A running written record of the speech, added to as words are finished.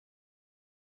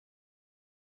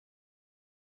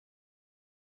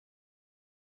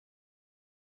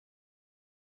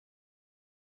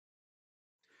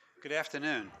Good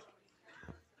afternoon,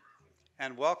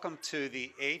 and welcome to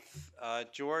the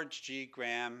 8th George G.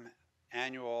 Graham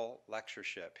Annual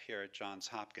Lectureship here at Johns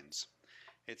Hopkins.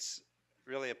 It's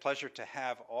really a pleasure to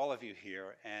have all of you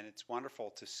here, and it's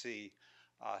wonderful to see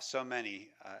so many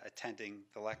attending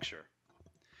the lecture.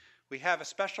 We have a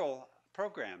special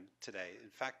program today. In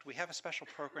fact, we have a special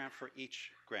program for each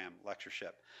Graham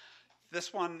Lectureship.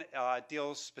 This one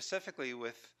deals specifically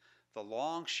with the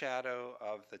long shadow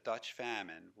of the Dutch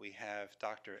famine. We have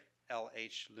Dr.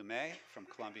 L.H. Lumey from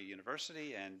Columbia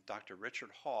University and Dr.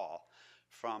 Richard Hall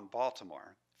from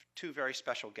Baltimore, two very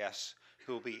special guests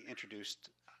who will be introduced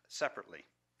separately.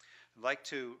 I'd like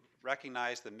to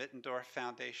recognize the Mittendorf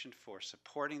Foundation for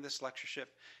supporting this lectureship,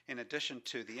 in addition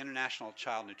to the International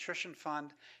Child Nutrition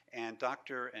Fund and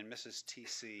Dr. and Mrs.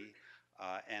 T.C.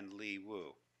 and Lee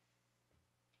Wu.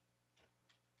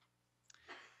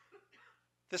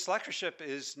 This lectureship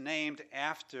is named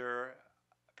after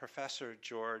Professor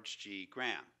George G.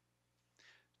 Graham.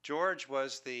 George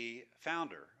was the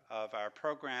founder of our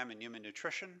program in human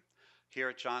nutrition here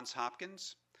at Johns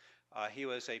Hopkins. He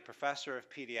was a professor of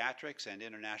pediatrics and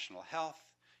international health.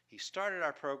 He started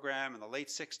our program in the late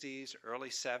 60s, early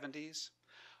 70s.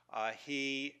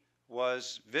 He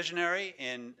was visionary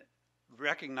in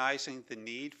recognizing the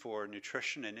need for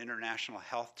nutrition and international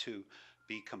health to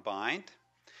be combined.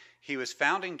 He was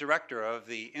founding director of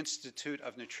the Institute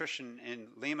of Nutrition in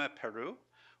Lima, Peru,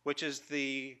 which is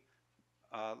the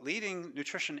leading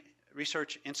nutrition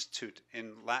research institute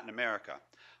in Latin America,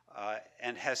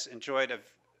 and has enjoyed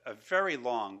a very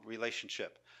long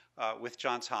relationship with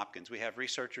Johns Hopkins. We have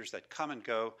researchers that come and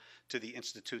go to the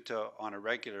Instituto on a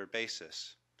regular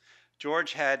basis.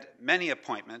 George had many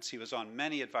appointments. He was on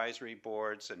many advisory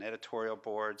boards and editorial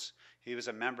boards. He was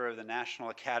a member of the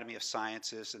National Academy of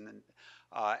Sciences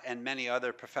and many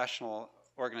other professional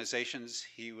organizations.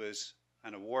 He was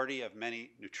an awardee of many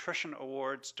nutrition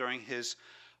awards during his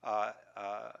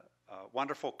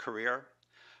wonderful career.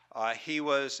 He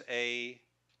was a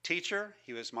teacher.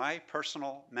 He was my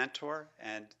personal mentor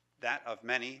and that of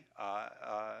many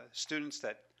students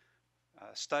that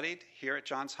studied here at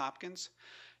Johns Hopkins.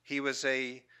 He was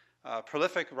a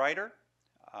prolific writer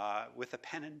with a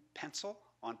pen and pencil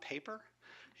on paper.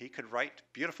 He could write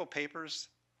beautiful papers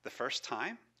the first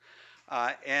time,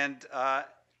 and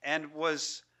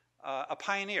was a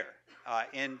pioneer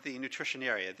in the nutrition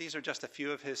area. These are just a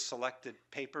few of his selected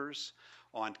papers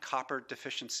on copper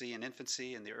deficiency in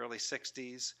infancy in the early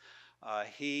 60s.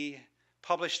 He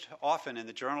published often in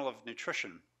the Journal of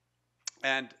Nutrition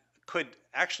and could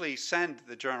actually send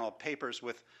the journal papers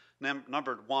with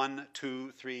numbered 1,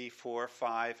 2, 3, 4,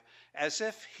 5, as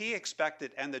if he expected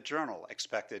and the journal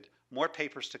expected more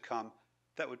papers to come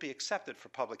that would be accepted for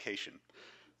publication,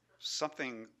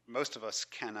 something most of us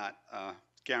cannot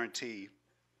guarantee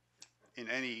in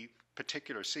any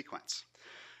particular sequence.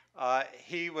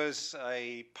 He was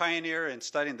a pioneer in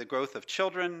studying the growth of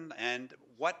children and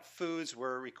what foods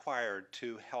were required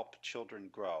to help children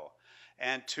grow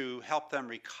and to help them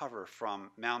recover from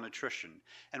malnutrition,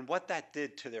 and what that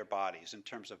did to their bodies in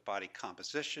terms of body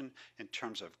composition, in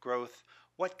terms of growth,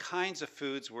 what kinds of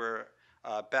foods were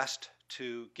best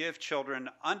to give children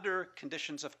under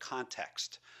conditions of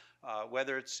context,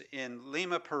 whether it's in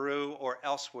Lima, Peru, or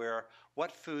elsewhere,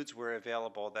 what foods were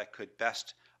available that could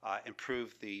best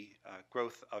improve the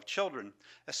growth of children,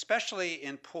 especially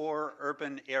in poor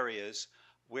urban areas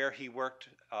where he worked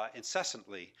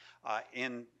incessantly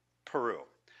in Peru.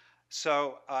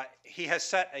 So he has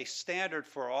set a standard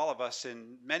for all of us,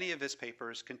 and many of his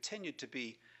papers continue to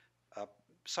be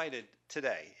cited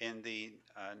today in the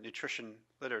nutrition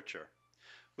literature.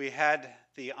 We had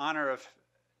the honor of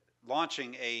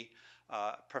launching a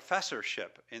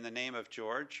professorship in the name of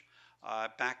George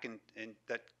back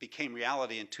that became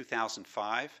reality in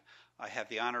 2005. I have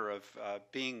the honor of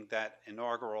being that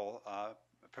inaugural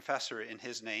professor in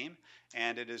his name,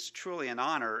 and it is truly an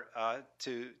honor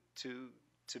to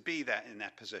be that in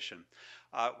that position.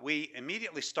 We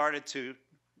immediately started to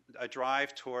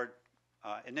drive toward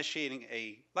initiating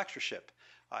a lectureship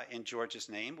in George's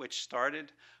name, which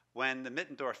started when the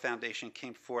Mittendorf Foundation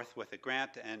came forth with a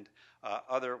grant, and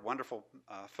other wonderful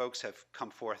folks have come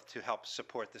forth to help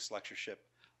support this lectureship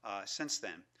since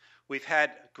then. We've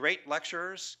had great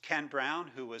lecturers, Ken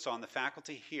Brown, who was on the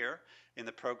faculty here in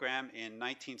the program in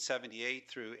 1978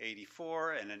 through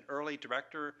 84, and an early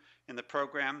director in the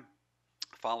program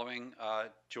following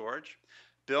George.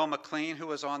 Bill McLean, who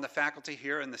was on the faculty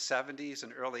here in the 70s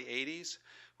and early 80s.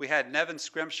 We had Nevin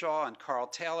Scrimshaw and Carl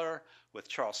Taylor, with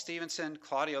Charles Stevenson,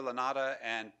 Claudio Lanata,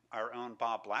 and our own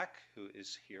Bob Black, who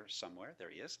is here somewhere. There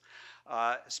he is,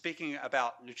 speaking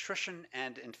about nutrition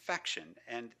and infection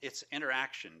and its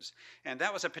interactions. And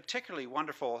that was a particularly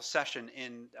wonderful session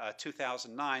in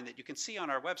 2009 that you can see on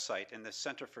our website, in the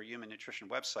Center for Human Nutrition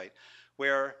website,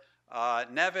 where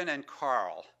Nevin and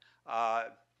Carl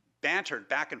bantered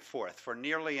back and forth for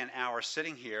nearly an hour,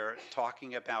 sitting here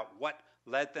talking about what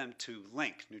led them to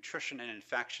link nutrition and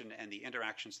infection and the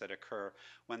interactions that occur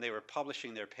when they were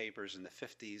publishing their papers in the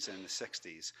 50s and the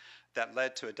 60s that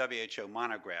led to a WHO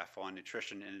monograph on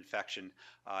nutrition and infection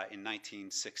in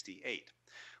 1968.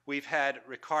 We've had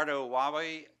Ricardo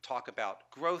Wawi talk about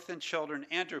growth in children,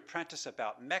 Andrew Prentice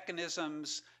about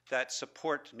mechanisms that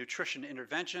support nutrition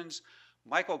interventions,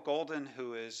 Michael Golden,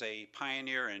 who is a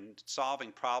pioneer in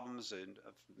solving problems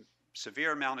of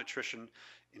severe malnutrition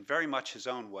in very much his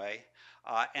own way.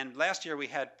 And last year we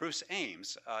had Bruce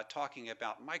Ames talking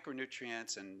about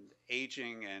micronutrients and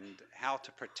aging and how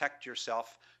to protect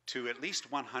yourself to at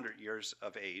least 100 years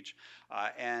of age.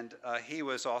 And he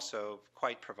was also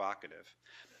quite provocative.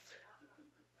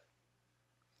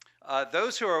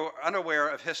 Those who are unaware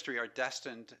of history are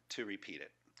destined to repeat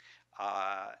it.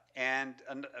 And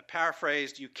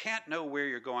paraphrased, you can't know where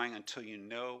you're going until you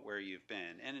know where you've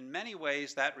been. And in many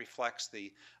ways, that reflects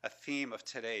a theme of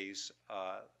today's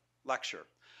lecture,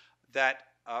 that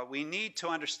we need to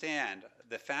understand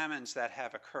the famines that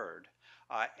have occurred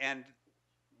and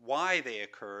why they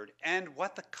occurred and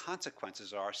what the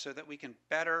consequences are so that we can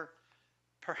better,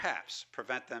 perhaps,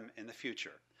 prevent them in the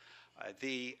future.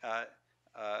 The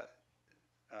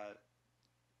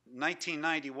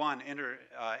 1991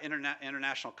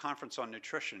 International Conference on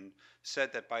Nutrition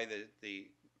said that by the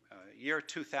year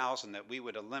 2000 that we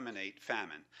would eliminate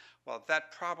famine. Well,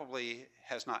 that probably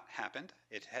has not happened.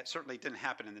 It certainly didn't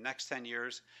happen in the next 10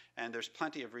 years, and there's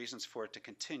plenty of reasons for it to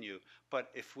continue.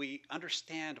 But if we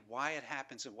understand why it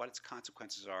happens and what its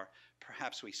consequences are,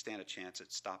 perhaps we stand a chance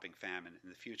at stopping famine in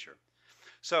the future.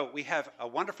 So we have a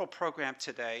wonderful program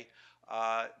today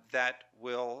that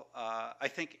will, I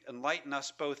think, enlighten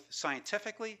us both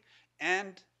scientifically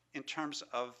and in terms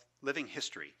of living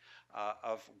history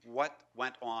of what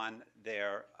went on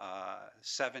there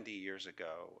 70 years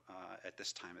ago at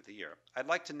this time of the year. I'd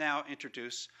like to now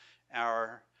introduce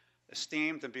our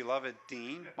esteemed and beloved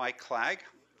Dean, Mike Clegg.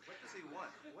 What does he want?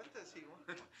 What does he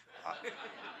want?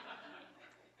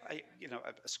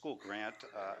 A school grant,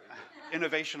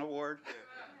 innovation award.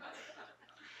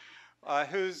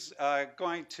 Who's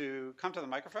going to come to the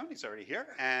microphone, he's already here,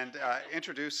 and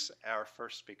introduce our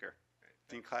first speaker.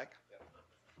 Dean Clegg. Yep.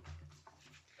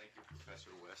 Thank you,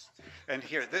 Professor West. And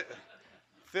here,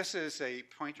 this is a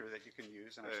pointer that you can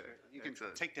use, and you can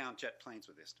take down jet planes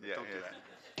with this. Yeah, Don't do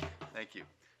that. Thank you.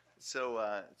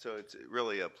 So it's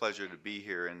really a pleasure to be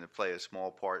here and to play a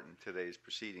small part in today's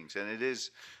proceedings. And it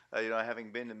is,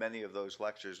 having been to many of those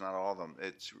lectures, not all of them,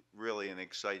 it's really an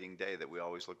exciting day that we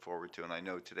always look forward to. And I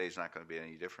know today's not going to be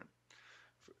any different.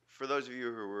 For those of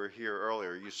you who were here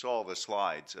earlier, you saw the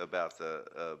slides about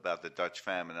the Dutch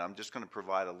famine. And I'm just going to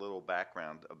provide a little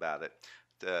background about it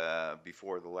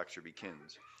before the lecture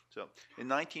begins. So in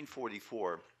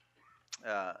 1944,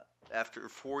 after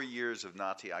 4 years of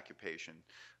Nazi occupation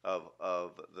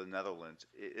of the Netherlands,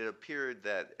 it appeared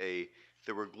that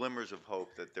there were glimmers of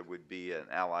hope that there would be an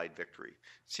Allied victory.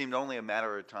 It seemed only a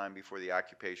matter of time before the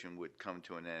occupation would come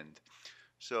to an end.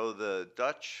 So the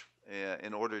Dutch,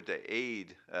 in order to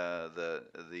aid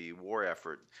the war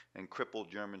effort and cripple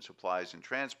German supplies and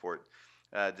transport,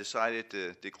 decided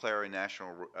to declare a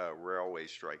national railway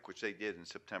strike, which they did in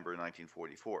September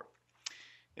 1944.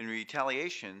 In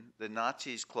retaliation, the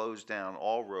Nazis closed down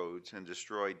all roads and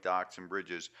destroyed docks and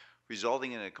bridges,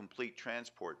 resulting in a complete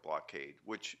transport blockade,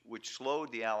 which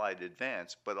slowed the Allied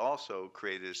advance, but also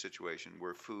created a situation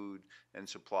where food and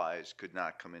supplies could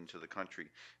not come into the country,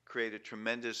 created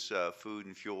tremendous food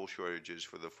and fuel shortages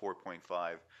for the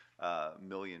 4.5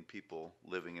 million people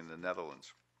living in the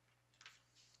Netherlands.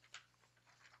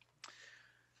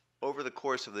 Over the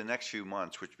course of the next few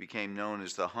months, which became known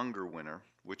as the Hunger Winter,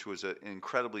 which was an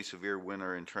incredibly severe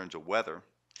winter in terms of weather,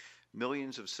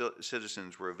 millions of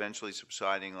citizens were eventually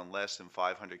subsiding on less than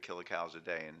 500 kilocalories a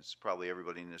day. And as probably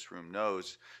everybody in this room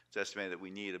knows, it's estimated that we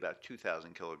need about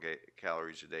 2,000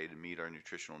 kilocalories a day to meet our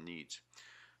nutritional needs.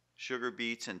 Sugar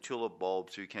beets and tulip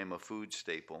bulbs became a food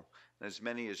staple, and as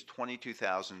many as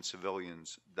 22,000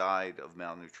 civilians died of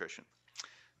malnutrition.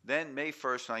 Then, May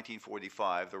 1st,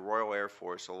 1945, the Royal Air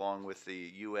Force, along with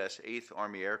the U.S. 8th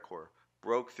Army Air Corps,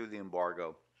 broke through the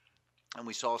embargo, and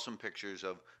we saw some pictures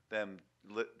of them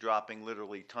dropping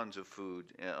literally tons of food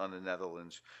on the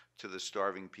Netherlands to the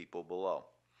starving people below.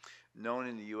 Known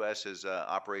in the U.S. as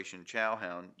Operation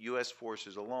Chowhound, U.S.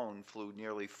 forces alone flew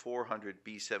nearly 400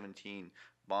 B-17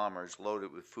 bombers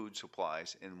loaded with food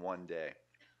supplies in one day.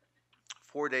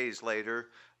 4 days later,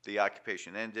 the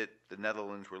occupation ended, the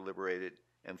Netherlands were liberated,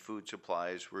 and food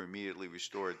supplies were immediately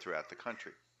restored throughout the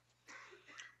country.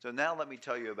 So now let me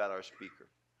tell you about our speaker.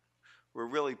 We're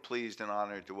really pleased and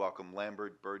honored to welcome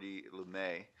Lambert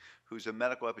Lumey, who's a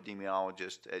medical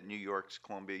epidemiologist at New York's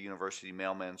Columbia University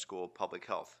Mailman School of Public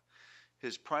Health.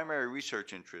 His primary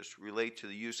research interests relate to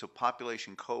the use of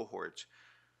population cohorts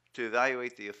to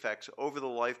evaluate the effects over the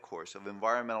life course of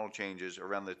environmental changes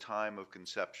around the time of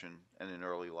conception and in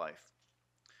early life.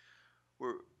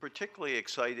 We're particularly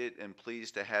excited and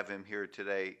pleased to have him here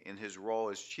today in his role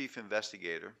as chief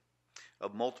investigator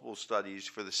of multiple studies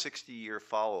for the 60-year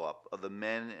follow-up of the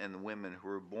men and women who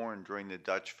were born during the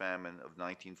Dutch famine of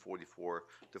 1944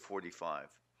 to 45.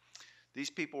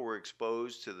 These people were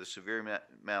exposed to the severe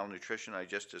malnutrition I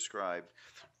just described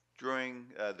during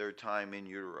their time in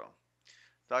utero.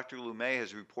 Dr. Lumey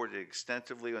has reported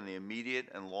extensively on the immediate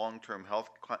and long-term health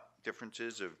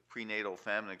differences of prenatal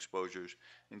famine exposures,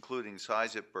 including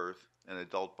size at birth and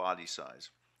adult body size,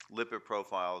 lipid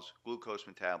profiles, glucose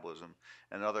metabolism,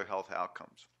 and other health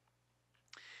outcomes.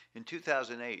 In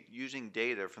 2008, using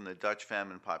data from the Dutch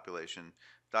famine population,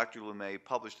 Dr. Lumey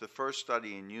published the first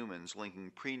study in humans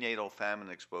linking prenatal famine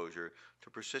exposure to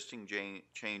persisting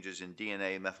changes in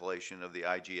DNA methylation of the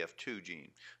IGF-2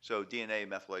 gene. So DNA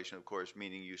methylation, of course,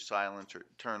 meaning you silence or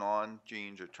turn on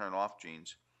genes or turn off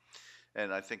genes.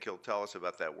 And I think he'll tell us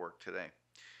about that work today.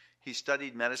 He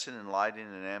studied medicine in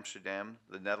Leiden and Amsterdam,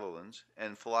 the Netherlands,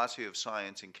 and philosophy of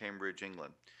science in Cambridge,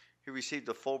 England. He received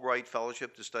a Fulbright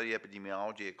Fellowship to study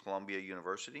epidemiology at Columbia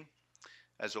University.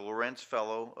 As a Lorentz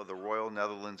Fellow of the Royal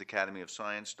Netherlands Academy of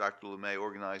Science, Dr. Lumey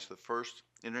organized the first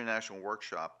international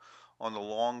workshop on the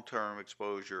long-term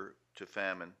exposure to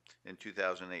famine in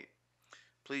 2008.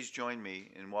 Please join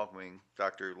me in welcoming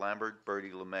Dr. Lambert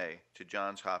Lumey to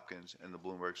Johns Hopkins and the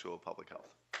Bloomberg School of Public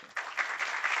Health.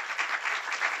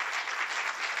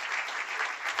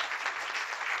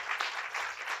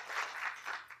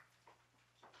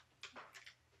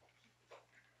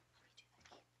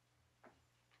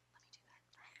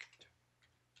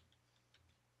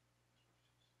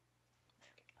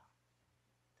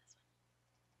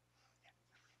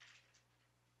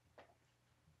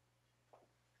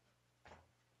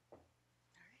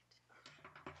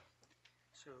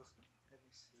 So let me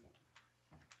see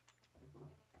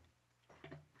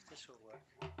if this will work.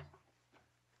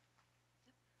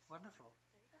 Wonderful.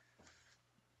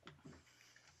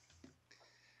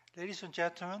 Ladies and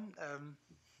gentlemen,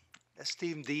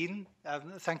 esteemed Dean,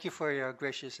 thank you for your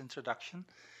gracious introduction.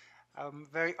 I'm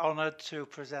very honored to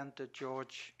present the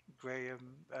George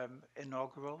Graham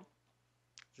inaugural,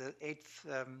 the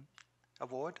 8th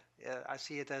award. I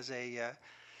see it as a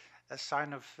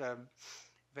sign of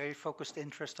very focused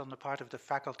interest on the part of the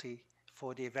faculty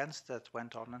for the events that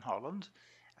went on in Holland,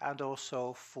 and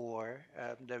also for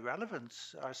the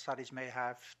relevance our studies may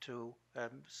have to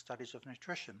studies of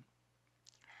nutrition.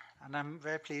 And I'm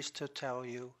very pleased to tell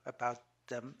you about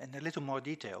them in a little more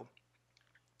detail.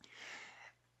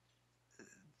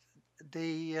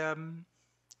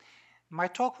 My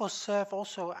talk will serve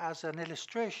also as an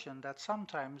illustration that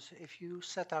sometimes if you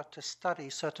set out to study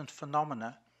certain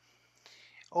phenomena,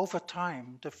 over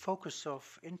time, the focus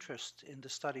of interest in the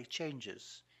study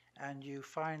changes, and you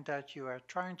find that you are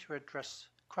trying to address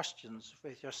questions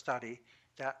with your study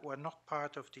that were not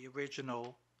part of the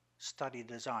original study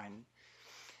design.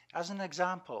 As an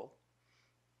example,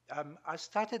 I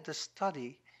started the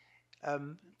study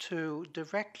to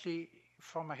directly,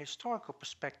 from a historical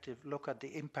perspective, look at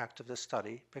the impact of the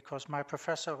study, because my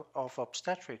professor of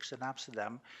obstetrics in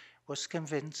Amsterdam was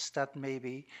convinced that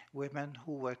maybe women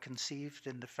who were conceived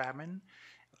in the famine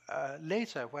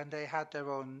later, when they had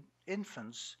their own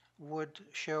infants, would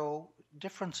show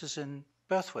differences in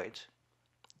birth weight.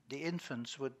 The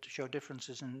infants would show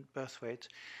differences in birth weight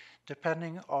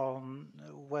depending on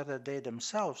whether they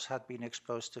themselves had been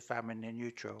exposed to famine in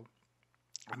utero.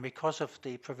 And because of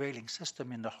the prevailing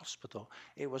system in the hospital,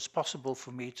 it was possible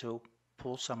for me to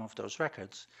pull some of those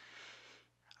records.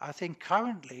 I think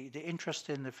currently the interest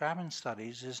in the famine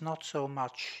studies is not so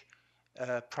much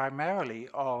primarily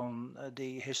on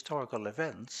the historical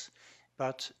events,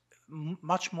 but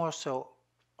much more so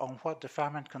on what the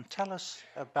famine can tell us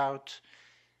about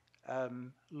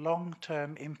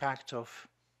long-term impact of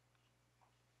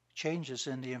changes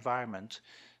in the environment.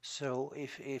 So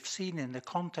if seen in the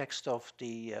context of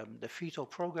the fetal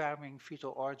programming,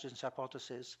 fetal origins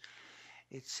hypothesis,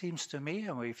 it seems to me,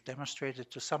 and we've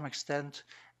demonstrated to some extent,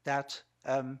 that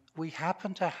we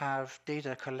happen to have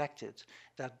data collected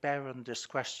that bear on this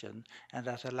question and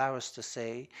that allow us to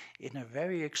say, in a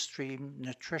very extreme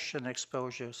nutrition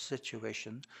exposure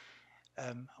situation,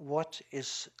 what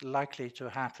is likely to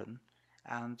happen.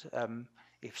 And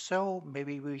if so,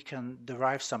 maybe we can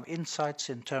derive some insights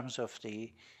in terms of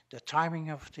the timing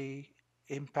of the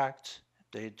impact,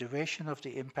 the duration of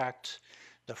the impact,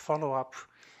 the follow-up,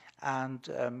 and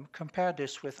compare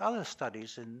this with other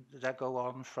studies that go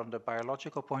on from the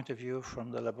biological point of view,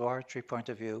 from the laboratory point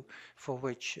of view, for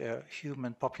which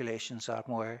human populations are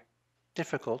more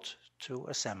difficult to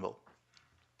assemble.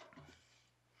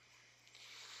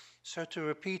 So to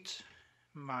repeat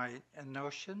my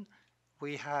notion,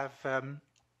 we have,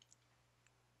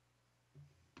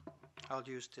 I'll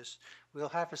use this, we'll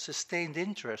have a sustained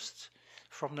interest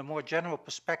from the more general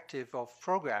perspective of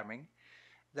programming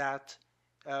that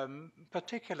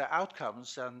particular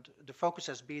outcomes, and the focus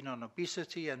has been on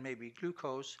obesity and maybe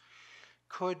glucose,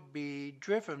 could be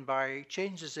driven by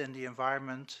changes in the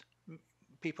environment,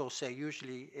 people say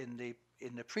usually in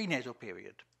the prenatal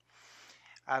period.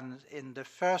 And in the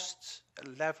first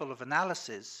level of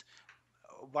analysis,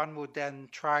 one would then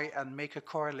try and make a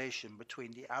correlation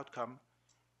between the outcome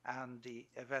and the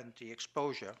event, the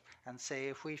exposure, and say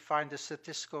if we find a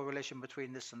statistical relation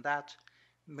between this and that,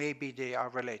 maybe they are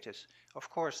related. Of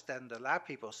course, then the lab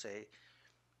people say,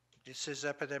 this is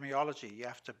epidemiology, you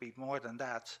have to be more than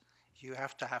that. You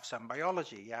have to have some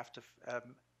biology, you have to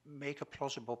make a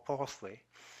plausible pathway.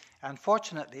 And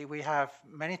fortunately, we have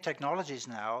many technologies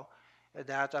now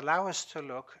that allow us to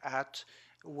look at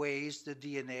ways the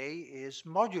DNA is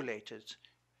modulated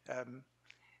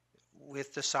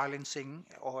with the silencing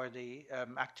or the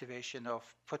activation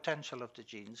of potential of the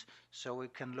genes, so we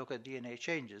can look at DNA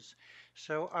changes.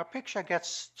 So our picture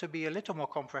gets to be a little more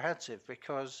comprehensive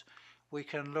because we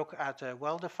can look at a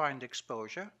well-defined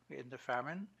exposure in the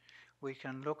famine, we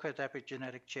can look at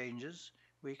epigenetic changes,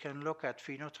 we can look at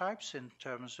phenotypes in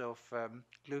terms of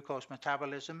glucose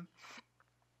metabolism,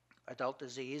 adult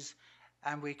disease,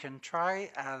 and we can try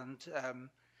and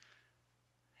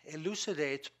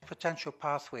elucidate potential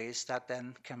pathways that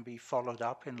then can be followed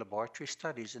up in laboratory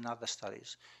studies and other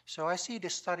studies. So I see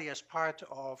this study as part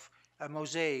of a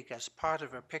mosaic, as part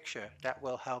of a picture that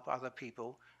will help other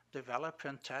people develop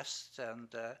and test and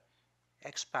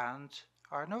expand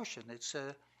our notion.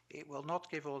 It will not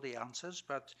give all the answers,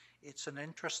 but it's an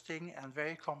interesting and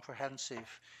very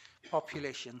comprehensive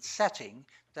population setting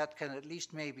that can at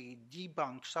least maybe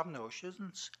debunk some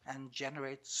notions and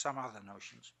generate some other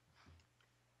notions.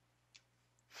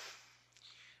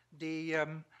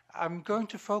 I'm going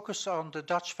to focus on the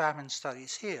Dutch famine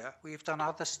studies here. We've done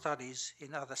other studies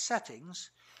in other settings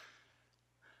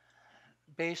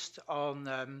based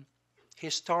on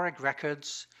historic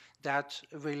records that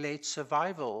relate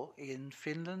survival in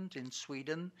Finland, in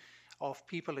Sweden, of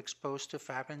people exposed to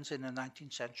famines in the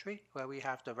 19th century, where we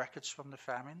have the records from the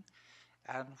famine,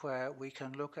 and where we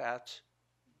can look at,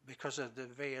 because of the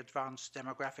very advanced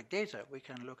demographic data, we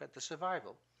can look at the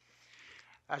survival.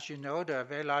 As you know, there are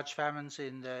very large famines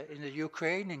in the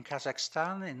Ukraine, in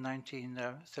Kazakhstan in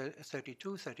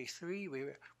 1932-33.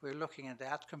 We're looking at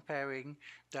that, comparing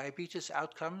diabetes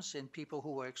outcomes in people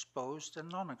who were exposed and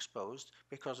non-exposed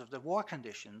because of the war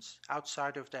conditions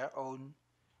outside of their own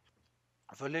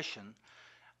volition.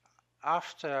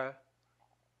 After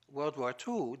World War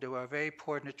II, there were very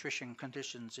poor nutrition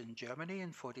conditions in Germany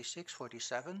in 46,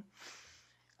 47.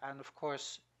 And of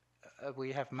course,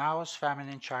 we have Mao's famine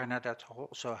in China that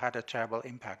also had a terrible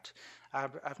impact.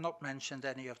 I've not mentioned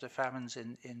any of the famines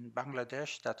in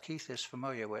Bangladesh that Keith is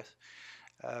familiar with.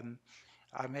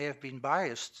 I may have been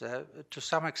biased to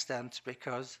some extent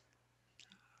because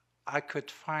I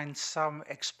could find some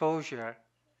exposure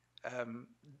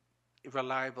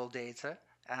reliable data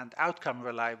and outcome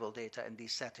reliable data in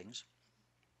these settings.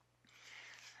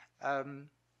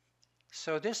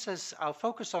 So this is, I'll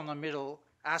focus on the middle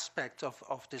aspect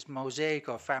of this mosaic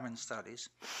of famine studies,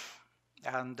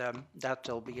 and that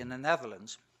will be in the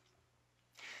Netherlands.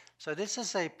 So this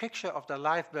is a picture of the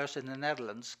live births in the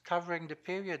Netherlands covering the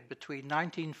period between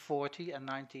 1940 and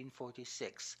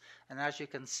 1946. And as you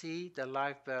can see, the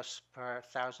live births per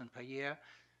 1,000 per year,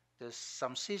 there's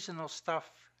some seasonal stuff,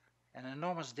 an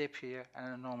enormous dip here, and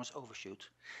an enormous overshoot.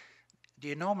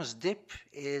 The enormous dip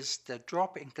is the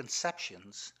drop in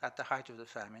conceptions at the height of the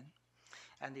famine.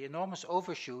 And the enormous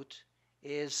overshoot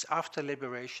is after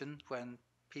liberation, when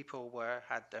people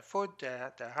had their food,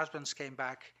 their husbands came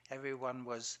back, everyone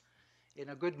was in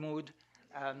a good mood.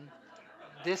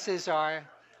 This is our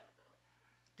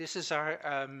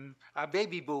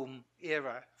baby boom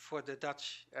era for the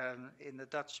Dutch, in the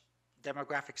Dutch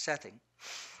demographic setting.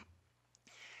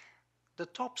 The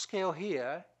top scale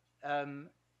here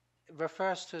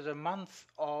refers to the month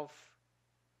of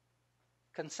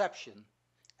conception,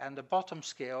 and the bottom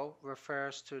scale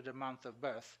refers to the month of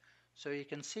birth. So you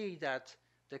can see that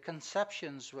the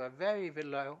conceptions were very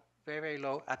low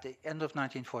at the end of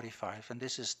 1945, and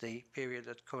this is the period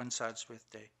that coincides with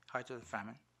the height of the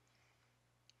famine.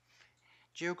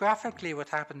 Geographically, what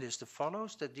happened is the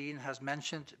follows. The Dean has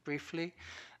mentioned briefly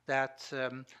that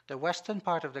the western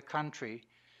part of the country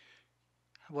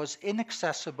was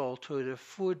inaccessible to the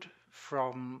food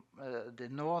from the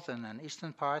northern and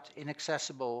eastern part,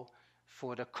 inaccessible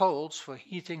for the coals, for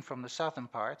heating from the southern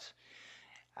part,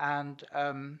 and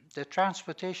the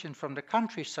transportation from the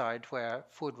countryside where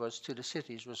food was to the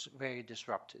cities was very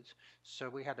disrupted. So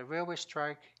we had a railway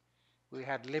strike, we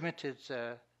had limited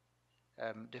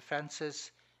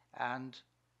defenses, and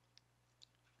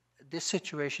this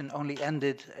situation only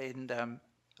ended in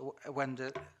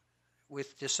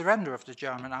with the surrender of the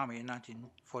German army in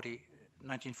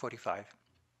 1945.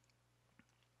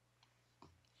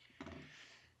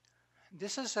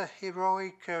 This is a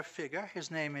heroic figure.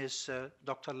 His name is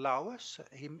Dr. Lauwers.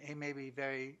 He may be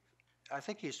I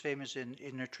think he's famous in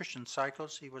nutrition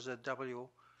cycles. He was the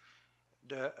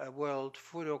World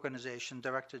Food Organization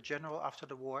Director General after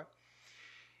the war.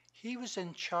 He was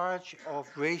in charge of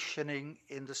rationing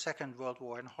in the Second World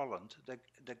War in Holland.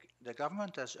 The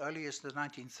government, as early as the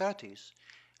 1930s,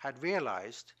 had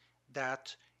realized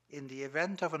that in the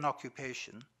event of an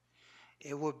occupation,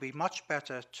 it would be much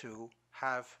better to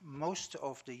have most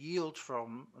of the yield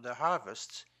from the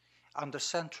harvests under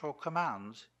central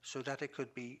command so that it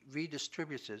could be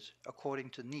redistributed according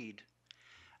to need.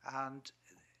 And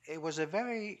it was a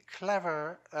very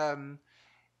clever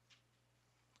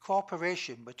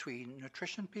cooperation between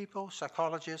nutrition people,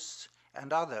 psychologists,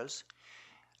 and others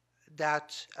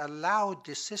that allowed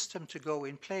this system to go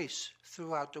in place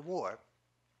throughout the war.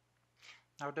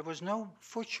 Now, there was no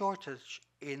food shortage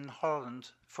in Holland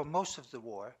for most of the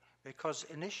war because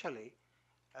initially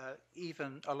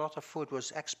even a lot of food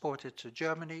was exported to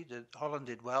Germany. Holland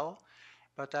did well,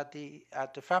 but at the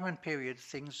famine period,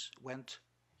 things went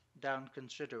down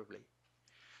considerably.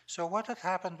 So what had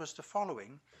happened was the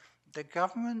following. The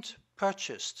government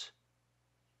purchased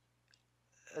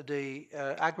the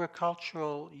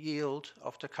agricultural yield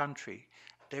of the country.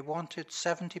 They wanted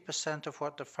 70% of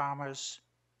what the farmers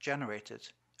generated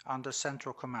under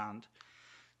central command.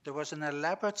 There was an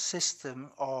elaborate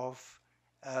system of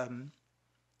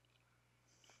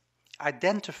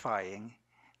identifying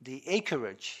the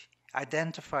acreage,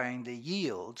 identifying the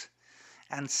yield,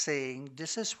 and saying,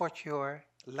 this is what your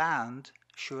land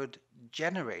should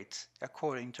generate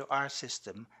according to our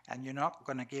system, and you're not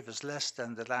going to give us less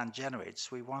than the land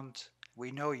generates.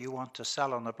 We know you want to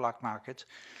sell on the black market.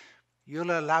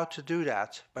 You're allowed to do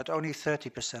that, but only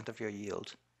 30% of your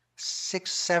yield.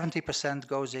 70%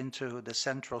 goes into the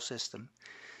central system.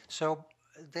 So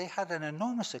they had an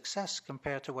enormous success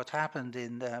compared to what happened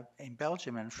in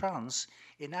Belgium and France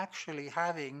in actually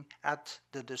having at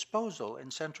the disposal in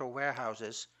central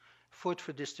warehouses food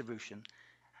for distribution.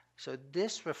 So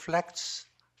these reflects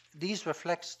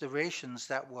the rations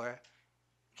that were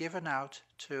given out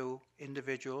to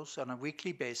individuals on a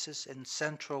weekly basis in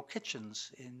central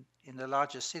kitchens in the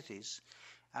larger cities,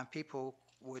 and people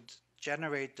would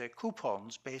generate their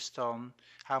coupons based on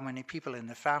how many people in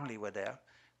the family were there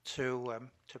to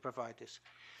provide this.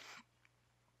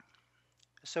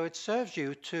 So it serves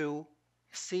you to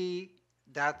see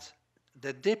that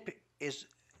the dip is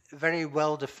very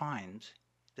well defined.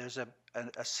 There's a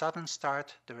sudden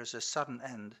start, there is a sudden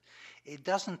end. It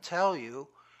doesn't tell you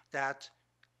that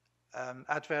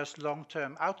adverse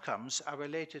long-term outcomes are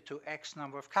related to X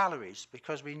number of calories,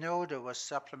 because we know there was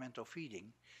supplemental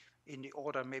feeding in the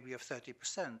order maybe of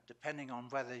 30%, depending on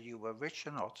whether you were rich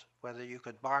or not, whether you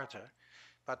could barter.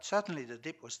 But certainly the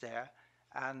dip was there,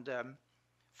 and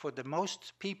for the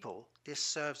most people, this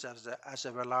serves as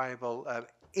a reliable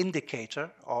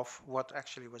indicator of what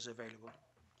actually was available.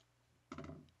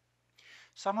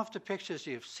 Some of the pictures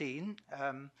you've seen,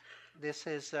 this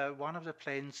is one of the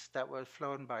planes that were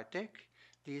flown by Dick.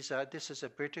 This is a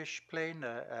British plane,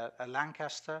 a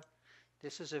Lancaster.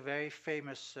 This is a very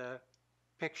famous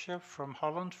picture from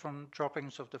Holland, from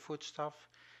droppings of the foodstuff,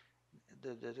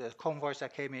 the convoys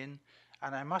that came in.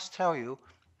 And I must tell you,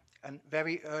 a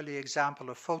very early example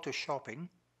of photoshopping,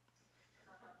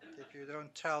 if you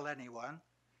don't tell anyone.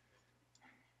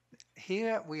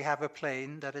 Here we have a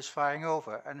plane that is flying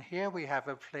over, and here we have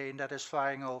a plane that is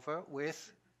flying over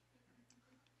with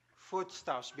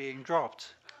foodstuffs being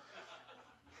dropped.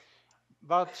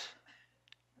 But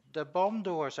the bomb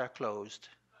doors are closed.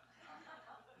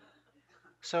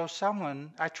 So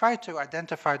I tried to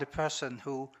identify the person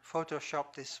who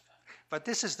photoshopped this, but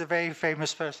this is the very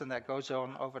famous person that goes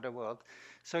on over the world.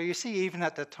 So you see, even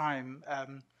at the time,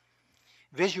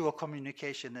 visual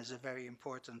communication is a very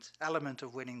important element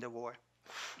of winning the war.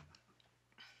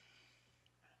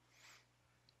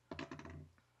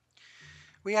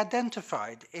 We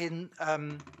identified in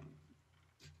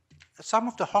some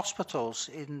of the hospitals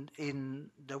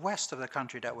in the west of the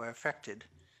country that were affected,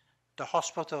 the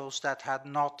hospitals that had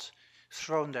not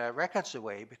thrown their records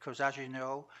away, because as you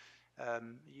know,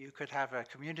 you could have a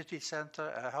community center,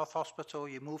 a health hospital,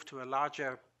 you move to a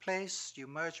larger place, you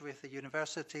merge with the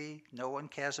university, no one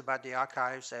cares about the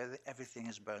archives, everything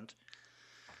is burnt.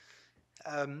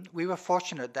 We were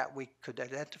fortunate that we could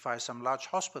identify some large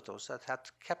hospitals that had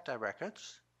kept their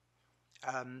records,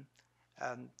 and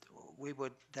we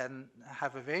would then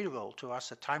have available to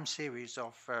us a time series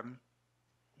of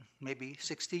maybe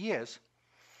 60 years.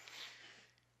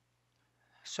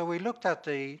 So we looked at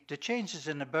the changes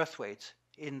in the birth weight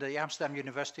in the Amsterdam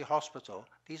University Hospital.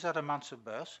 These are the months of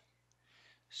birth.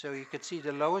 So you could see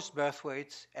the lowest birth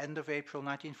weight, end of April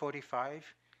 1945.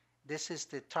 This is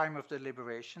the time of the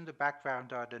liberation. The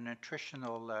background are the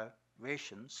nutritional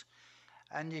rations.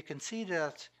 And you can see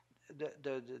that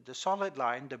the solid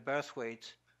line, the birth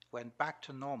weight, went back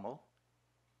to normal,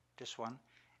 this one,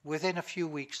 within a few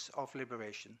weeks of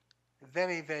liberation.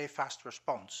 Very, very fast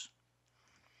response.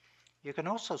 You can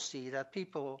also see that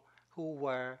people who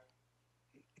were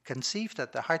conceived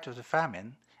at the height of the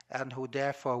famine and who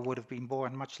therefore would have been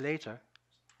born much later,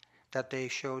 that they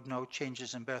showed no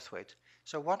changes in birth weight.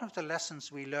 So one of the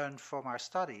lessons we learned from our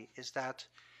study is that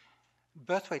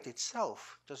birth weight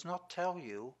itself does not tell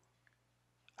you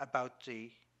about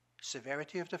the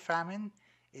severity of the famine.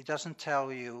 It doesn't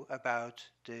tell you about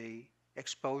the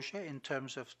exposure in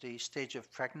terms of the stage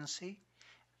of pregnancy.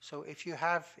 So if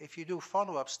you do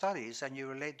follow-up studies and you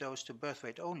relate those to birth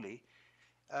weight only,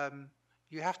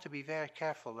 you have to be very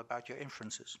careful about your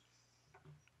inferences.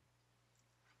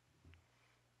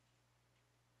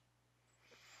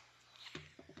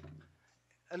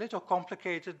 A little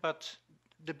complicated, but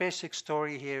the basic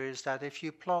story here is that if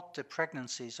you plot the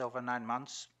pregnancies over 9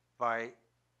 months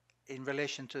in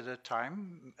relation to the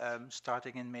time,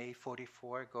 starting in May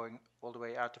 44, going all the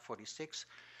way out to 46,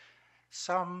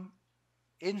 some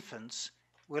infants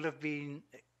will have been,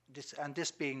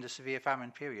 this being the severe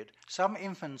famine period, some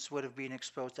infants would have been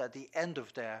exposed at the end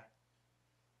of their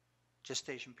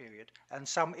gestation period, and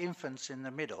some infants in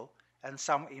the middle, and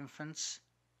some infants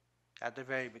at the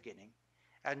very beginning.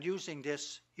 And using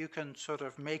this, you can sort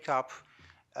of make up,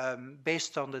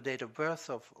 based on the date of birth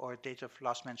or date of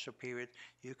last menstrual period,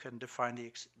 you can define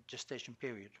the gestation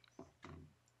period.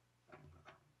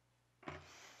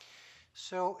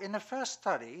 So in the first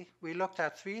study, we looked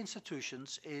at 3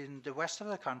 institutions in the west of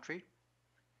the country,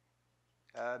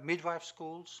 midwife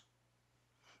schools,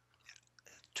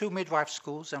 2 midwife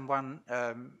schools and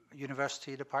 1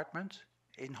 university department.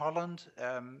 In Holland,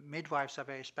 midwives are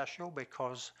very special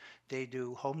because they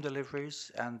do home deliveries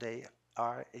and they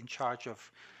are in charge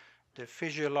of the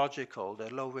physiological,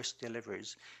 the low-risk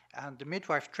deliveries. And the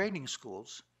midwife training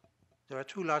schools, there are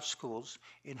 2 large schools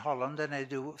in Holland and they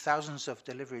do thousands of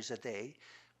deliveries a day.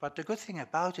 But the good thing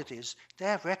about it is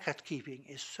their record keeping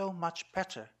is so much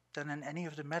better than in any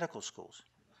of the medical schools.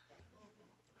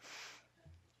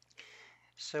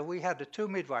 So we had the 2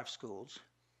 midwife schools,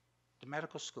 the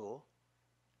medical school,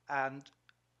 and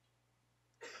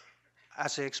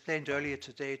as I explained earlier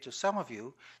today to some of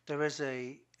you, there's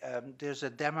a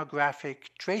demographic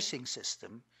tracing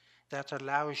system that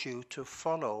allows you to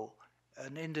follow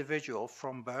an individual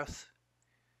from birth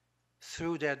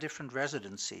through their different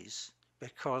residencies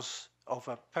because of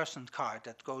a person card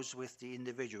that goes with the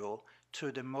individual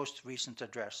to the most recent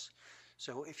address.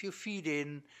 So if you feed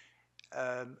in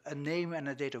a name and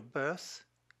a date of birth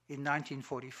in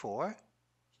 1944,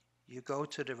 you go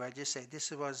to the registry, say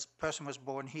this person was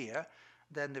born here,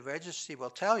 then the registry will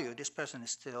tell you this person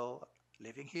is still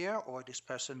living here, or this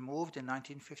person moved in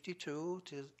 1952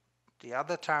 to the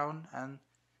other town, and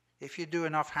if you do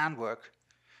enough handwork,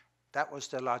 that was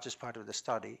the largest part of the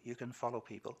study, you can follow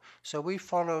people. So we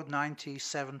followed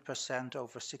 97%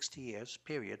 over 60 years,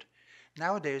 period.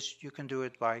 Nowadays, you can do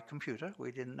it by computer,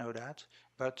 we didn't know that,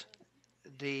 but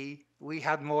we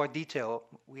had more detail,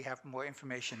 we have more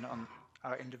information on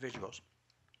our individuals.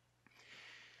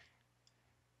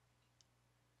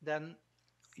 Then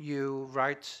you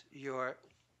write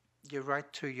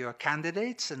to your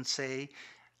candidates and say,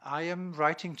 I am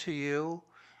writing to you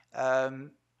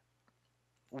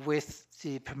with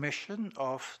the permission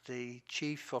of the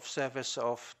chief of service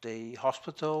of the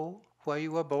hospital where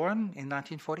you were born in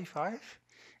 1945.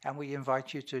 and we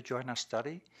invite you to join our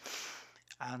study.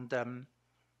 And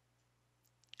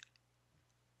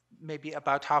maybe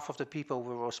about half of the people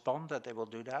will respond that they will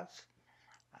do that.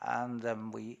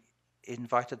 And we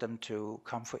invited them to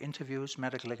come for interviews,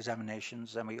 medical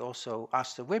examinations, and we also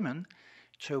asked the women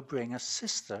to bring a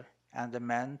sister and the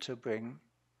men to bring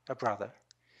a brother.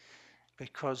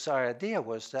 Because our idea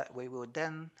was that we would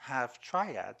then have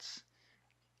triads,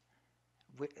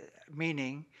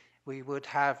 meaning we would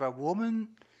have a woman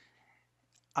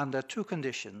under two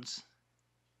conditions.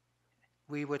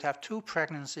 We would have 2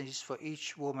 pregnancies for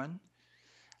each woman,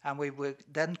 and we would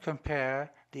then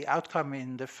compare the outcome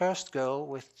in the first girl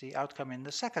with the outcome in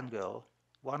the second girl,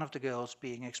 one of the girls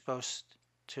being exposed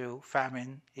to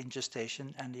famine in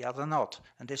gestation and the other not.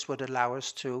 And this would allow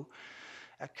us to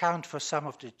account for some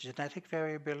of the genetic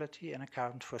variability and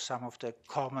account for some of the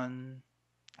common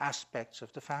aspects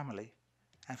of the family,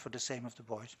 and for the same of the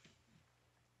boys.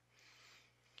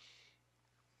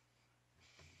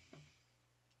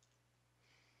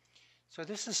 So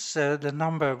this is the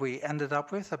number we ended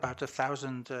up with, about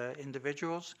 1,000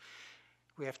 individuals.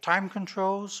 We have time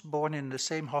controls born in the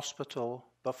same hospital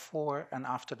before and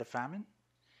after the famine.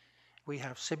 We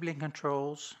have sibling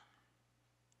controls,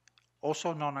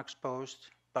 also non-exposed,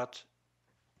 but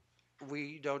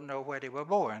we don't know where they were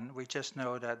born. We just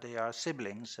know that they are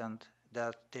siblings and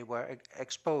that they were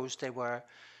exposed, they were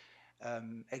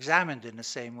examined in the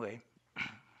same way.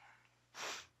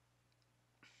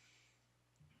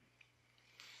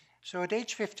 So at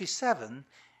age 57,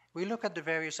 we look at the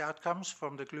various outcomes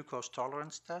from the glucose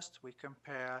tolerance test. We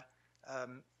compare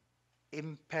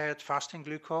impaired fasting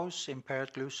glucose,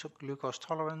 impaired glucose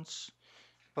tolerance,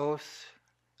 both,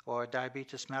 or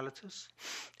diabetes mellitus,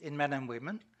 in men and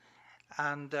women.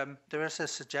 And there is a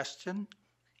suggestion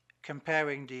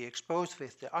comparing the exposed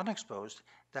with the unexposed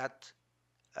that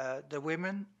the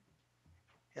women,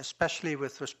 especially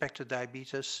with respect to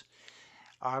diabetes,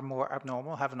 are more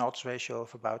abnormal, have an odds ratio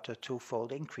of about a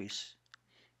 2-fold increase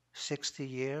 60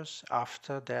 years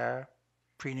after their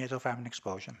prenatal famine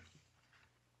exposure.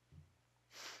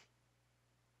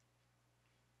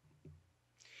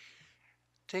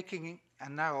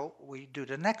 And now we do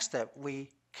the next step. We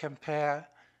compare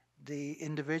the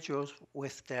individuals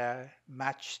with their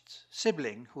matched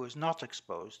sibling who is not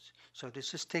exposed. So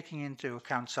this is taking into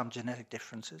account some genetic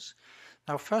differences.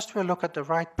 Now first we'll look at the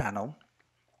right panel.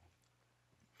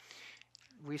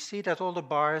 We see that all the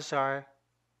bars are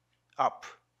up.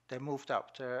 They moved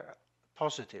up. They're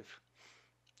positive.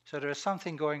 So there is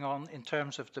something going on in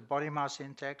terms of the body mass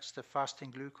index, the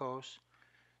fasting glucose,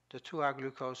 the 2-hour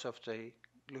glucose of the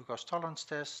glucose tolerance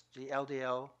test, the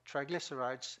LDL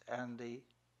triglycerides, and the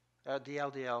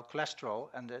LDL cholesterol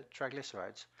and the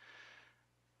triglycerides.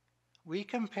 We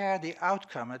compare the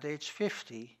outcome at age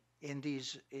 50 in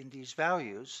these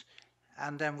values,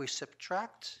 and then we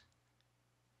subtract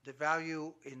the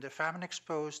value in the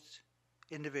famine-exposed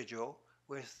individual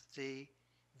with the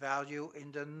value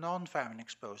in the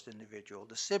non-famine-exposed individual,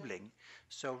 the sibling.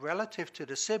 So relative to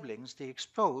the siblings, the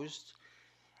exposed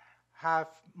have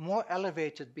more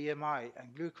elevated BMI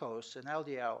and glucose and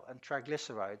LDL and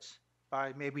triglycerides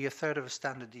by maybe 1/3 of a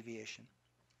standard deviation.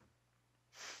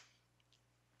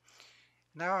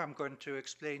 Now I'm going to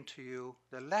explain to you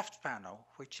the left panel,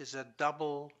 which is a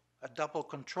double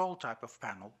control type of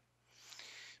panel.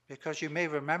 Because you may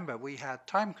remember we had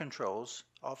time controls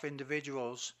of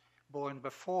individuals born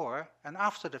before and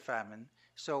after the famine.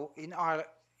 So in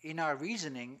our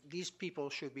reasoning, these people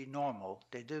should be normal.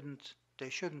 They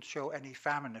shouldn't show any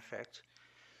famine effect.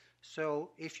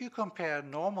 So if you compare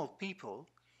normal people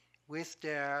with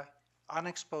their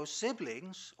unexposed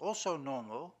siblings, also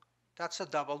normal, that's a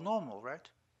double normal, right?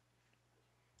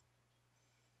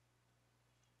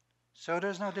 So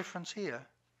there's no difference here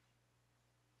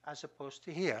as opposed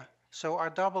to here. So our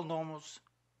double normals,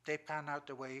 they pan out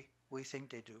the way we think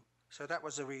they do. So that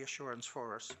was a reassurance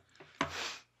for us.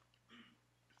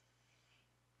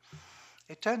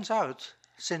 It turns out,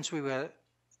 since we were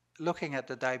looking at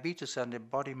the diabetes and the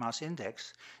body mass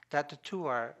index, that the two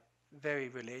are very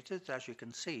related, as you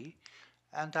can see,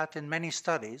 and that in many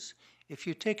studies, if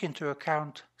you take into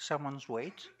account someone's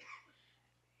weight,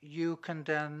 you can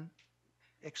then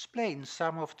explain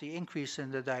some of the increase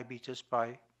in the diabetes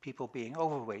by people being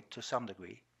overweight to some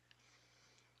degree.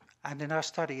 And in our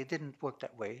study, it didn't work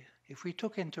that way. If we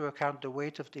took into account the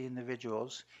weight of the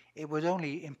individuals, it would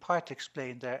only in part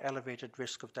explain their elevated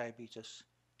risk of diabetes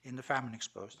in the famine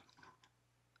exposed.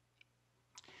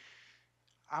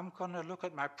 I'm going to look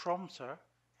at my prompter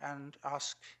and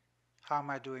ask, how am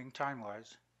I doing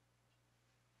time-wise?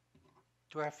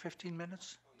 Do I have 15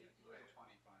 minutes?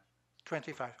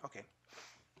 25, okay.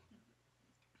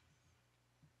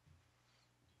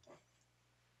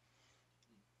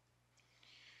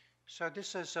 So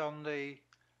this is on the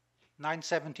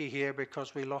 970 here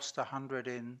because we lost 100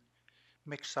 in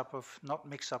not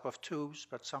mix up of tubes,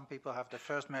 but some people have the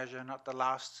first measure, not the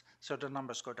last, so the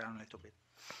numbers go down a little bit.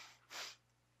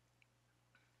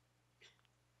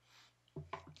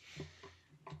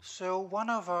 So one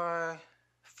of our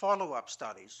follow-up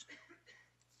studies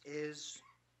is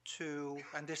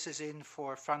and this is in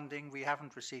for funding, we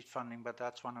haven't received funding, but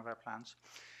that's one of our plans.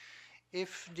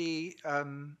 If the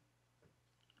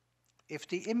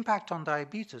impact on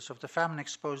diabetes of the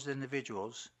famine-exposed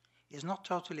individuals is not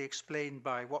totally explained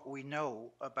by what we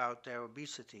know about their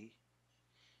obesity,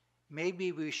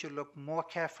 maybe we should look more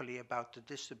carefully about the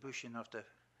distribution of the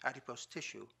adipose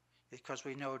tissue, because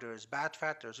we know there is bad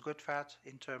fat, there's good fat,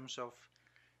 in terms of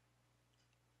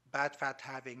bad fat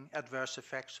having adverse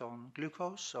effects on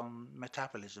glucose, on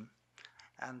metabolism,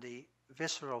 and the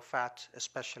visceral fat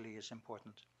especially is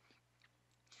important.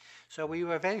 So we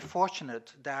were very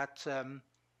fortunate that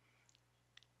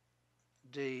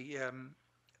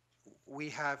we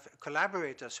have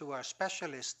collaborators who are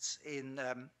specialists in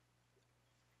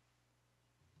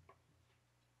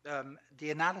the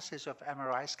analysis of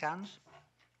MRI scans.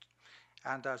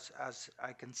 And as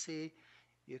I can see,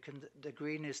 the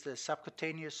green is the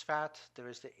subcutaneous fat, there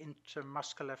is the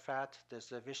intermuscular fat, there's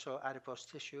the visceral adipose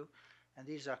tissue, and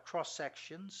these are cross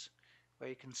sections where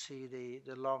you can see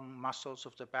the long muscles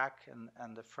of the back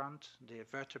and the front, the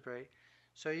vertebrae.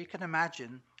 So you can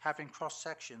imagine having cross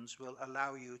sections will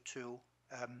allow you to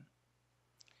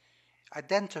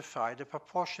identify the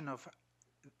proportion of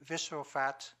visceral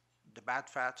fat, the bad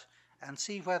fat, and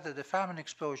see whether the famine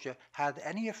exposure had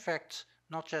any effect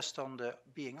not just on the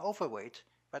being overweight,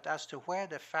 but as to where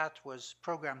the fat was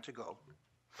programmed to go.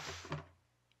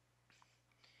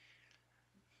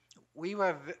 We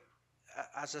were,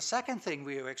 as a second thing,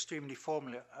 we were extremely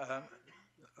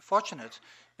fortunate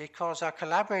because our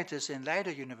collaborators in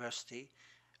Leiden University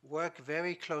work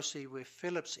very closely with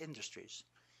Philips Industries.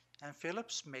 And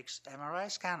Philips makes MRI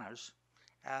scanners,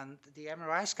 and the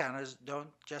MRI scanners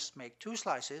don't just make 2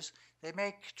 slices, they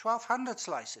make 1,200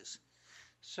 slices.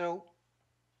 So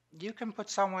you can put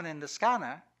someone in the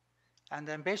scanner, and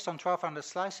then based on 1,200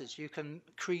 slices, you can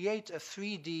create a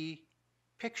 3D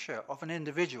picture of an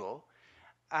individual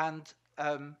and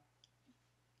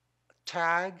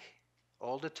tag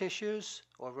all the tissues,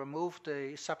 or remove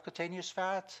the subcutaneous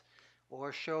fat,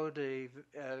 or show the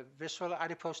visceral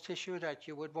adipose tissue that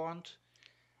you would want.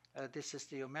 This is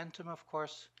the omentum, of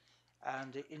course,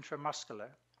 and the intramuscular.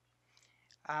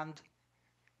 And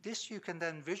this you can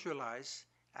then visualize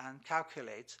and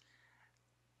calculate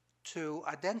to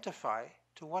identify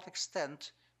to what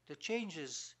extent the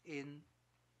changes in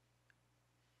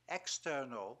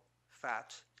external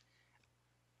fat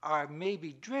are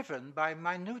maybe driven by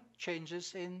minute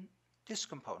changes in this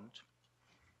component.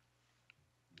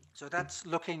 So that's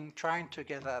trying to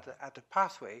get at a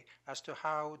pathway as to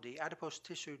how the adipose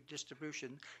tissue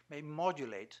distribution may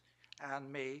modulate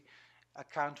and may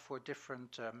account for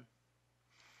different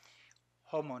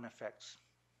hormone effects.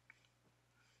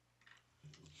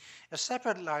 A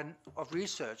separate line of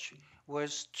research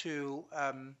was to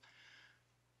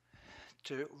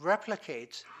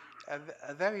replicate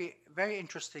a very, very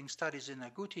interesting studies in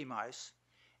agouti mice,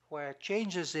 where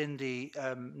changes in the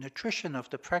nutrition of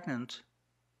the pregnant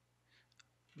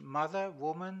mother,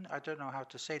 woman, I don't know how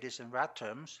to say this in rat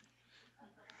terms.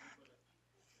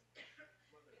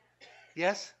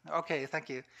 Yes? Okay, thank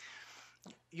you.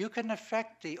 You can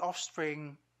affect the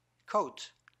offspring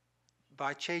coat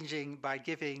by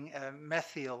giving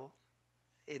methyl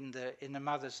in the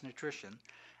mother's nutrition.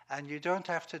 And you don't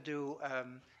have to do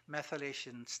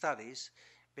methylation studies,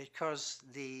 because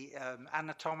the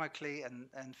anatomically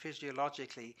and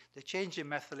physiologically, the change in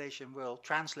methylation will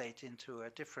translate into a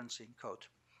difference in coat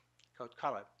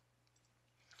color.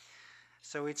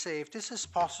 So we'd say if this is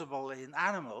possible in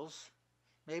animals,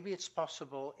 maybe it's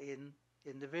possible in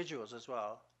individuals as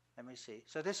well. Let me see.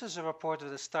 So this is a report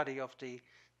of the study of the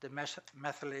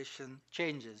methylation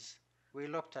changes. We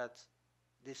looked at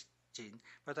this gene,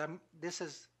 but this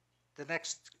is the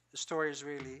next story is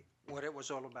really what it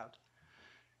was all about.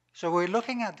 So we're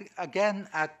looking again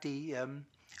at the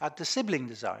sibling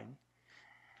design.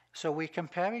 So we're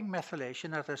comparing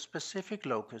methylation at a specific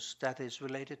locus that is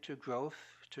related to growth,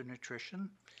 to nutrition,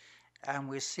 and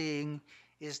we're seeing,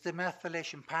 is the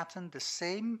methylation pattern the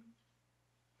same?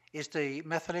 Is the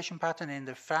methylation pattern in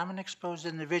the famine-exposed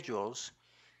individuals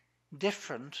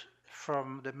different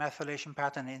from the methylation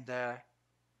pattern in their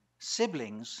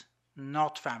siblings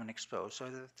not famine-exposed,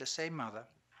 so the same mother?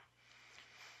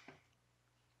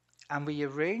 And we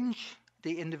arrange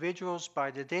the individuals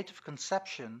by the date of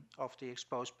conception of the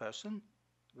exposed person.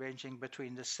 ranging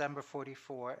between December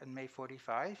 44 and May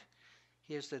 45.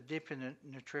 Here's the dip in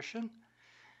nutrition.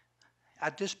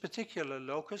 At this particular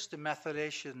locus, the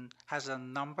methylation has a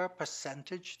number,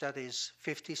 percentage, that is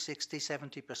 50, 60,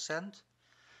 70%.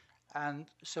 And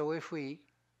so if we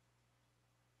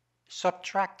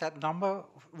subtract that number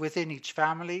within each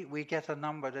family, we get a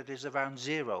number that is around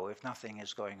 0 if nothing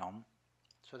is going on.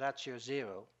 So that's your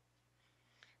 0.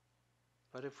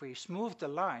 But if we smooth the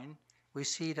line, we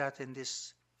see that in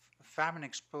this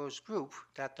famine-exposed group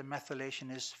that the methylation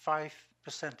is 5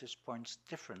 percentage points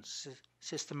difference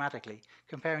systematically,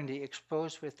 comparing the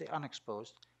exposed with the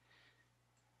unexposed.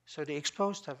 So the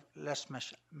exposed have less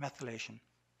methylation.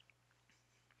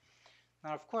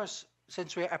 Now, of course,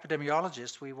 since we're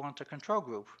epidemiologists, we want a control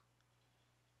group.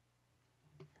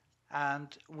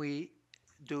 And we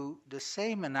do the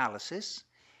same analysis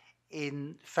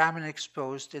in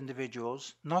famine-exposed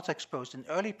individuals, not exposed in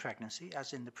early pregnancy,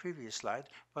 as in the previous slide,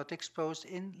 but exposed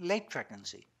in late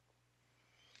pregnancy.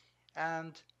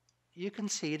 And you can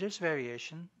see there's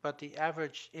variation, but the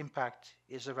average impact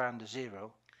is around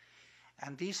 0.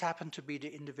 And these happen to be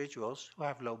the individuals who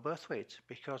have low birth weight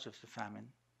because of the famine.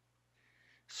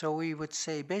 So we would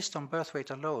say, based on birth weight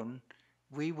alone,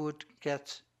 we would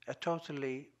get a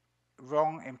totally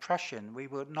wrong impression. We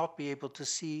would not be able to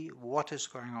see what is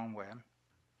going on where.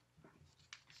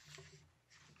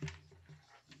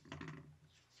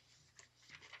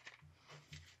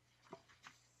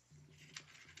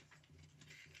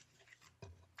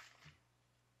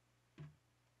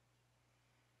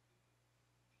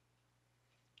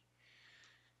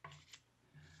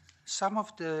 Some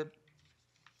of the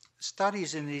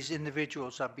studies in these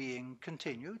individuals are being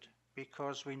continued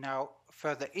because we now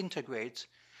further integrate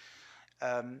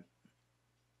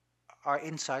our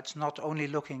insights, not only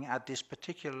looking at this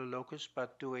particular locus,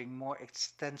 but doing more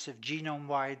extensive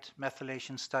genome-wide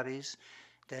methylation studies,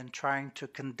 then trying to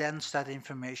condense that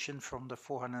information from the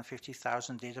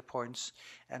 450,000 data points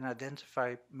and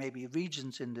identify maybe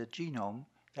regions in the genome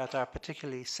that are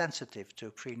particularly sensitive to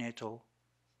prenatal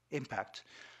impact.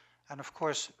 And of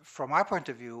course, from our point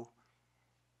of view,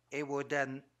 it would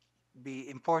then be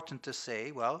important to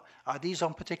say, well, are these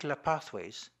on particular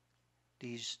pathways,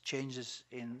 these changes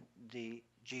in the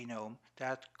genome,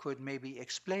 that could maybe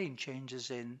explain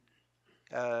changes in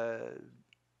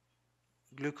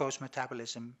glucose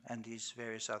metabolism and these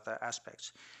various other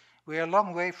aspects. We're a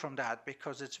long way from that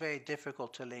because it's very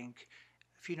difficult to link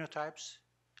phenotypes,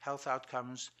 health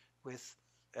outcomes, with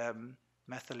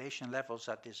methylation levels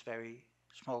at this very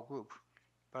small group.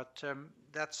 But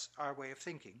that's our way of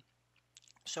thinking.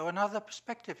 So another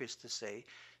perspective is to say,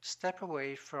 step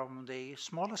away from the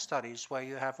smaller studies where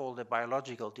you have all the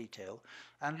biological detail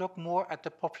and look more at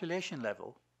the population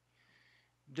level.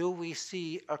 Do we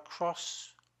see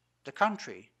across the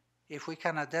country, if we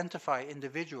can identify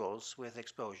individuals with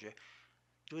exposure,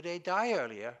 do they die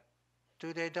earlier?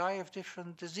 Do they die of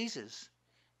different diseases?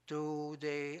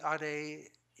 Are they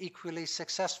equally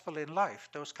successful in life?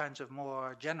 Those kinds of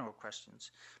more general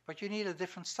questions. But you need a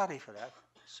different study for that.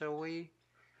 So we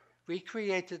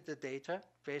recreated the data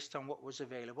based on what was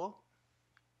available.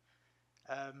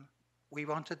 We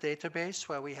want a database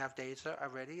where we have data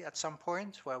already at some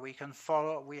point, where we can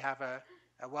follow, we have a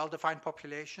well-defined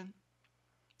population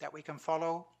that we can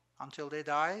follow until they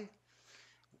die,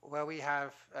 where we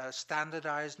have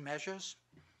standardized measures.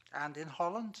 And in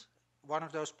Holland, one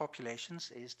of those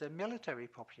populations is the military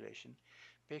population,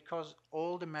 because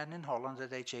all the men in Holland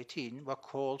at age 18 were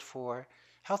called for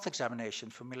health examination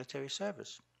for military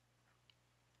service.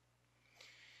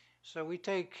 So we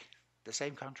take the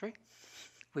same country,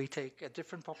 we take a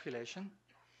different population.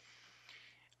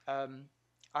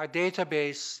 Our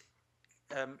database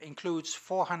includes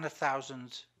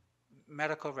 400,000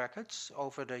 medical records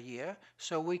over the year,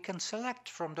 so we can select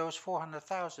from those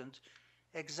 400,000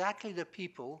 exactly the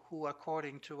people who,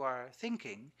 according to our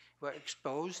thinking, were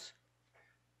exposed,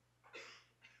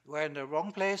 were in the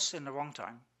wrong place in the wrong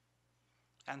time,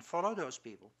 and follow those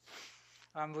people.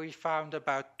 We found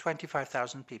about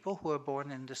 25,000 people who were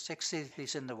born in the 6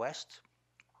 cities in the West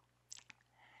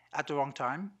at the wrong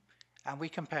time, and we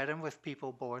compare them with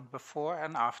people born before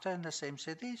and after in the same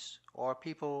cities, or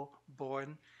people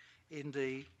born in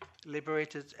the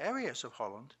liberated areas of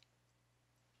Holland.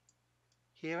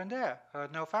 Here and there,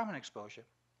 no famine exposure.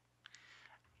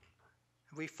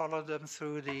 We followed them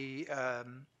through the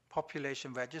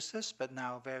population registers, but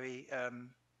now very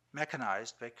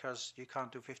mechanized, because you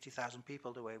can't do 50,000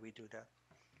 people the way we do that.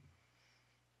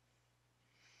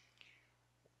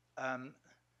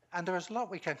 And there is a lot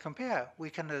we can compare.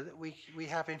 We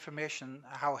have information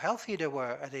how healthy they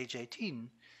were at age 18.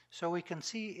 So we can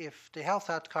see if the health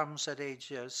outcomes at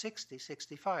age 60,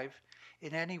 65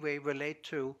 in any way relate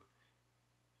to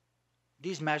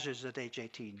these measures at age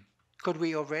 18. Could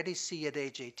we already see at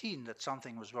age 18 that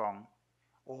something was wrong?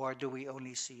 Or do we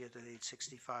only see it at age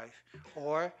 65?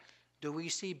 Or do we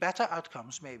see better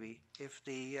outcomes maybe if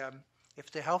the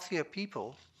healthier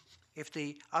people, if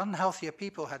the unhealthier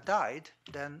people had died,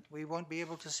 then we won't be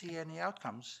able to see any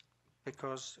outcomes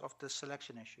because of the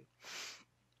selection issue.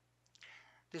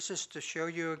 This is to show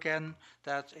you again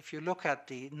that if you look at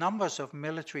the numbers of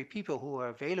military people who are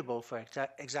available for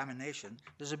examination,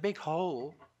 there's a big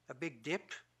hole, a big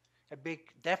dip, a big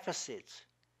deficit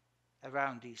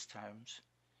around these times.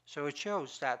 So it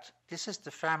shows that this is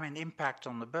the famine impact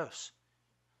on the births.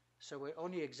 So we're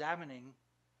only examining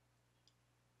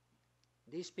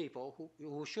these people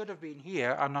who should have been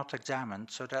here are not examined,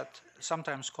 so that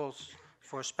sometimes calls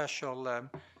for special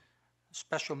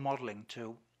modeling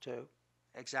to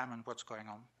examine what's going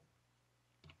on.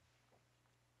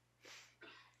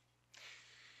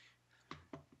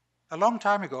 A long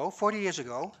time ago, 40 years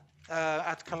ago,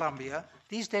 at Columbia,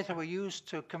 these data were used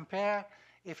to compare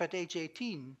if at age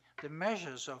 18 the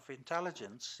measures of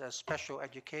intelligence, special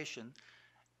education,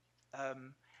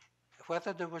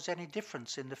 whether there was any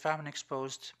difference in the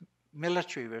famine-exposed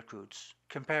military recruits,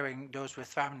 comparing those with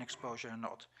famine exposure or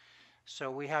not.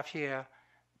 So we have here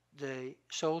the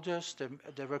soldiers,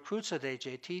 the recruits at age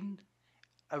 18,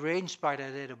 arranged by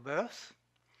their date of birth,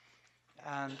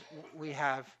 and we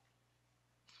have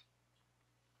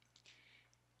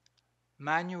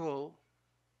manual,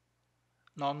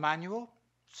 non-manual,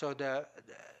 so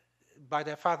by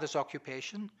their father's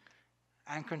occupation,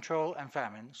 and control and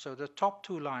famine. So the top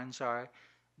two lines are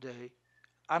the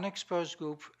unexposed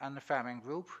group and the famine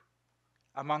group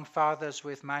among fathers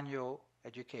with manual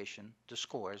education, the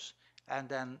scores. And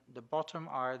then the bottom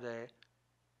are the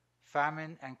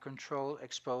famine and control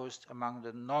exposed among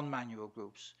the non-manual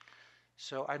groups.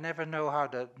 So I never know how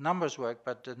the numbers work,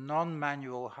 but the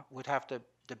non-manual would have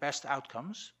the best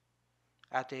outcomes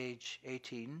at age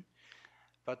 18.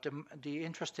 But the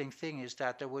interesting thing is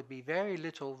that there would be very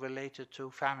little related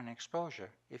to famine exposure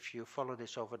if you follow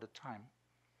this over the time.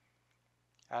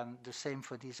 And the same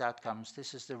for these outcomes.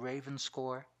 This is the Raven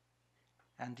score,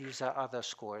 and these are other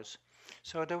scores.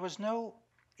 So there was no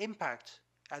impact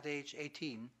at age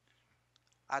 18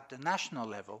 at the national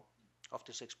level of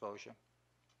this exposure.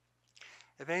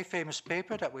 A very famous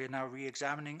paper that we are now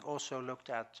re-examining also looked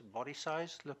at body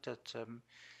size, looked at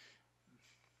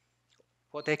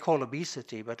what they call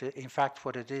obesity, but in fact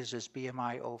what it is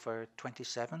BMI over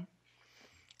 27.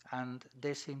 And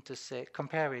they seem to say,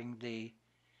 comparing the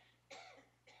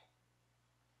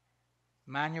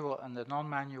manual and the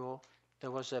non-manual,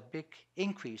 there was a big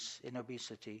increase in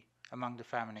obesity among the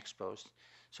famine exposed.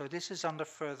 So this is under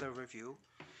further review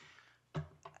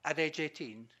at age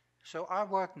 18. So our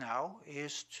work now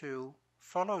is to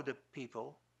follow the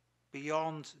people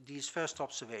beyond these first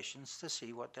observations to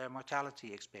see what their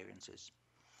mortality experience is.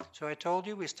 So I told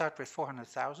you we start with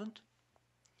 400,000.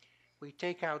 We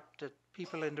take out the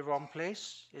people in the wrong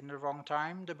place, in the wrong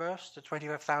time, the births, the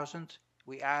 25,000.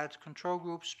 We add control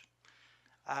groups,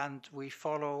 and we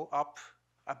follow up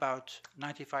about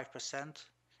 95%,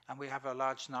 and we have a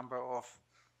large number of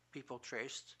people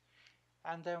traced.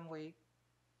 And then we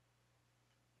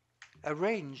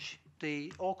arrange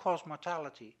the all-cause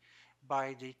mortality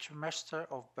by the trimester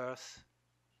of birth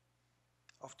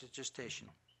of the gestation.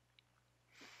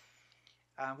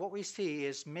 And what we see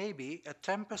is maybe a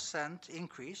 10%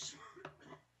 increase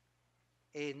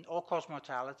in all-cause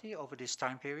mortality over this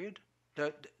time period.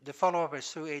 The follow-up is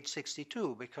through age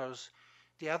 62 because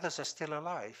the others are still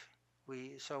alive.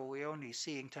 So we're only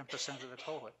seeing 10% of the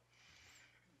cohort.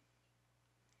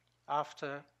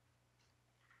 After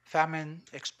famine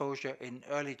exposure in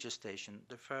early gestation,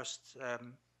 the first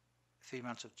 3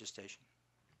 months of gestation.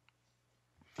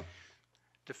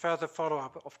 The further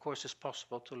follow-up, of course, is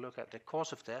possible to look at the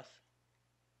cause of death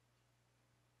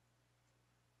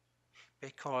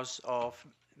because of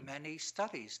many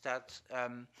studies that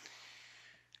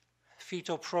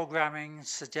fetal programming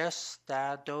suggests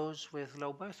that those with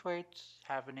low birth weight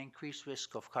have an increased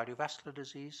risk of cardiovascular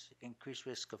disease, increased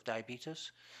risk of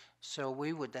diabetes. So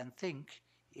we would then think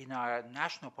in our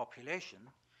national population,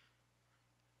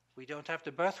 we don't have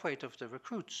the birth weight of the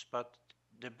recruits, but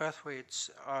the birth weights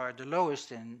are the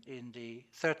lowest in the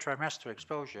third trimester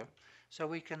exposure. So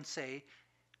we can say,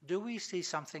 do we see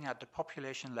something at the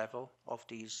population level of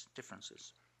these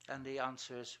differences? And the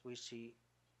answer is we see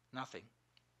nothing.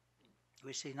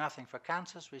 We see nothing for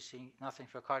cancers, we see nothing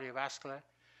for cardiovascular,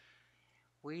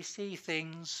 we see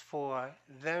things for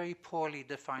very poorly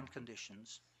defined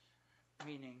conditions,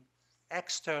 meaning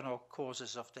external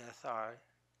causes of death are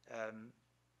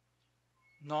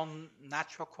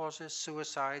non-natural causes,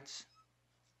 suicides,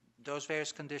 those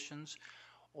various conditions,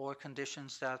 or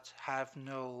conditions that have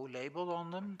no label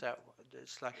on them, that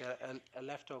it's like a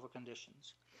leftover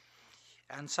conditions.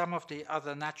 And some of the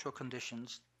other natural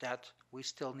conditions that we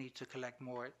still need to collect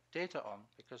more data on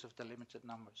because of the limited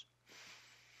numbers.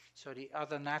 So the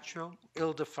other natural,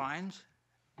 ill-defined,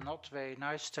 not very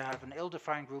nice to have an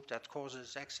ill-defined group that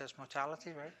causes excess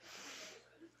mortality, right?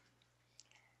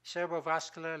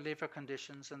 Cerebrovascular, liver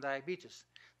conditions, and diabetes.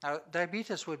 Now,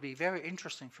 diabetes would be very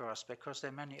interesting for us because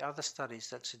there are many other studies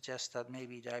that suggest that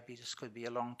maybe diabetes could be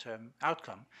a long-term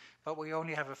outcome, but we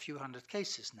only have a few hundred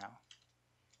cases now.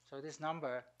 So this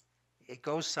number, it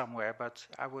goes somewhere, but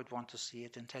I would want to see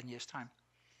it in 10 years' time.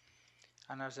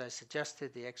 And as I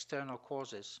suggested, the external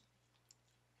causes,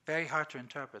 very hard to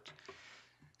interpret.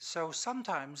 So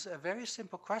sometimes a very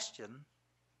simple question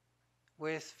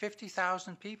with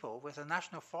 50,000 people with a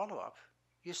national follow-up,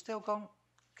 you still don't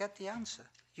get the answer.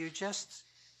 You just,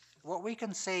 what we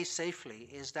can say safely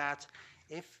is that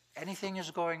if anything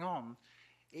is going on,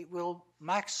 it will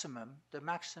the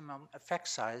maximum effect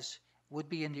size would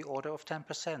be in the order of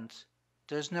 10%.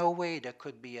 There's no way there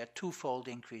could be a twofold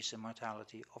increase in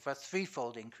mortality or a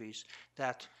threefold increase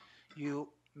that you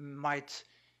might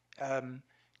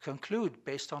conclude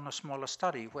based on a smaller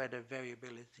study where the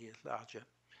variability is larger.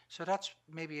 So that's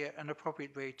maybe an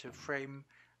appropriate way to frame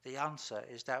the answer,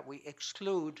 is that we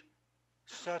exclude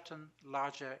certain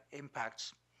larger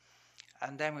impacts.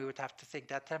 And then we would have to think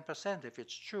that 10%, if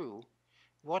it's true,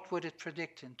 what would it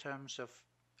predict in terms of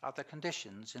other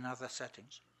conditions in other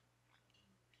settings?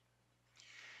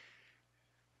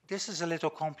 This is a little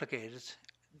complicated.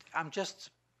 I'm just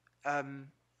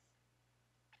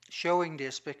showing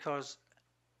this because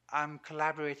I'm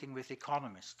collaborating with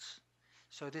economists.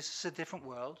 So this is a different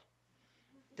world.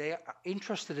 They are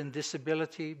interested in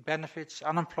disability, benefits,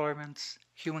 unemployment,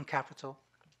 human capital.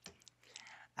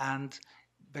 And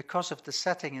because of the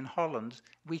setting in Holland,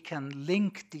 we can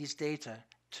link these data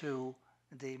to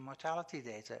the mortality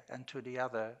data and to the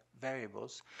other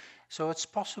variables. So it's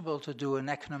possible to do an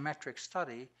econometric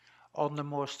study on the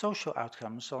more social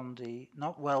outcomes, on the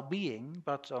not well-being,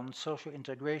 but on social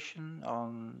integration,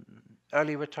 on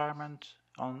early retirement,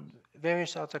 on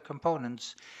various other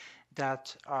components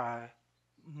that are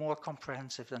more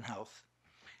comprehensive than health.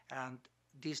 And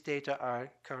these data are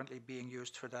currently being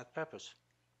used for that purpose.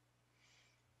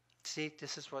 See,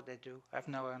 this is what they do. I've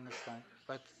never understood,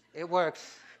 but it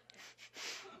works.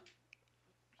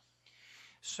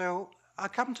 So I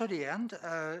come to the end.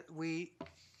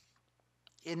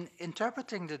 In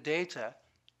interpreting the data,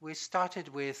 we started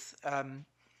with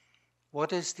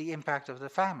what is the impact of the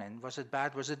famine? Was it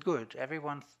bad? Was it good?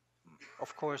 Everyone,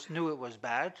 of course, knew it was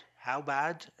bad. How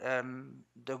bad?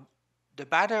 The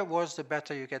badder it was, the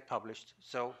better you get published.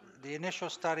 So the initial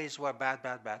studies were bad,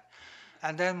 bad, bad.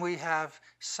 And then we have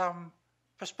some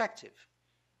perspective.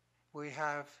 We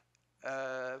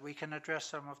can address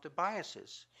some of the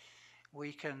biases.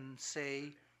 We can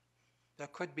say there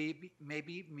could be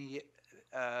maybe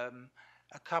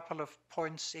a couple of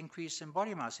points increase in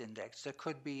body mass index. There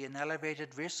could be an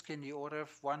elevated risk in the order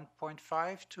of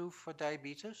 1.5 for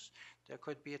diabetes. There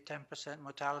could be a 10%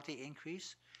 mortality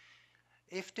increase.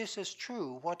 If this is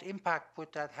true, what impact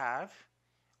would that have?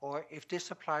 Or if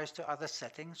this applies to other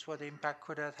settings, what impact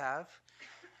could that have?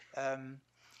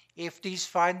 If these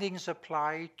findings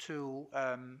apply to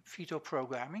fetal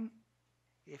programming,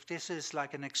 if this is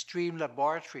like an extreme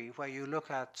laboratory where you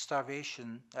look at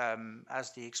starvation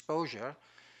as the exposure,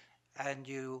 and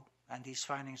these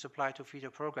findings apply to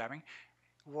fetal programming,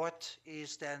 what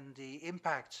is then the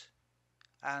impact,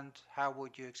 and how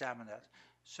would you examine that?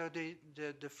 So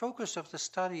the focus of the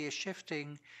study is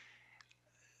shifting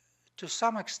to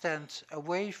some extent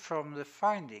away from the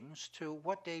findings to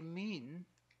what they mean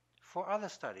for other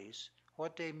studies,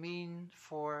 what they mean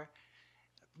for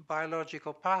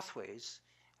biological pathways,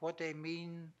 what they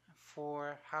mean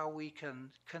for how we can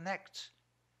connect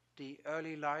the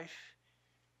early life,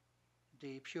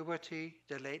 the puberty,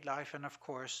 the late life, and of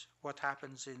course what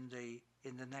happens in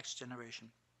the next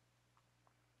generation.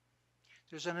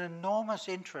 There's an enormous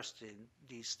interest in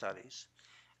these studies.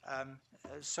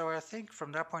 So I think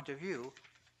from that point of view,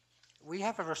 we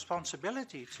have a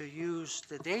responsibility to use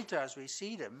the data as we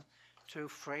see them to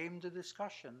frame the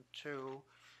discussion, to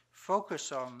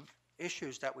focus on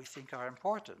issues that we think are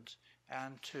important,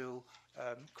 and to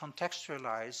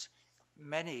contextualize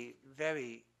many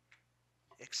very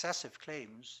excessive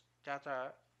claims that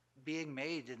are being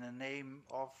made in the name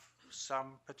of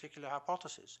some particular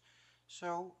hypothesis.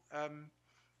 So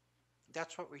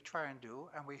that's what we try and do,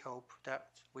 and we hope that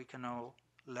we can all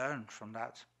learn from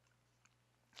that.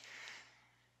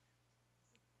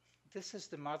 This is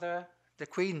the mother, the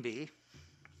queen bee,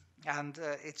 and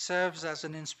it serves as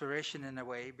an inspiration in a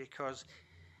way because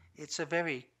it's a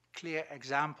very clear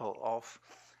example of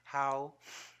how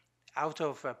out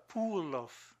of a pool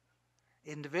of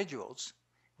individuals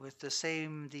with the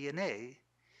same DNA,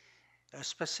 a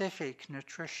specific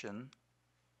nutrition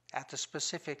at a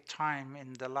specific time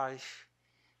in the life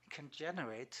can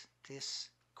generate this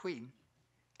queen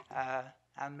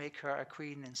and make her a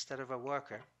queen instead of a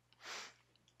worker.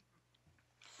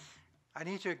 I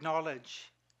need to acknowledge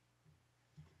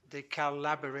the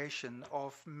collaboration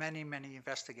of many, many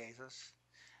investigators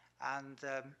and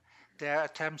their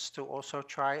attempts to also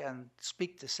try and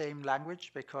speak the same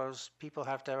language, because people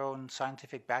have their own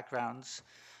scientific backgrounds,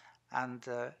 and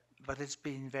but it's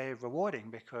been very rewarding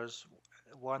because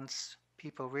once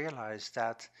people realize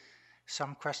that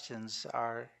some questions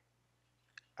are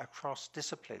across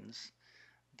disciplines,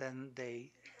 then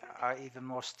they are even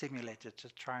more stimulated to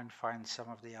try and find some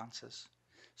of the answers.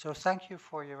 So thank you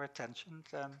for your attention.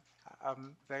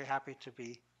 I'm very happy to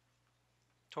be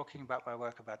talking about my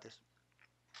work about this.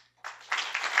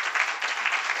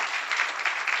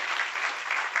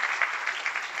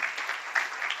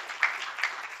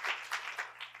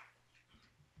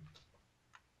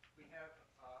 We have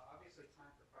obviously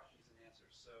time for questions and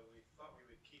answers, so we thought we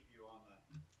would keep you on the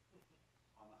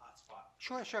hot spot.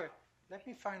 Sure, sure. Let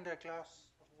me find a glass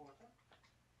of water.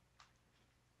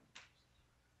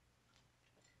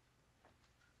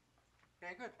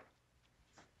 Very good.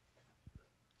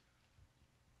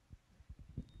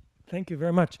 Thank you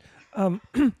very much.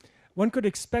 One could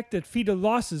expect that fetal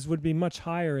losses would be much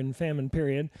higher in famine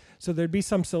period, so there'd be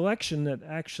some selection that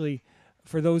actually,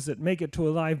 for those that make it to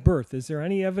a live birth. Is there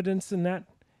any evidence in that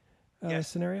Yes.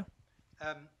 scenario?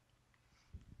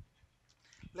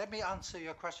 Let me answer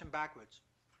your question backwards.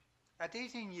 At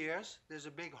 18 years, there's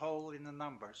a big hole in the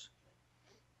numbers.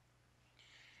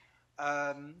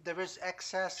 There is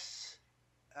excess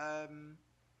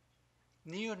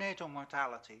neonatal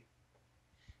mortality.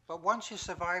 But once you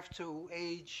survive to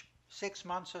age 6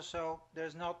 months or so,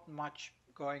 there's not much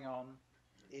going on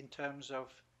in terms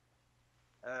of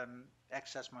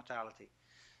excess mortality.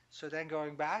 So then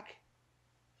going back,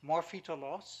 more fetal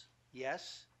loss,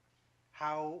 yes.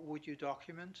 How would you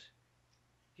document?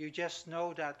 You just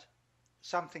know that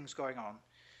something's going on.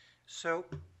 So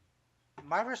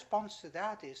my response to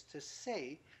that is to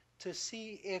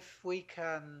see if we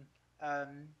can,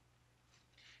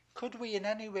 could we in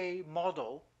any way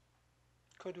model,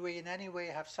 could we in any way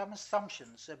have some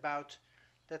assumptions about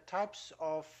the types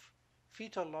of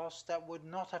fetal loss that would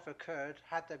not have occurred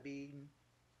had there been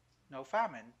no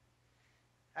famine,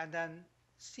 and then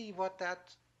see what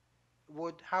that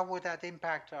would, how would that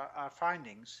impact our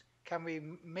findings? Can we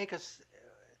make us,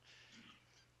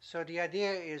 so the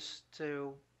idea is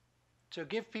to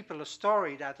give people a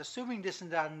story that assuming this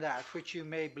and that, which you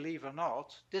may believe or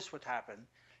not, this would happen.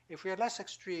 If we are less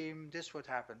extreme, this would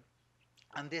happen.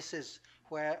 And this is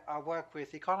where our work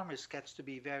with economists gets to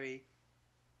be very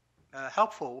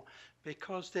helpful,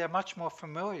 because they are much more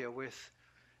familiar with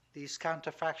these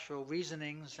counterfactual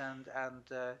reasonings and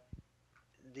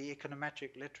the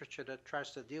econometric literature that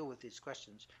tries to deal with these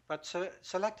questions. But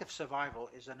selective survival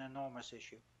is an enormous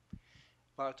issue.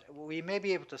 But we may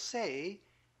be able to say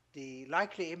the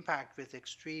likely impact with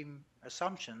extreme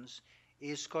assumptions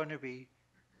is going to be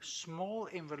small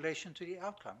in relation to the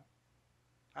outcome.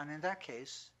 And in that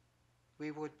case,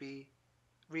 we would be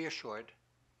reassured.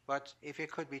 But if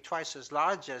it could be twice as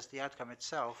large as the outcome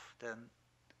itself, then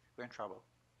we're in trouble.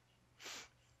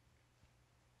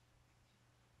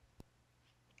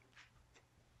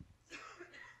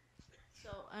 So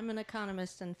I'm an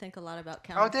economist and think a lot about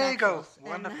counterfactuals. Oh, there you go.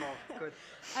 Wonderful. Good.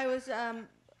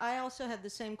 I also had the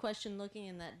same question looking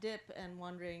in that dip and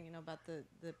wondering, about the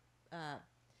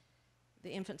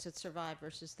infants that survived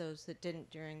versus those that didn't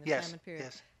during the famine period.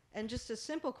 Yes. And just a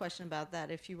simple question about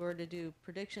that, if you were to do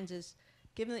predictions, is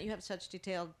given that you have such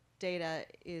detailed data,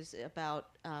 is about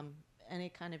any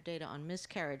kind of data on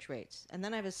miscarriage rates. And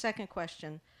then I have a second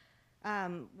question,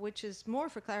 which is more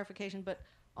for clarification, but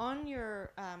on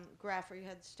your graph where you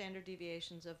had standard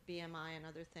deviations of BMI and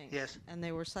other things, Yes. and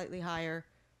they were slightly higher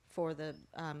for the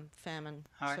famine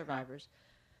survivors.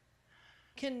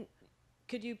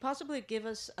 Could you possibly give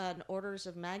us an orders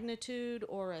of magnitude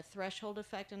or a threshold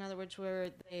effect? In other words,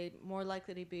 were they more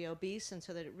likely to be obese, and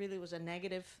so that it really was a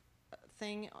negative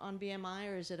thing on BMI,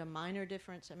 or is it a minor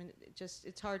difference? I mean,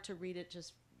 it's hard to read it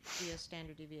just via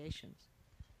standard deviations.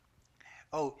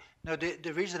 Oh, no,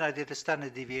 the reason I did the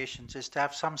standard deviations is to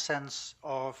have some sense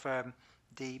of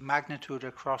the magnitude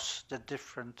across the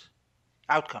different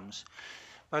outcomes.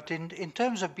 But in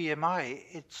terms of BMI,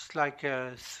 it's like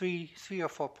 3 or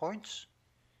 4 points.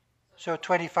 So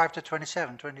 25 to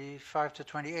 27, 25 to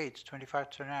 28, 25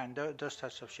 to 29, those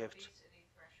types of shifts.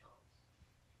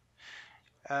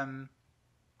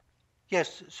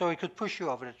 Yes, so it could push you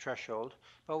over the threshold,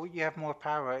 but you have more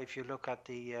power if you look at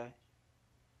the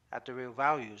real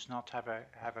values, not have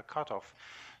a cutoff.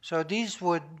 So these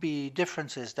would be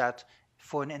differences that,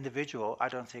 for an individual, I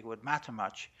don't think would matter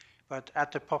much, but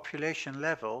at the population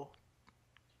level,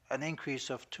 an increase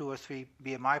of 2 or 3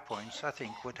 BMI points, I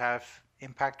think, would have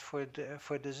impact for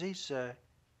disease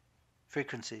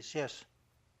frequencies. Yes.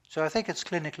 So I think it's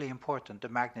clinically important, the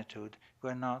magnitude.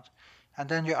 We're not. And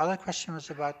then your other question was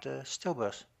about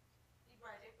stillbirths.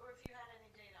 Right, or if you had any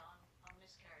data on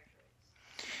miscarriage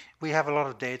rates. We have a lot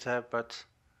of data, but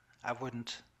I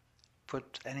wouldn't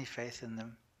put any faith in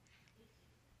them.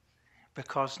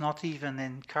 Because not even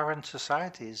in current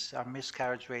societies are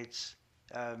miscarriage rates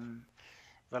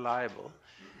reliable.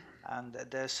 And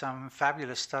there's some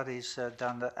fabulous studies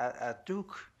done at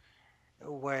Duke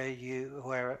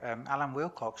where Alan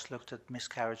Wilcox looked at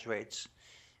miscarriage rates.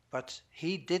 But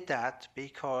he did that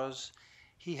because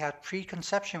he had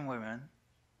preconception women,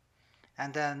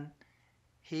 and then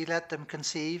he let them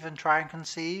conceive and try and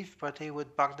conceive, but he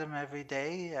would bug them every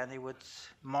day, and he would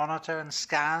monitor and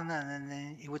scan, and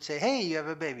then he would say, hey, you have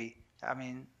a baby. I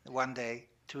mean, 1 day,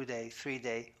 2 day, 3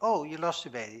 day. Oh, you lost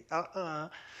your baby.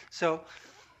 So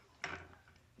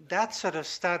that sort of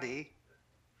study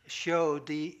showed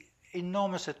the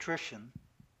enormous attrition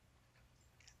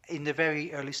in the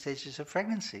very early stages of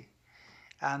pregnancy.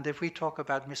 And if we talk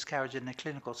about miscarriage in a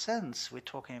clinical sense, we're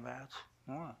talking about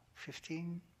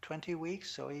 15, 20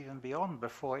 weeks or even beyond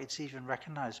before it's even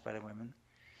recognized by the women.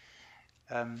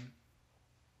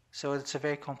 So it's a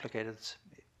very complicated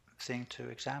thing to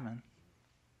examine.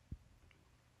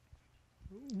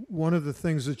 One of the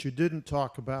things that you didn't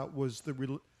talk about was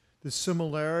the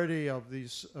similarity of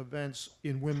these events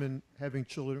in women having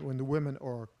children when the women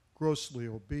are grossly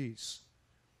obese.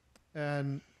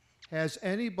 And has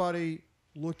anybody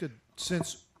looked at,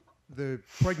 since the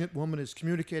pregnant woman is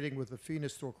communicating with the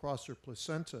fetus to across her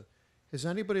placenta, has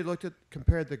anybody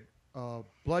compared the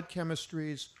blood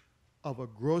chemistries of a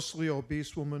grossly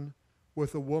obese woman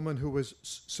with a woman who is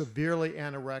severely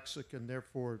anorexic and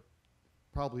therefore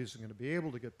probably isn't going to be able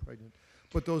to get pregnant?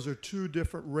 But those are two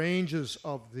different ranges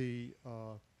of the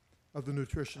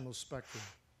nutritional spectrum.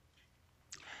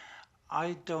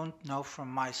 I don't know from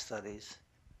my studies,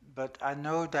 but I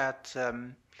know that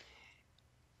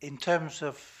in terms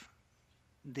of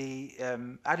the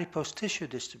adipose tissue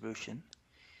distribution,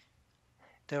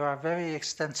 there are very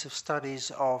extensive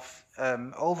studies of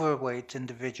overweight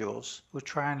individuals who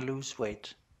try and lose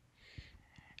weight.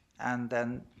 And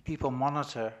then people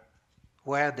monitor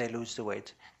where they lose the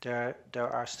weight. There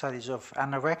are studies of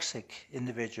anorexic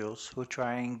individuals who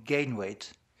try and gain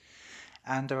weight.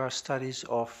 And there are studies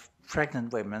of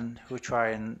pregnant women who try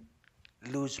and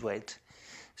lose weight.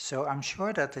 So I'm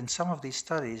sure that in some of these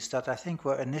studies that I think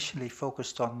were initially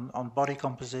focused on body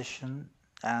composition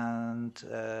and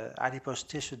adipose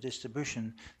tissue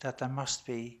distribution, that there must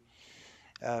be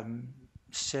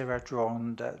sera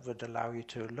drawn that would allow you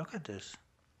to look at this.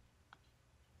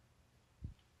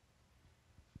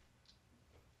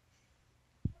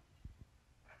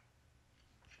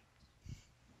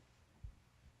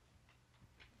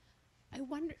 I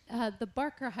wonder, the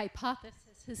Barker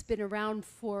hypothesis has been around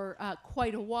for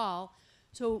quite a while.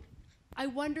 So I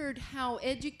wondered how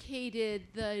educated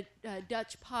the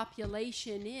Dutch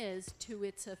population is to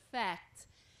its effects.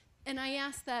 And I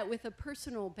asked that with a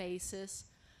personal basis.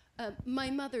 My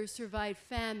mother survived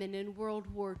famine in World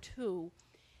War II,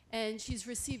 and she's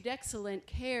received excellent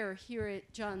care here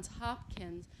at Johns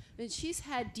Hopkins. And she's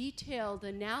had detailed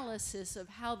analysis of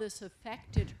how this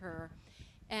affected her,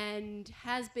 and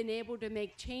has been able to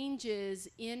make changes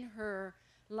in her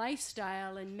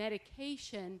lifestyle and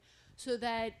medication so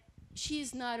that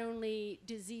she's not only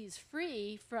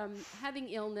disease-free from having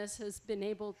illness, has been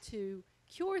able to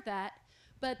cure that,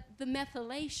 but the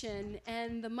methylation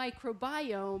and the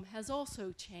microbiome has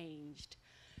also changed.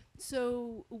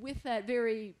 So with that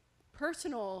very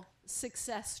personal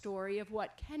success story of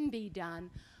what can be done,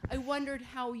 I wondered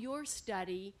how your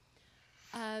study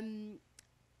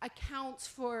accounts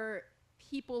for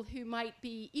people who might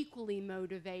be equally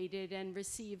motivated and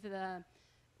receive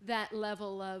that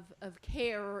level of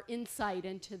care or insight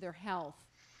into their health.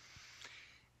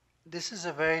 This is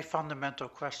a very fundamental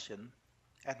question,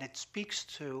 and it speaks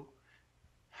to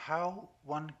how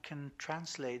one can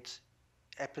translate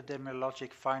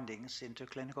epidemiologic findings into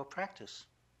clinical practice.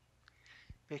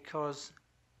 Because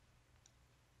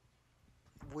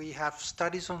we have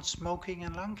studies on smoking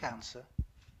and lung cancer,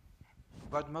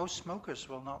 but most smokers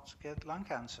will not get lung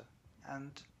cancer.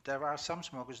 And there are some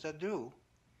smokers that do.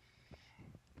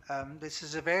 This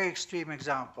is a very extreme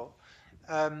example.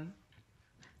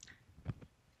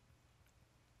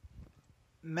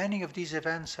 Many of these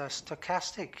events are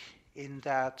stochastic in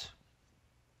that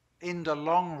in the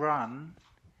long run,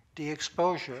 the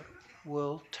exposure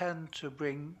will tend to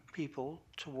bring people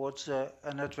towards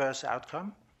an adverse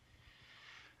outcome.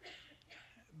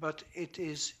 But it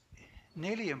is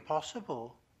nearly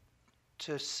impossible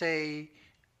to say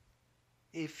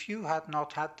if you had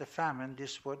not had the famine,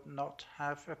 this would not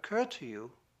have occurred to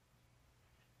you,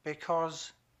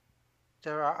 because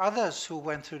there are others who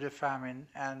went through the famine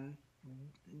and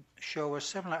show a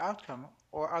similar outcome,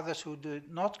 or others who did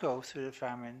not go through the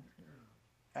famine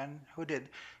and who did.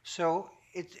 So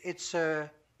it's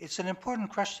an important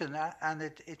question, and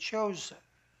it shows,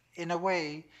 in a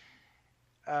way,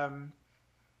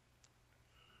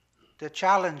 the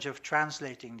challenge of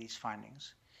translating these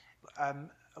findings.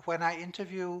 When I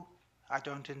interview, I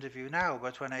don't interview now,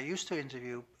 but when I used to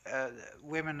interview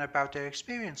women about their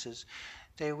experiences,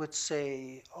 they would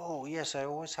say, oh yes, I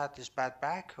always had this bad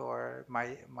back, or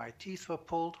my teeth were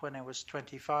pulled when I was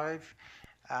 25,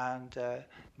 and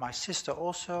my sister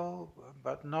also,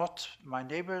 but not my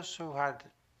neighbors who had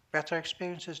better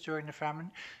experiences during the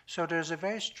famine. So there's a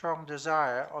very strong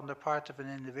desire on the part of an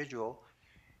individual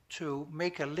to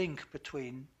make a link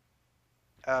between,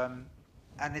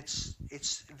 and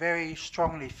it's very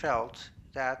strongly felt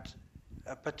that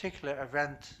a particular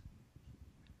event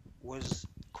was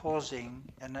causing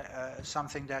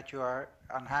something that you are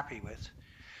unhappy with.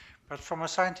 But from a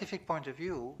scientific point of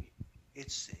view,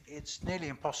 it's nearly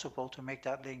impossible to make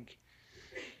that link.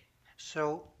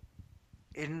 So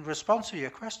in response to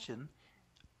your question,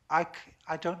 I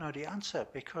don't know the answer,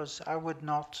 because I would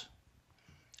not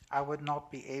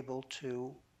be able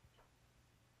to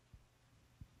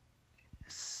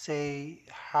say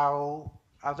how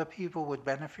other people would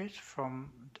benefit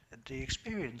from the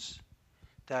experience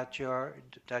that your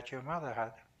mother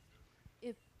had.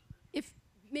 If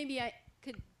maybe I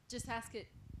could just ask it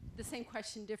the same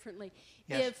question differently.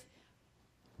 Yes. If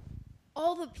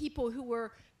all the people who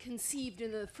were conceived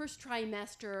in the first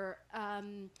trimester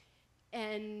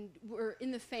and were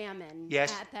in the famine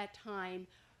Yes. at that time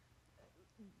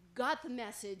got the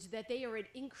message that they are at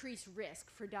increased risk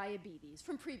for diabetes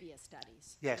from previous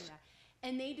studies. Yes.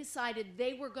 And they decided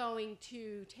they were going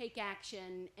to take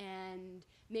action and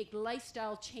make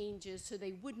lifestyle changes so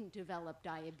they wouldn't develop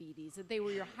diabetes, that they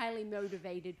were your highly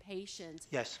motivated patients.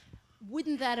 Yes.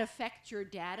 Wouldn't that affect your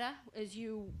data as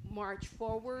you march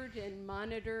forward and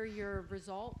monitor your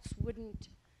results? Wouldn't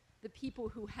the people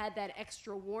who had that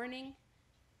extra warning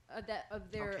of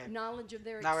their Okay. knowledge of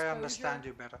their Now exposure I understand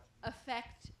you better.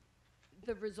 affect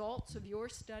the results of your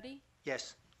study?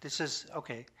 Yes, this is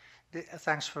okay.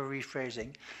 Thanks for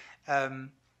rephrasing.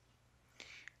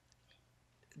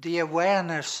 The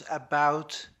awareness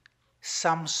about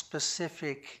some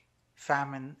specific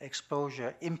famine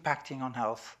exposure impacting on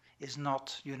health is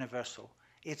not universal.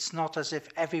 It's not as if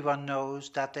everyone knows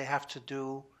that they have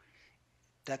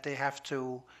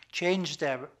to change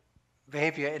their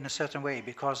behavior in a certain way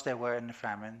because they were in the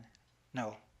famine.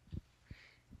 No.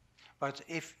 But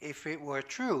if it were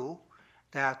true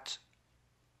that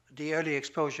the early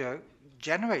exposure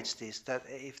generates this, that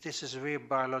if this is a real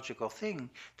biological thing,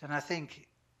 then I think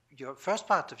your first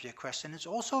part of your question is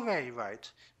also very right,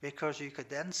 because you could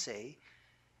then say,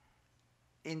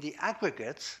 in the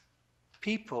aggregate,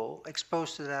 people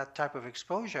exposed to that type of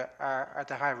exposure are at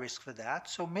a high risk for that,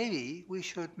 so maybe we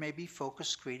should focus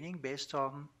screening based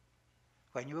on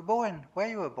when you were born, where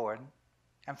you were born,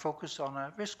 and focus on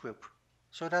a risk group.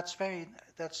 So that's very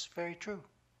true.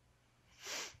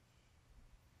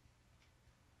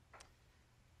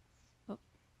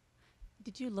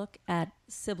 Did you look at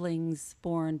siblings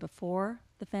born before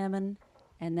the famine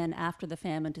and then after the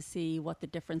famine to see what the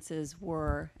differences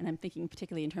were? And I'm thinking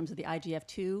particularly in terms of the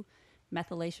IGF-2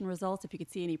 methylation results, if you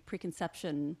could see any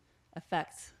preconception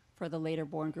effects for the later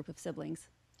born group of siblings.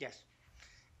 Yes.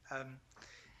 Could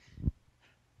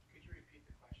you repeat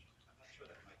the question? I'm not sure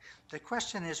that might. The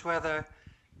question is whether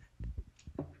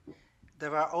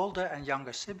there are older and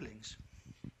younger siblings.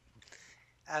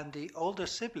 And the older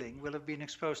sibling will have been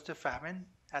exposed to famine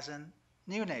as a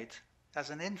neonate, as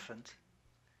an infant.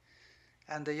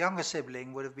 And the younger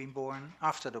sibling would have been born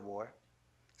after the war.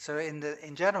 So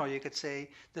in general, you could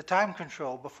say the time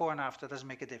control before and after doesn't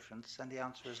make a difference, and the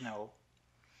answer is no.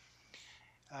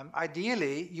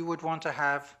 Ideally, you would want to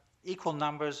have equal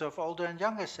numbers of older and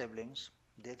younger siblings.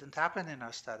 Didn't happen in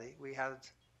our study. We had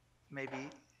maybe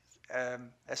a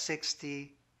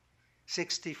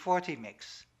 60-40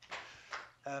 mix.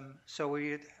 So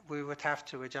we would have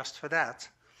to adjust for that.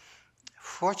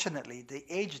 Fortunately, the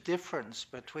age difference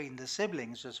between the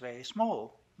siblings was very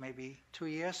small, maybe 2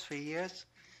 years, 3 years.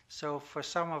 So for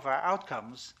some of our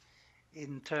outcomes,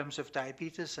 in terms of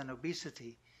diabetes and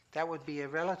obesity, that would be a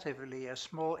relatively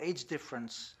small age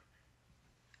difference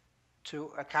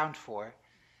to account for.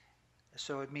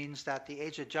 So it means that the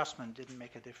age adjustment didn't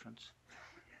make a difference.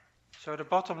 So the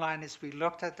bottom line is we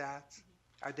looked at that.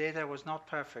 Our data was not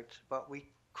perfect, but we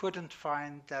couldn't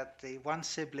find that the one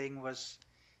sibling was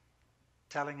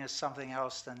telling us something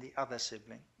else than the other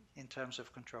sibling in terms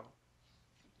of control.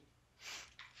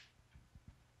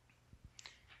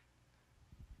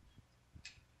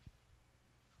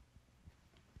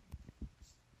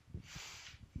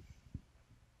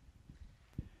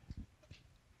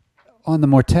 On the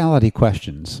mortality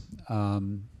questions,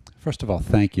 first of all,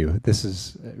 thank you. This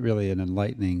is really an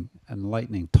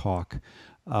enlightening talk,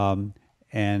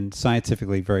 and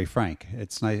scientifically very frank.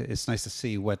 It's nice to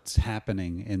see what's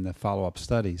happening in the follow-up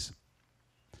studies.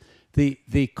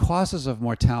 The causes of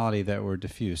mortality that were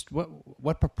diffused,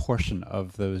 what proportion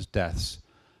of those deaths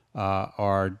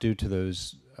are due to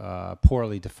those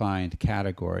poorly defined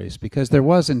categories? Because there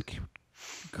was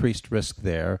increased risk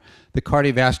there. The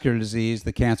cardiovascular disease,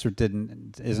 the cancer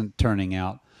isn't turning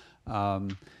out.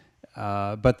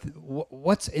 But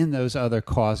what's in those other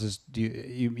causes?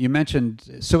 You mentioned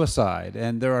suicide,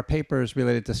 and there are papers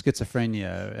related to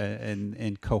schizophrenia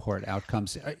in cohort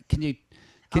outcomes. Can you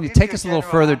take us a little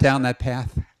further down that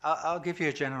path? I'll give you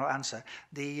a general answer.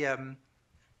 The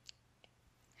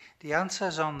answer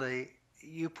is on the.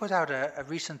 You put out a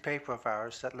recent paper of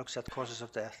ours that looks at causes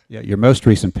of death. Yeah, your most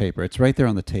recent paper. It's right there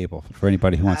on the table for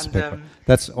anybody who wants to pick one.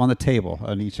 That's on the table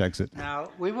on each exit.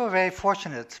 Now, we were very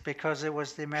fortunate because it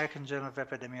was the American Journal of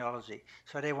Epidemiology,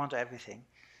 so they want everything.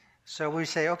 So we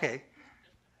say, okay,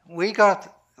 we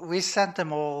sent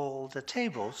them all the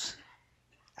tables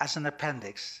as an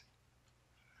appendix.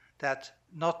 That's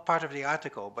not part of the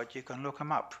article, but you can look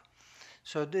them up.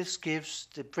 So this gives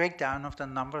the breakdown of the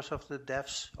numbers of the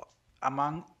deaths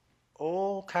among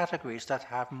all categories that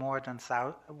have more than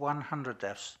 100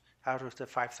 deaths out of the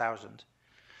 5,000.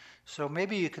 So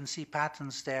maybe you can see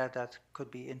patterns there that could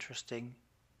be interesting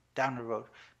down the road.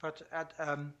 But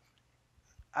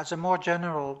as a more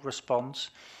general response,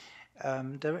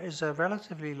 there is a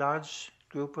relatively large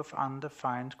group of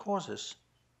undefined causes.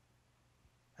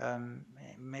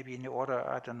 Maybe in the order,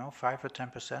 I don't know, 5 or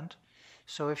 10%.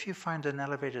 So if you find an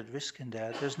elevated risk in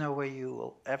there, there's no way you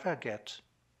will ever get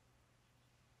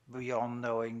beyond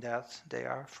knowing that they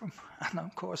are from unknown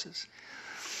causes.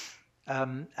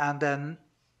 And then,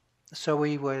 so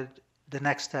the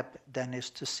next step then is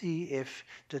to see if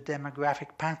the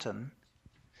demographic pattern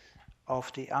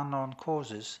of the unknown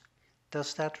causes,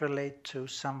 does that relate to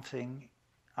something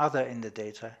other in the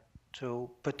data, to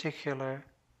particular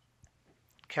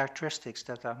characteristics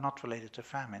that are not related to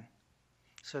famine,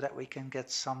 so that we can get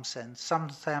some sense.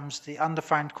 Sometimes the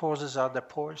undefined causes are the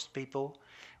poorest people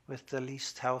with the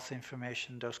least health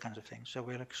information, those kinds of things. So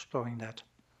we're exploring that.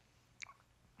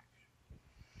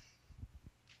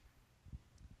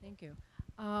 Thank you.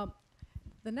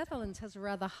 The Netherlands has a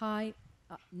rather high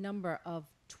number of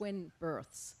twin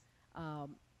births.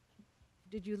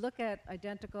 Did you look at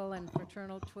identical and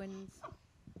fraternal twins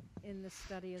in the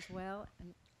study as well?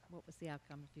 And what was the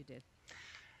outcome if you did?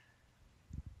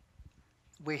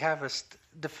 We have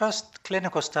the first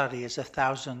clinical study is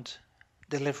 1,000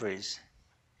 deliveries,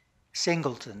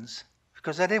 singletons,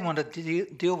 because I didn't want to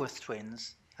deal with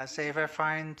twins. I say if I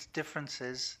find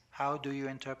differences, how do you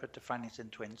interpret the findings in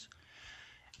twins?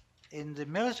 In the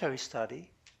military study,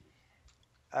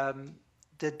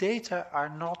 the data are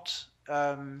not,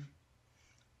 the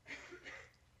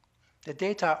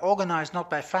data are organized not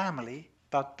by family,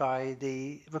 but by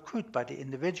the recruit, by the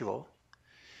individual,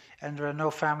 and there are no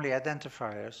family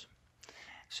identifiers.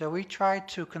 So we tried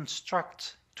to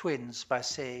construct twins by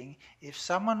saying if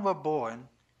someone were born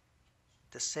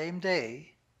the same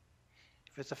day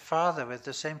with a father with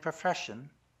the same profession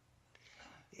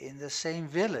in the same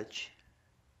village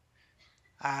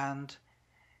and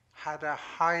had a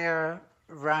higher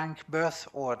rank birth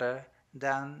order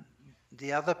than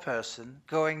the other person,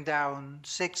 going down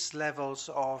 6 levels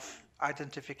of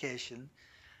identification,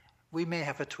 we may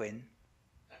have a twin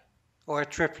or a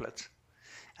triplet.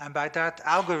 And by that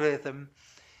algorithm,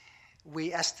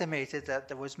 we estimated that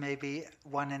there was maybe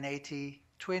 1 in 80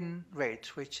 twin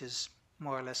rate, which is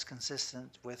more or less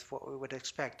consistent with what we would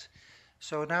expect.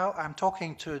 So now I'm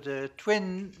talking to the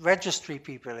twin registry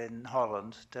people in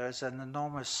Holland. There's an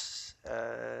enormous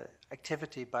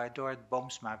activity by Dorrit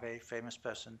Boomsma, a very famous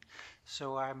person.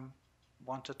 So I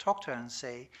want to talk to her and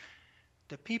say,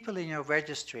 the people in your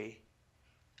registry,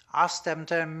 ask them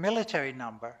their military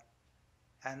number,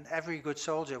 and every good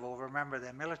soldier will remember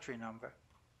their military number,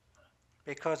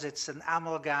 because it's an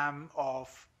amalgam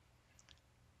of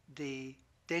the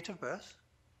date of birth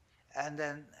and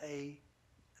then a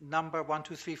number 1,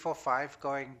 2, 3, 4, 5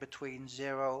 going between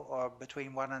 0 or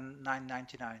between 1 and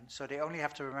 999. So they only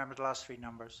have to remember the last 3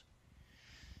 numbers.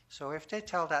 So if they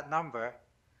tell that number,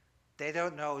 they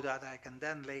don't know that I can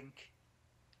then link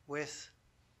with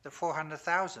the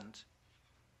 400,000.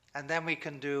 And then we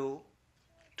can do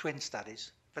twin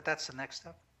studies. But that's the next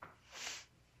step.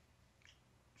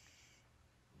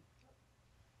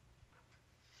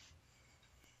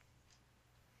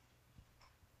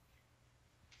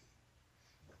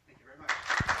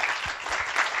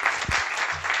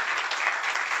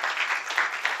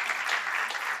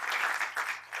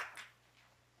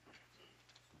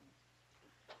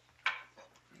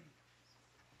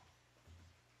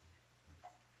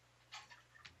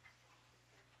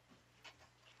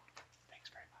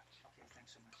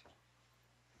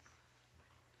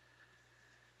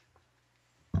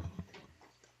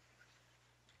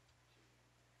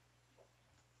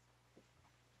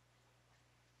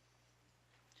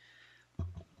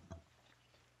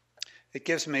 It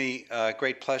gives me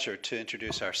great pleasure to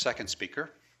introduce our second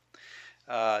speaker.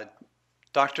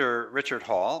 Dr. Richard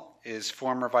Hall is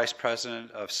former Vice President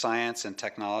of Science and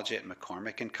Technology at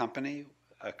McCormick and Company,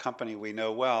 a company we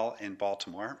know well in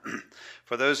Baltimore.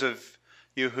 For those of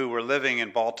you who were living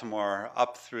in Baltimore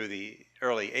up through the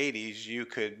early 80s, you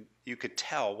could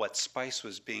tell what spice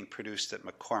was being produced at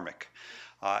McCormick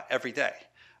every day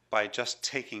by just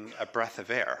taking a breath of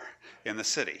air in the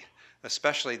city,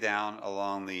 especially down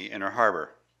along the Inner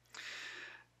Harbor.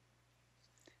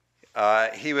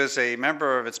 He was a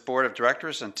member of its board of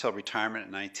directors until retirement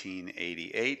in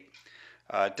 1988.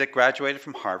 Dick graduated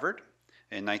from Harvard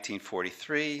in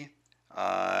 1943,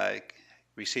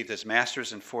 received his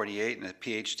master's in 48 and a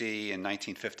PhD in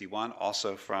 1951,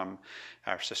 also from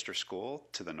our sister school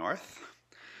to the north.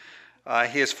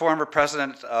 He is former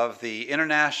president of the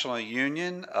International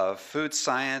Union of Food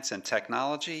Science and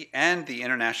Technology and the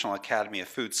International Academy of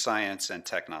Food Science and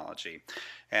Technology.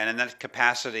 And in that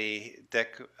capacity,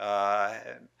 Dick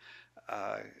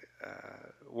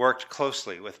worked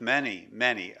closely with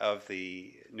many of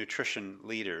the nutrition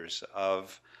leaders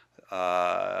of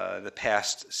the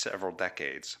past several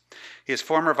decades. He is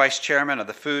former vice chairman of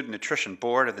the Food and Nutrition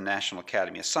Board of the National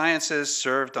Academy of Sciences,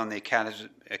 served on the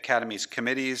Academy's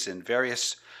committees in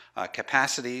various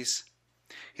capacities.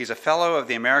 He's a fellow of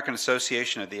the American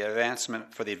Association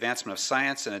for the Advancement of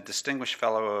Science and a distinguished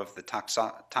fellow of the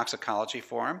Toxicology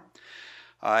Forum.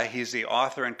 He's the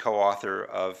author and co-author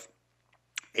of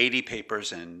 80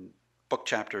 papers and book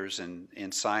chapters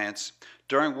in science.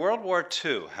 During World War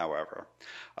II, however,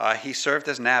 he served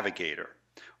as navigator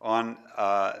on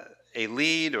a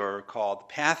lead or called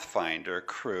Pathfinder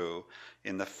crew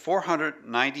in the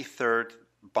 493rd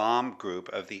Bomb Group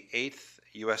of the 8th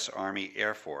U.S. Army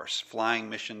Air Force, flying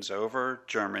missions over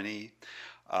Germany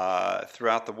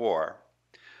throughout the war.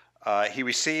 He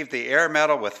received the Air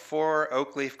Medal with 4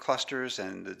 oak leaf clusters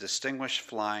and the Distinguished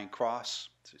Flying Cross.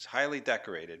 He's highly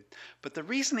decorated. But the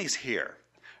reason he's here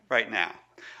right now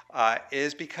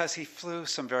is because he flew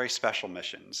some very special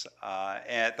missions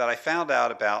that I found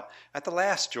out about at the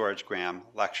last George Graham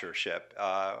lectureship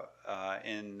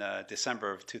in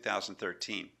December of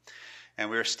 2013. And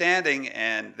we were standing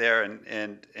there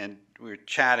and we were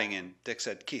chatting, and Dick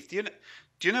said, "Keith, do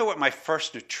you know what my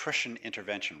first nutrition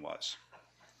intervention was?"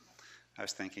 I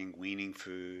was thinking weaning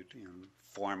food,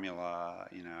 formula,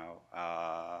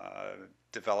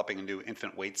 developing a new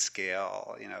infant weight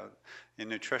scale, in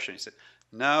nutrition. He said,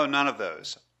 "No, none of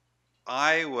those.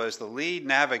 I was the lead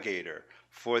navigator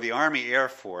for the Army Air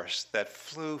Force that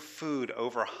flew food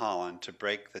over Holland to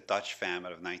break the Dutch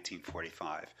famine of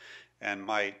 1945. And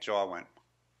my jaw went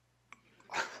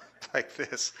like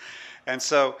this. And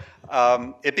so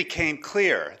it became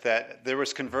clear that there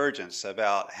was convergence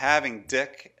about having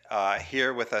Dick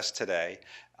here with us today,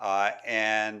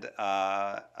 and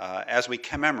as we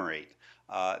commemorate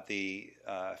the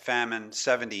famine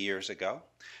 70 years ago,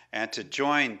 and to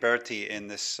join Bertie in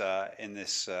this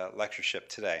lectureship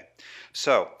today.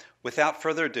 So, without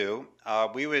further ado,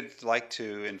 we would like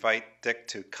to invite Dick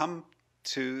to come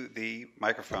to the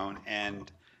microphone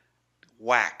and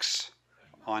wax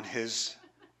on his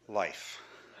life.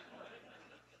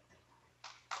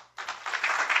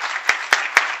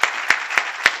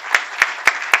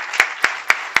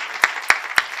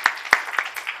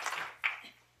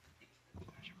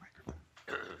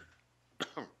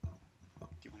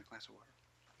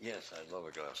 Yes, I'd love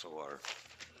a glass of water.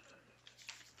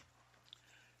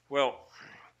 Well,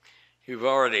 you've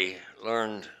already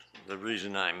learned the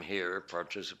reason I'm here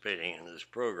participating in this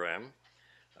program.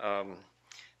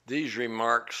 These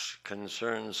remarks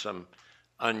concern some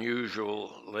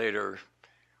unusual later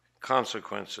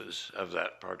consequences of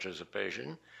that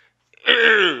participation.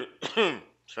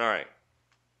 Sorry.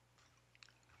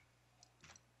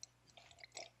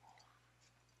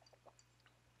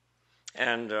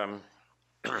 And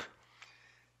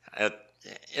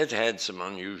it had some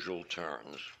unusual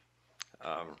turns.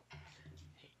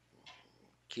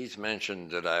 Keith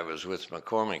mentioned that I was with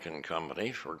McCormick and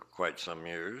Company for quite some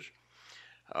years.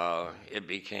 It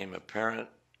became apparent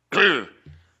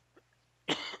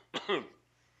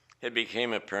it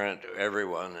became apparent to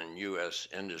everyone in U.S.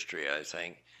 industry, I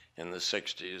think, in the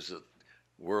 60s that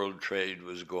world trade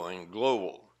was going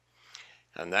global.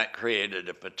 And that created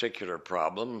a particular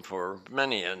problem for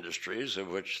many industries, of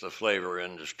which the flavor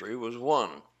industry was one.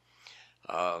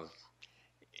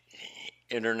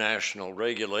 International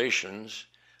regulations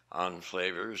on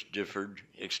flavors differed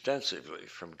extensively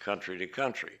from country to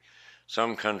country.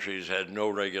 Some countries had no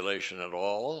regulation at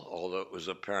all, although it was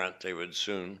apparent they would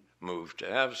soon move to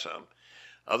have some.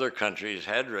 Other countries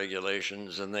had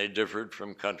regulations and they differed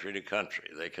from country to country.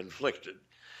 They conflicted.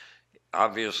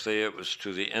 Obviously, it was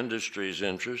to the industry's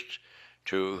interest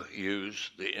to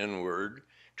use the N-word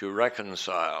to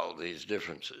reconcile these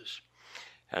differences.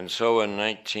 And so in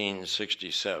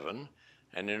 1967,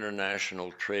 an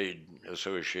international trade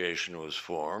association was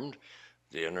formed,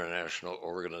 the International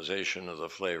Organization of the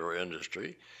Flavor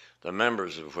Industry, the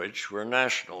members of which were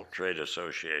national trade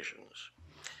associations.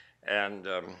 And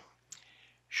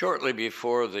shortly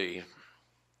before the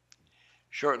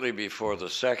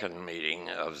second meeting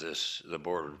of the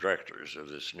board of directors of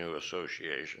this new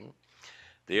association,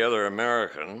 the other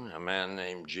American, a man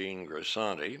named Gene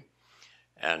Grisanti,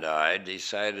 and I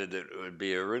decided that it would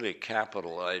be a really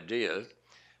capital idea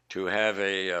to have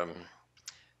a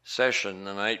session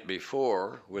the night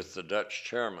before with the Dutch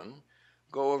chairman,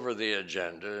 go over the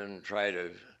agenda and try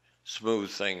to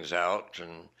smooth things out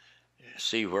and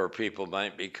see where people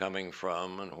might be coming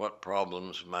from and what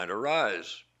problems might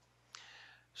arise.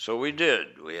 So we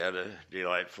did. We had a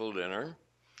delightful dinner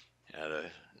at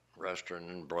a restaurant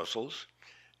in Brussels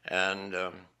and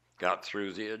got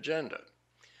through the agenda.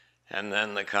 And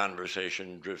then the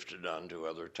conversation drifted on to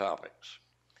other topics.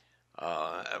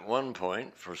 At one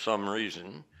point, for some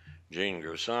reason, Gene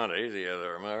Grisanti, the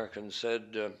other American,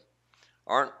 said,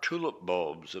 aren't tulip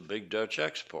bulbs a big Dutch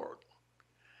export?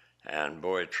 And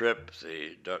Boy Tripp,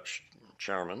 the Dutch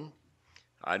chairman,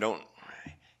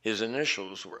 his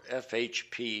initials were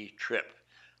FHP Tripp.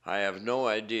 I have no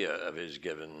idea of his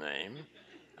given name.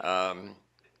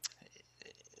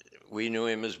 We knew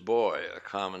him as Boy, a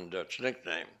common Dutch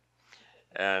nickname.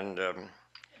 And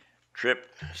Tripp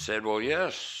said, well,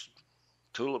 yes,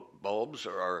 tulip bulbs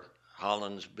are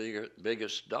Holland's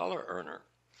biggest dollar earner.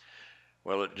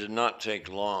 Well, it did not take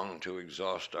long to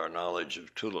exhaust our knowledge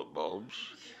of tulip bulbs.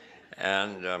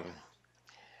 And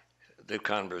the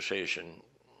conversation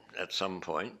at some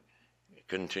point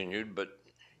continued, but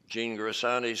Gene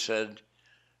Grisanti said,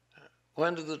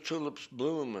 when do the tulips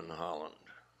bloom in Holland?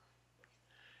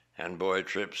 And Boy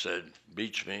Tripp said,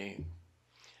 beach me.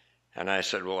 And I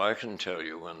said, well, I can tell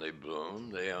you when they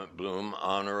bloom. They bloom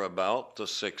on or about the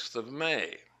 6th of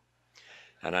May.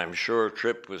 And I'm sure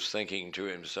Tripp was thinking to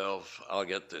himself, I'll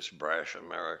get this brash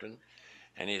American.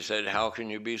 And he said, how can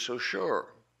you be so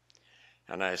sure?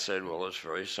 And I said, well, it's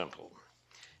very simple.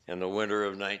 In the winter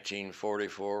of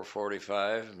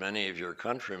 1944-45, many of your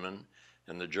countrymen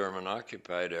in the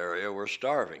German-occupied area were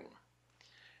starving.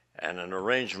 And an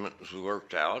arrangement was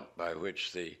worked out by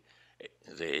which the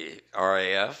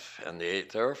RAF and the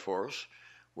 8th Air Force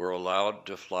were allowed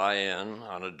to fly in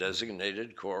on a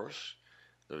designated course.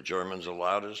 The Germans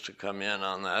allowed us to come in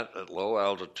on that at low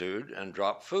altitude and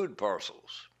drop food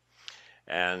parcels.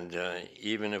 And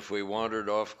even if we wandered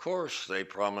off course, they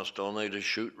promised only to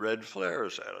shoot red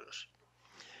flares at us.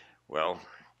 Well,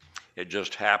 it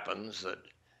just happens that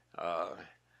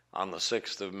on the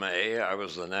 6th of May, I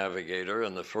was the navigator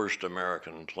in the first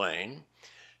American plane,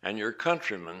 and your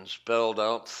countrymen spelled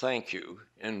out thank you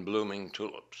in blooming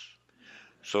tulips.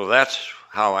 So that's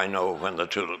how I know when the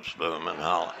tulips bloom in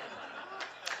Holland.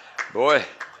 Boy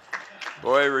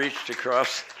reached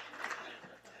across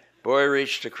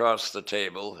the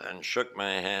table and shook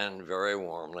my hand very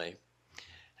warmly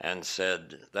and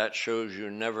said, that shows you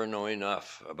never know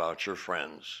enough about your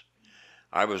friends.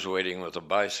 I was waiting with a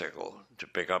bicycle to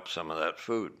pick up some of that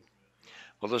food.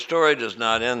 Well, the story does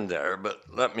not end there, but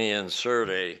let me insert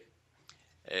a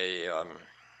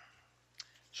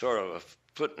sort of a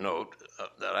footnote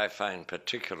that I find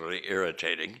particularly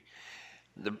irritating.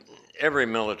 Every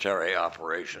military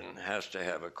operation has to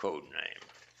have a code name.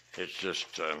 It's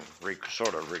just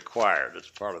sort of required. It's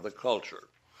part of the culture.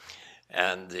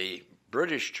 And the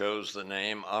British chose the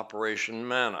name Operation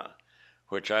Manna,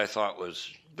 which I thought was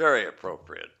very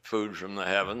appropriate. Food from the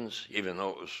heavens, even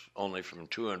though it was only from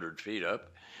 200 feet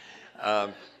up.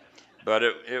 But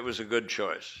it was a good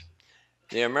choice.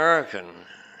 The American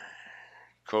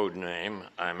code name,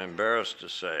 I'm embarrassed to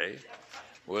say,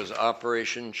 was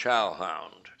Operation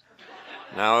Chowhound.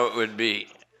 Now, it would be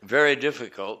very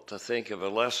difficult to think of a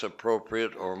less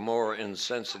appropriate or more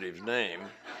insensitive name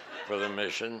for the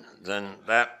mission than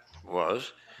that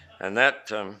was, and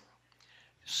that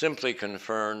simply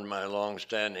confirmed my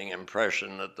long-standing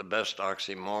impression that the best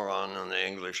oxymoron in the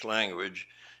English language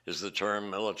is the term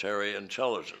military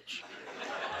intelligence.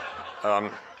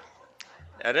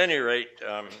 At any rate,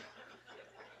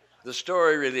 the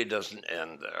story really doesn't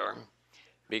end there,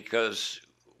 because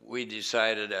we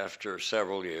decided after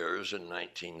several years in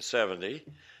 1970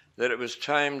 that it was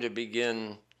time to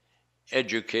begin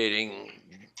educating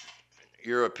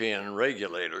European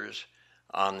regulators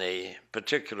on the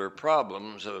particular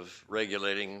problems of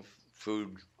regulating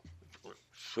food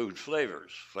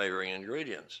flavors, flavoring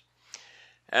ingredients.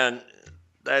 And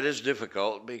that is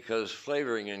difficult because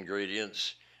flavoring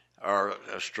ingredients are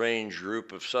a strange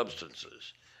group of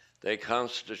substances. They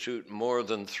constitute more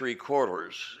than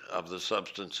 3/4 of the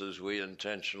substances we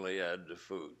intentionally add to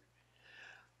food.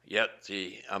 Yet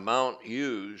the amount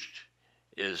used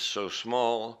is so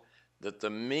small that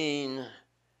the mean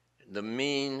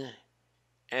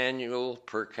annual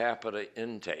per capita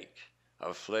intake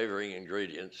of flavoring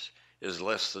ingredients is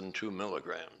less than 2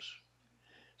 milligrams.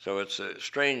 So it's a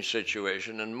strange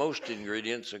situation, and most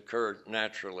ingredients occur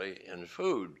naturally in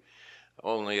food.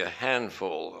 Only a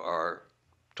handful are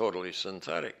totally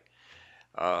synthetic,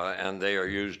 and they are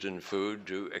used in food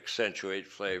to accentuate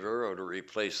flavor or to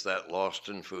replace that lost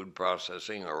in food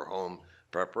processing or home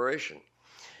preparation.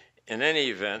 In any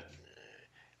event,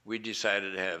 we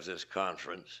decided to have this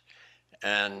conference,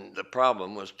 and the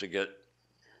problem was to get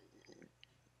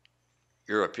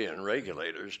European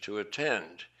regulators to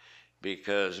attend,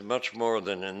 because much more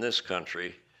than in this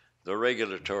country, the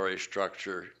regulatory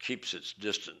structure keeps its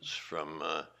distance from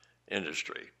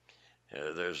industry.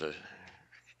 There's a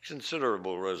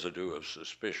considerable residue of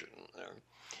suspicion there.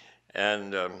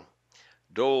 And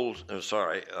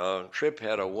Tripp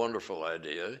had a wonderful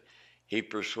idea. He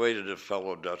persuaded a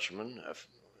fellow Dutchman, a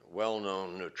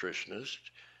well-known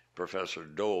nutritionist, Professor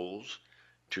Doles,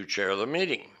 to chair the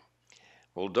meeting.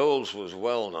 Well, Doles was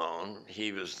well known.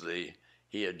 He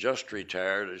had just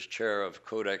retired as chair of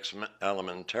Codex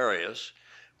Alimentarius,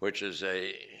 which is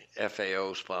a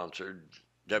FAO-sponsored,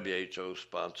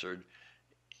 WHO-sponsored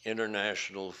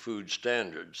international food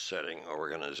standards setting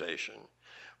organization.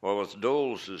 Well, with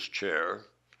Doles as chair,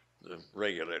 the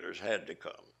regulators had to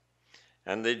come,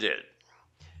 and they did.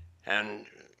 And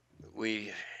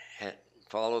we had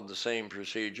followed the same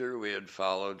procedure we had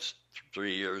followed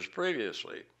 3 years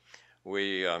previously.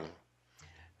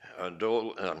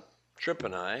 Tripp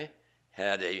and I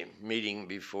had a meeting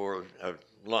before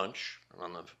lunch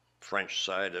on the French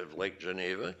side of Lake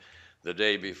Geneva the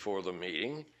day before the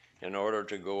meeting in order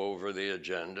to go over the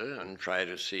agenda and try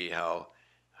to see how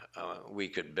we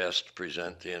could best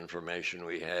present the information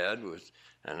we had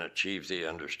and achieve the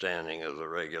understanding of the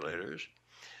regulators.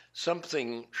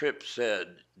 Something Doles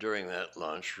said during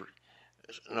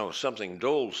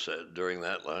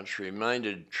that lunch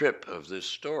reminded Tripp of this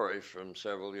story from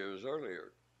several years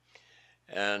earlier.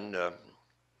 And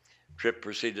Tripp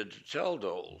proceeded to tell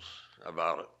Doles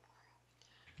about it.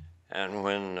 And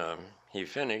when he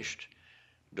finished,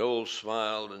 Doles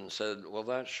smiled and said, "Well,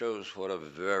 that shows what a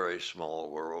very small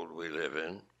world we live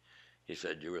in." He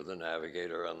said, "You were the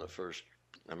navigator on the first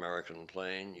American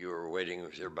plane. You were waiting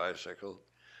with your bicycle.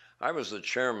 I was the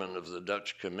chairman of the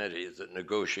Dutch committee that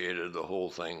negotiated the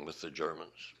whole thing with the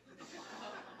Germans."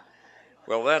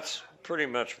 Well, that's pretty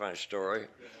much my story.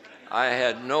 I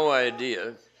had no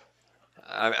idea.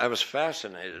 I was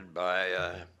fascinated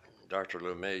by Dr.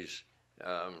 Lumey's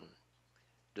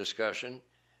discussion.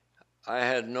 I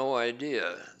had no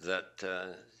idea that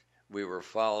we were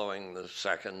following the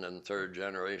second and third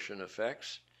generation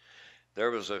effects. There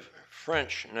was a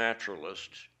French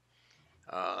naturalist,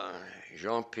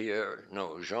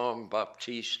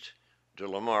 Jean-Baptiste de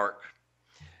Lamarck,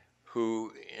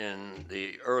 who in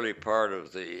the early part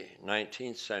of the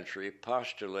 19th century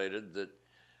postulated that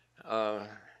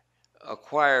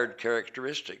acquired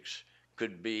characteristics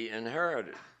could be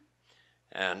inherited.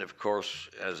 And of course,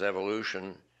 as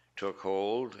evolution took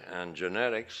hold, and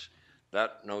genetics,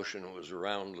 that notion was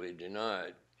roundly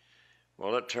denied.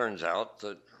 Well, it turns out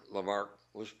that Lamarck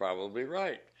was probably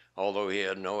right, although he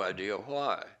had no idea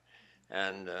why.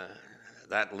 And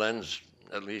that lends,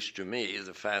 at least to me,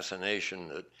 the fascination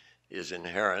that is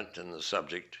inherent in the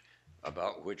subject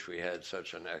about which we had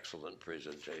such an excellent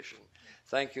presentation.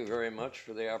 Thank you very much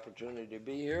for the opportunity to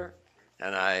be here,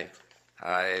 and I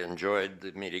enjoyed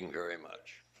the meeting very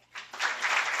much.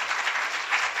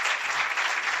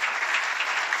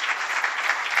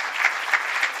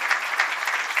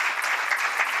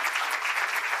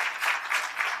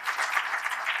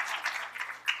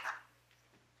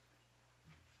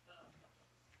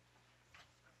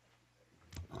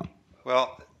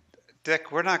 Well,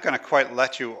 Dick, we're not going to quite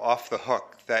let you off the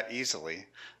hook that easily.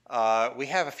 We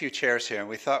have a few chairs here, and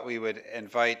we thought we would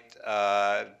invite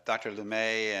Dr.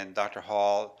 Lumey and Dr.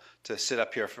 Hall to sit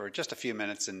up here for just a few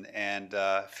minutes and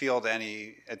field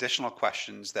any additional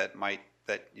questions that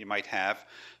you might have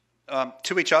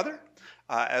to each other,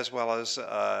 as well as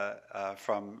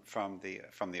from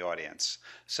the audience.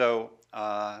 So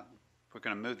we're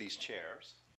going to move these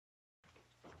chairs.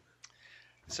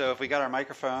 So if we got our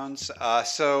microphones,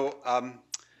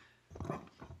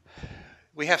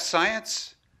 we have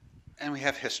science and we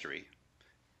have history,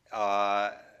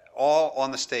 all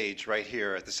on the stage right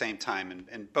here at the same time,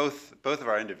 and both of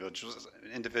our individuals,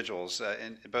 and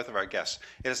both of our guests.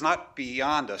 It is not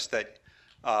beyond us that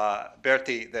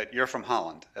Bertie, that you're from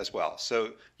Holland as well.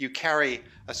 So you carry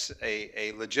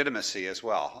a legitimacy as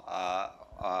well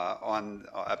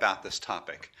about this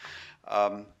topic.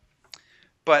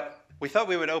 But we thought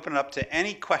we would open it up to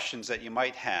any questions that you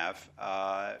might have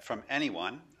from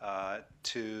anyone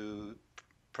to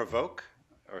provoke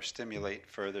or stimulate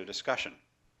further discussion.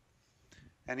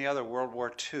 Any other World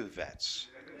War II vets?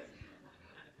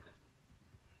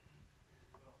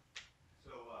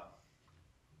 So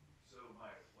my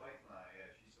wife and I,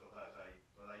 she still has,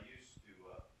 but I used to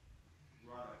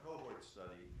run a cohort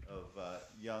study of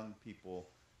young people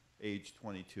age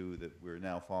 22 that we're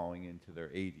now following into their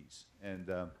 80s.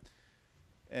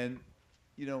 And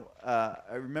you know,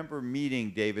 I remember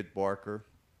meeting David Barker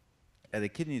at a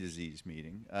kidney disease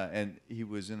meeting, and he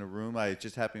was in a room. I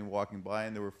just happened walking by,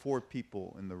 and there were 4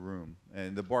 people in the room.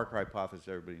 And the Barker hypothesis,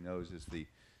 everybody knows, is the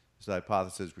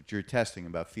hypothesis which you're testing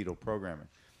about fetal programming.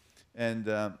 And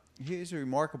he's a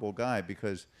remarkable guy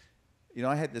because, you know,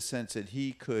 I had the sense that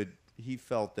he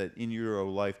felt that in utero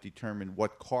life determined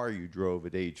what car you drove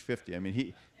at age 50. I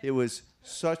mean, it was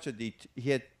such a he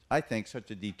had, I think, such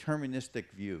a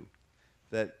deterministic view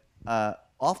that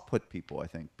off-put people, I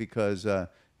think, because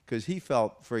he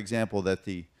felt, for example, that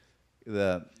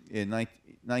in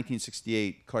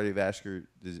 1968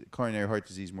 coronary heart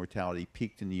disease mortality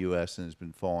peaked in the U.S. and has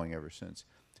been falling ever since,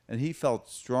 and he felt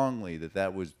strongly that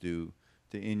that was due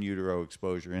to in utero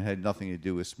exposure and had nothing to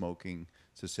do with smoking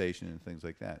cessation and things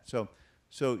like that. So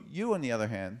you, on the other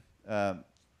hand,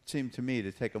 seemed to me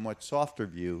to take a much softer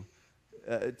view.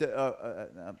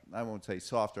 I won't say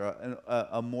softer,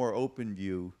 a more open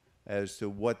view as to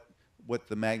what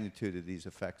the magnitude of these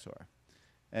effects are.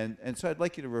 And so I'd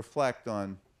like you to reflect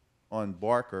on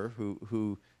Barker,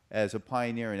 who as a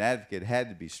pioneer and advocate had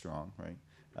to be strong, right?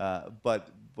 But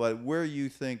where you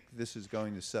think this is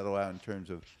going to settle out in terms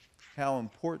of how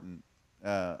important,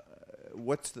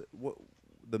 what's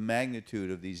the magnitude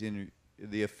of these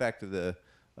the effect of the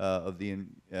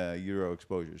in utero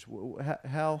exposures?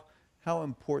 How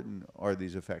important are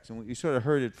these effects? And you sort of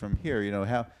heard it from here, you know,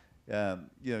 how,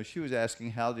 you know, she was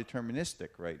asking how deterministic,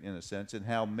 right, in a sense, and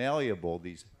how malleable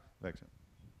these effects are.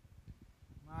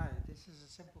 My, this is a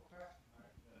simple question.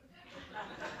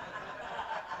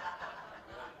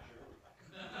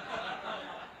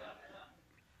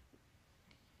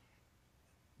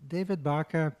 David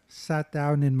Barker sat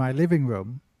down in my living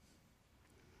room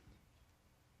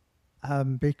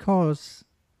because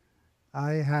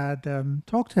I had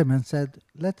talked to him and said,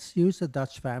 let's use the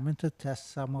Dutch famine to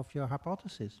test some of your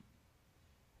hypotheses.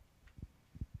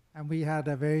 And we had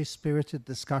a very spirited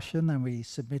discussion, and we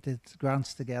submitted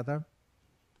grants together.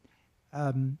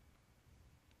 But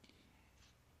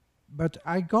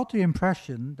I got the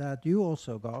impression that you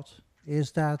also got,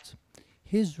 is that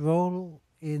his role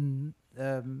in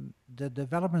the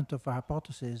development of a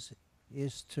hypothesis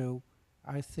is to,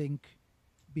 I think,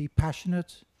 be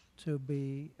passionate, to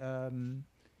be to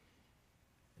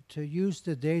use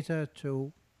the data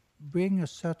to bring a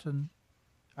certain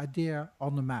idea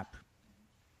on the map.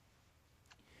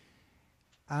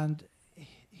 And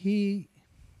he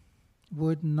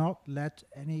would not let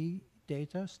any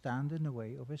data stand in the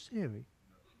way of his theory.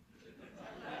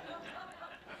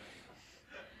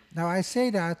 Now I say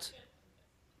that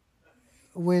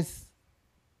with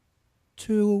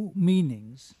two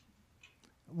meanings.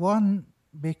 One,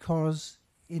 because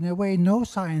in a way no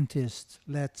scientist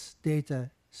lets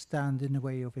data stand in the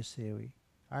way of his theory.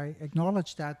 I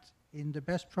acknowledge that in the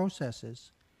best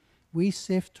processes, we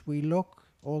sift, we look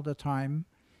all the time,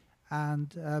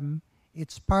 and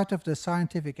it's part of the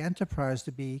scientific enterprise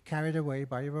to be carried away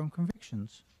by your own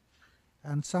convictions.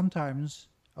 And sometimes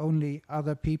only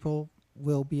other people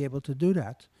will be able to do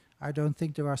that. I don't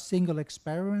think there are single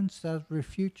experiments that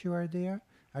refute your idea.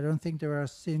 I don't think there are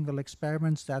single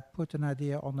experiments that put an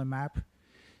idea on the map.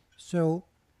 So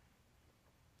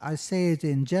I say it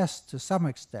in jest to some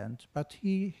extent, but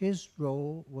his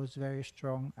role was very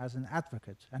strong as an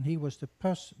advocate, and he was the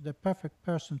perfect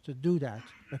person to do that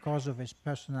because of his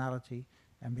personality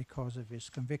and because of his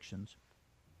convictions.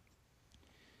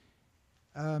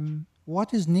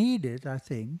 What is needed, I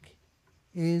think,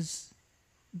 is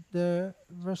the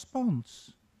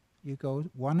response. You go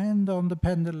one end on the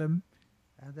pendulum,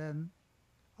 and then,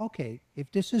 okay,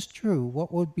 if this is true,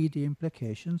 what would be the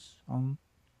implications on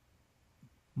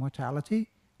mortality?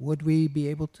 Would we be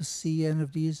able to see any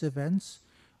of these events?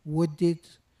 Would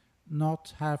it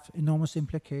not have enormous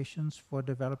implications for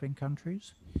developing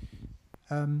countries?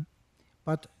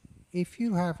 But if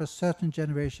you have a certain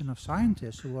generation of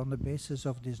scientists who, on the basis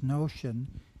of this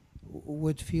notion,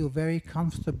 would feel very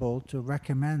comfortable to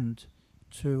recommend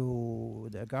to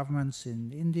the governments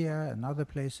in India and other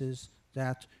places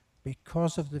that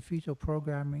because of the fetal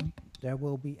programming, there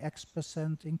will be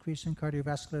X% increase in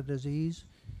cardiovascular disease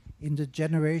in the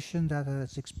generation that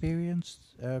has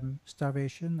experienced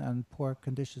starvation and poor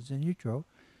conditions in utero,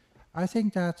 I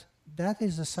think that that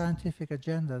is a scientific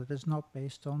agenda that is not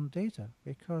based on data,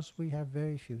 because we have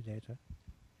very few data.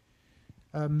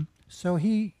 So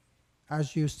he,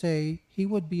 as you say, he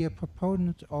would be a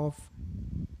proponent of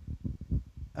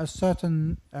a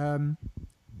certain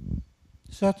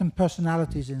certain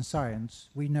personalities in science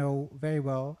we know very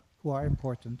well who are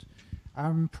important.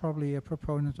 I'm probably a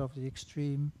proponent of the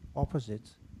extreme opposite,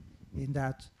 in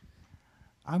that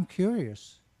I'm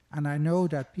curious, and I know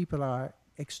that people are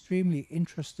extremely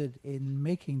interested in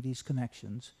making these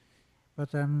connections,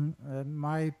 but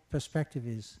my perspective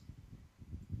is,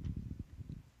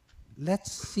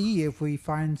 let's see if we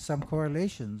find some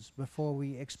correlations before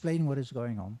we explain what is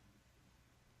going on.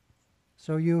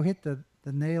 So you hit the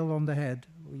nail on the head.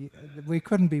 We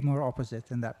couldn't be more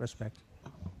opposite in that respect.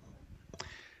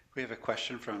 We have a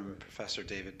question from Professor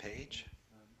David Page.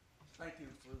 Thank you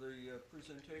for the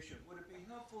presentation. Would it be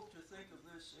helpful to think of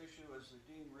this issue as the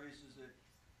Dean raises it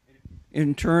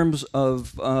in terms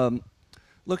of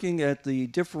looking at the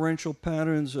differential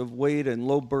patterns of weight and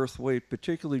low birth weight,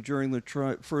 particularly during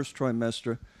the first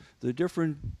trimester, the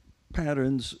different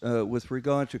patterns with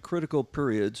regard to critical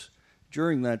periods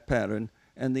during that pattern,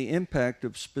 and the impact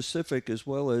of specific as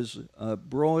well as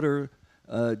broader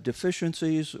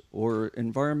deficiencies or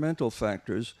environmental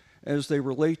factors as they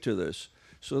relate to this,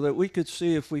 so that we could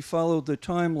see, if we followed the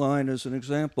timeline as an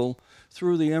example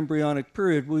through the embryonic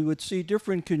period, we would see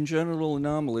different congenital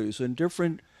anomalies and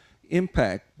different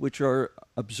impact which are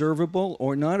observable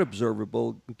or not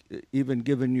observable, even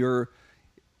given your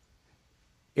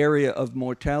area of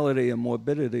mortality and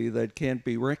morbidity that can't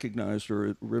be recognized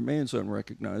or remains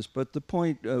unrecognized. But the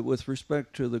point with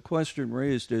respect to the question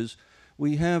raised is,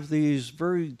 we have these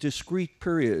very discrete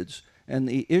periods and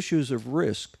the issues of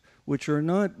risk, which are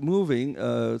not moving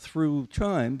through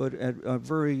time, but are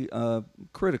very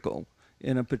critical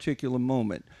in a particular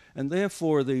moment. And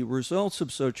therefore, the results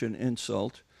of such an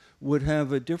insult would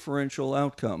have a differential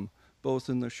outcome, both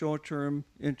in the short term,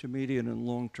 intermediate, and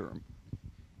long term.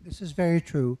 This is very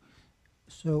true.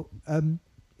 So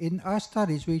in our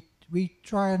studies, we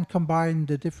try and combine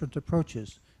the different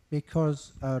approaches,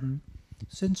 because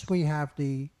since we have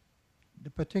the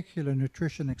particular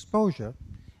nutrition exposure,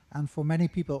 and for many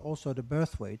people also the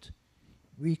birth weight,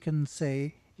 we can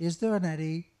say, is there an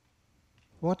eddy?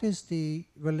 What is the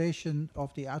relation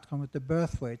of the outcome with the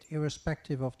birth weight,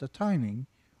 irrespective of the timing?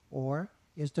 Or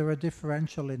is there a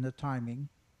differential in the timing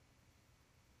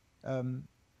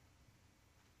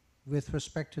with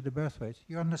respect to the birth weight?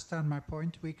 You understand my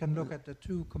point? We can look at the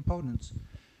two components.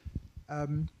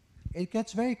 It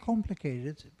gets very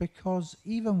complicated, because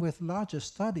even with larger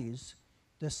studies,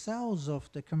 the cells of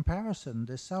the comparison,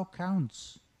 the cell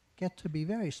counts, get to be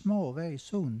very small very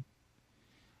soon.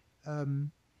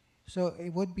 So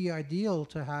it would be ideal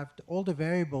to have all the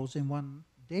variables in one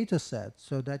data set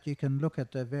so that you can look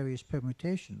at the various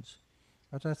permutations.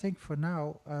 But I think for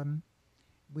now,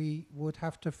 we would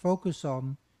have to focus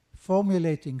on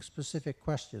formulating specific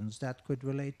questions that could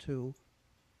relate to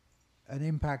an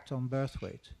impact on birth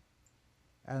weight.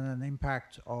 and an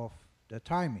impact of the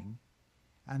timing,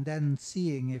 and then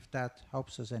seeing if that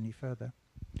helps us any further.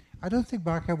 I don't think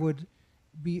Barker would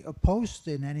be opposed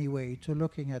in any way to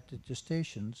looking at the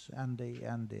gestations and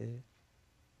the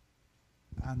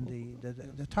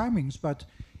timings, but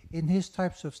in his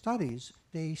types of studies,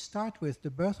 they start with the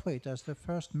birth weight as the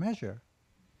first measure.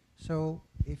 So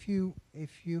if you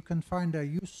can find a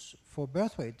use for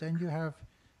birth weight, then you have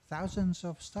thousands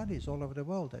of studies all over the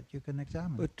world that you can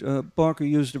examine. But Barker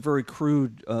used a very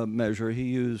crude measure. He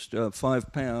used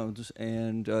 5 pounds,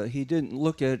 and he didn't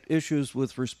look at issues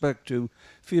with respect to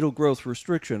fetal growth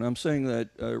restriction. I'm saying that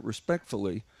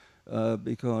respectfully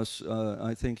because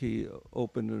I think he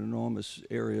opened an enormous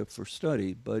area for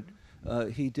study, but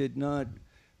he did not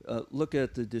look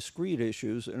at the discrete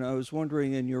issues. And I was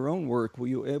wondering, in your own work, were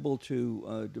you able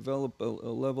to develop a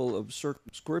level of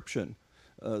circumscription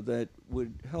that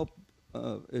would help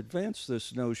advance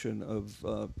this notion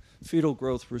of fetal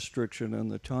growth restriction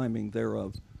and the timing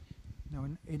thereof? No,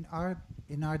 in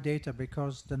our data,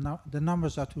 because the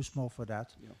numbers are too small for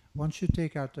that. Yeah. Once you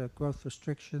take out the growth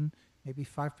restriction, maybe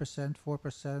 5%,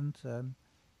 4%,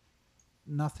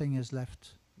 nothing is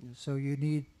left. Yes. So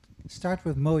you start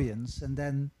with millions and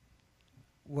then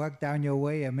work down your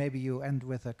way, and maybe you end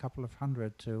with a couple of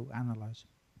hundred to analyze.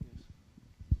 Yes.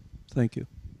 Thank you.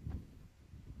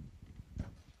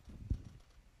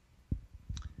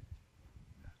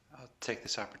 I'll take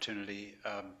this opportunity.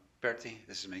 Bertie,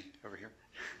 this is me over here.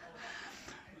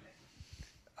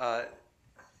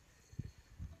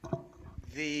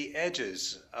 The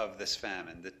edges of this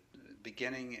famine, the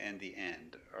beginning and the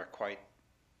end, are quite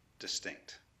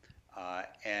distinct.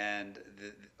 And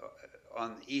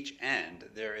on each end,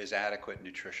 there is adequate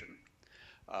nutrition.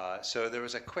 So there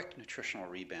was a quick nutritional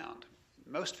rebound.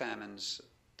 Most famines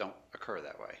don't occur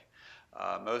that way.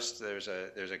 There's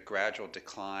a gradual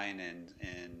decline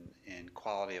in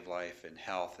quality of life, in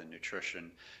health and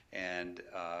nutrition, and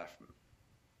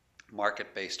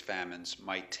market-based famines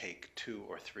might take 2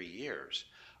 or 3 years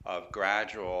of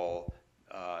gradual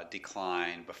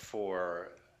decline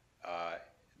before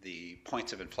the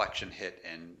points of inflection hit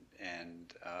and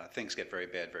things get very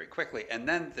bad very quickly. And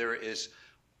then there is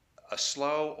a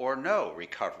slow or no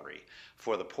recovery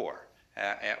for the poor.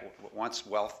 Once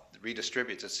wealth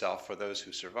redistributes itself for those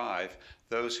who survive,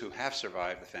 those who have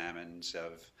survived the famines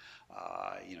of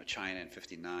China in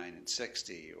 59 and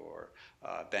 60, or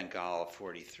Bengal of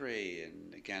 43,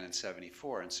 and again in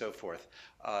 74, and so forth.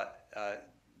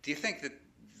 Do you think that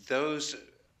those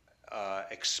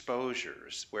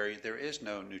exposures where there is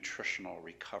no nutritional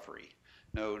recovery,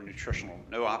 no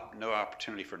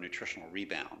opportunity for nutritional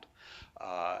rebound,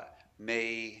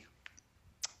 may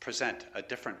present a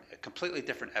completely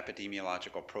different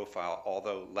epidemiological profile,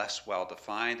 although less well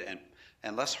defined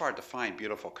and less hard to find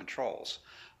beautiful controls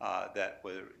that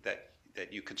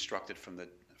you constructed from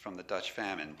the Dutch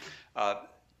famine?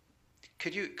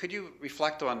 Could you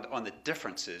reflect on the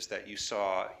differences that you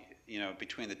saw,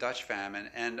 between the Dutch famine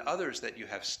and others that you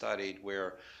have studied,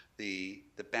 where the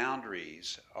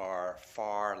boundaries are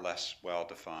far less well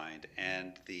defined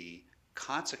and the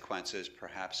consequences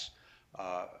perhaps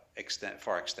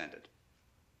far extended?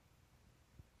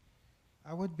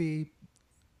 I would be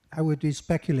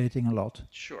speculating a lot.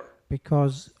 Sure.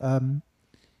 Because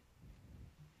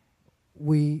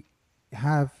we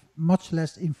have much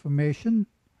less information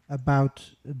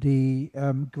about the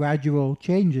gradual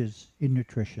changes in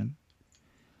nutrition.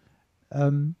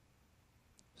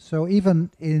 So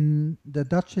even in the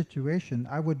Dutch situation,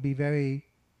 I would be very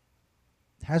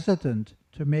hesitant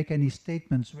to make any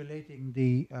statements relating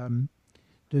the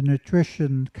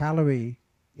nutrition calorie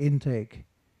intake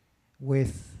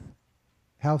with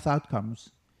health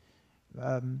outcomes,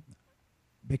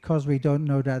 because we don't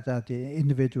know that at the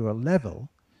individual level.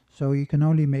 So you can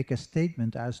only make a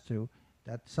statement as to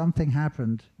that something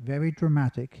happened very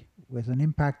dramatic, with an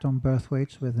impact on birth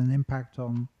weights, with an impact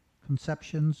on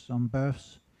conceptions, on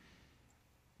births,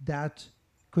 that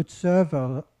could serve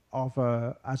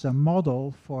as a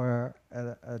model for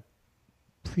a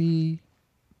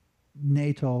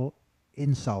prenatal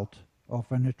insult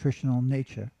of a nutritional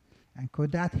nature. And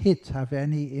could that hit have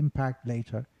any impact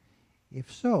later?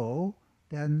 If so,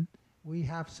 then we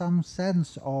have some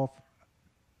sense of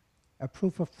a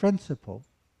proof of principle.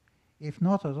 If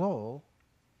not at all,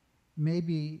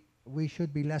 maybe we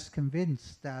should be less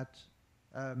convinced that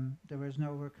there is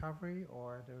no recovery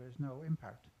or there is no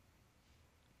impact.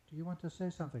 Do you want to say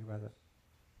something about it?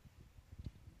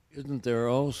 Isn't there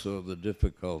also the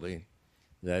difficulty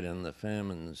that in the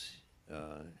famines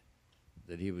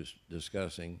that he was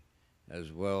discussing,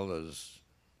 as well as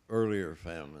earlier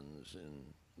famines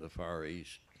in the Far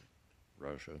East,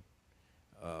 Russia,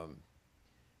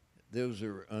 those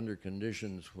are under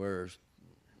conditions where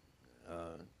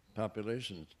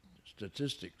population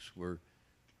statistics were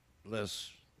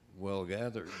less well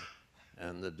gathered,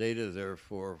 and the data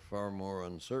therefore far more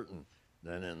uncertain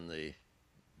than in the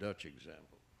Dutch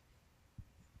example.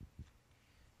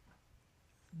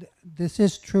 This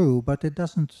is true, but it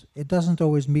doesn't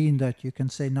always mean that you can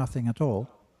say nothing at all.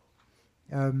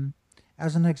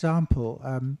 As an example,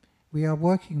 we are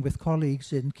working with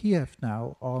colleagues in Kiev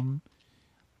now on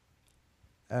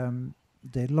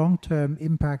the long-term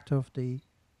impact of the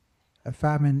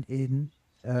famine in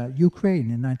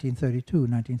Ukraine in 1932,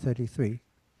 1933.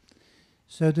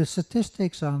 So the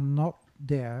statistics are not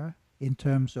there in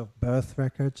terms of birth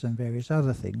records and various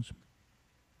other things.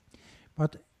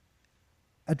 But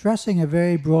addressing a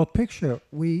very broad picture,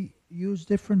 we use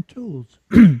different tools.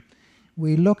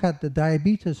 We look at the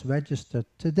diabetes register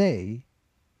today,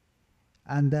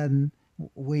 and then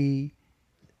we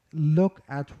look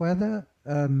at whether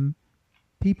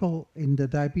people in the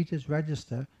diabetes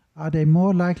register, are they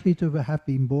more likely to have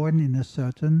been born in a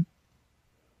certain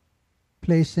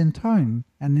place in time?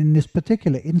 And in this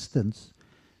particular instance,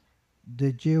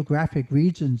 the geographic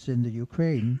regions in the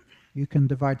Ukraine, you can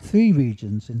divide 3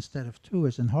 regions instead of 2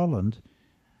 as in Holland.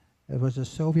 There was a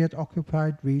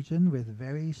Soviet-occupied region with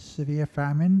very severe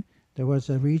famine. There was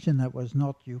a region that was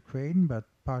not Ukraine, but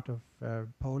part of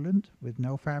Poland with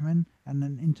no famine, and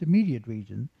an intermediate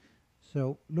region.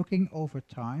 So looking over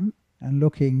time and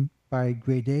looking by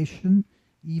gradation,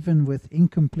 even with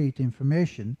incomplete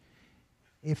information,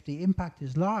 if the impact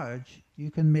is large,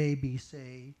 you can maybe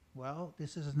say, well,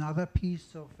 this is another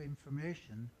piece of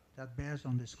information that bears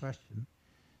on this question.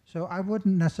 So I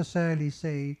wouldn't necessarily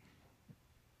say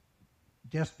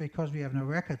just because we have no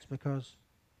records, because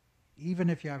even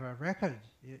if you have a record,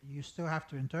 you still have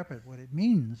to interpret what it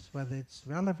means, whether it's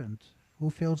relevant, who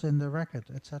fills in the record,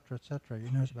 etc., etc.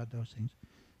 You know about those things.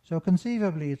 So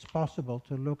conceivably, it's possible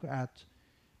to look at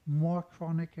more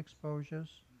chronic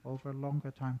exposures over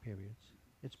longer time periods.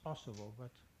 It's possible,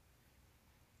 but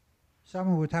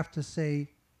someone would have to say,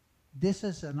 this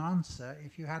is an answer.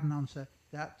 If you had an answer,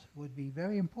 that would be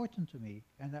very important to me,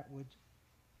 and that would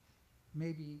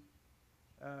maybe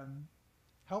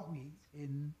help me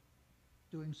in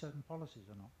doing certain policies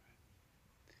or not.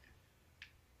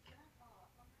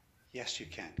 Yes, you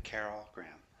can. Carol Graham.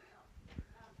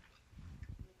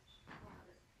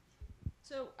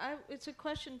 So it's a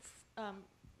question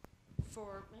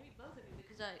for maybe both of you,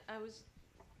 because I was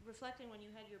reflecting when you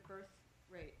had your birth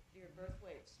rate, your birth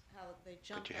weights, how they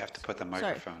jumped. But you have to put the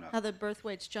microphone up. How the birth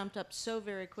weights jumped up so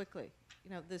very quickly.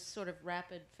 You know, this sort of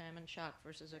rapid famine shock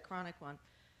versus a chronic one.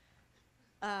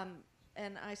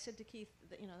 And I said to Keith,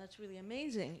 that, you know, that's really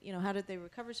amazing. You know, how did they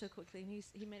recover so quickly? And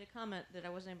he made a comment that I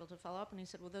wasn't able to follow up, and he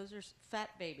said, well, those are fat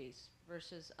babies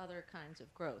versus other kinds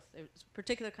of growth. There's a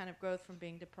particular kind of growth from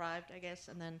being deprived, I guess,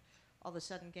 and then all of a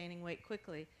sudden gaining weight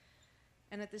quickly.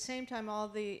 And at the same time, all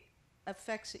the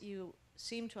effects that you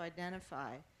seem to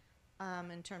identify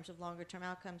in terms of longer-term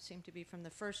outcomes seem to be from the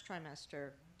first trimester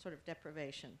sort of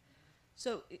deprivation.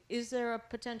 So is there a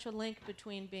potential link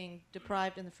between being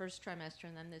deprived in the first trimester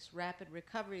and then this rapid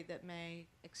recovery that may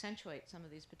accentuate some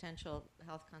of these potential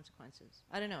health consequences?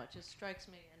 I don't know, it just strikes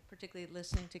me, and particularly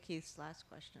listening to Keith's last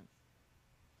question.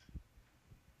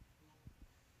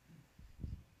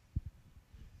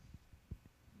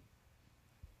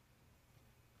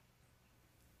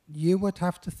 You would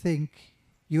have to think,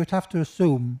 you would have to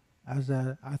assume,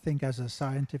 I think as a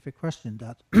scientific question,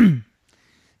 that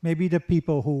maybe the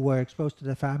people who were exposed to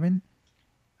the famine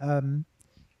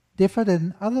differed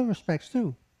in other respects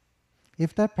too.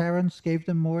 If their parents gave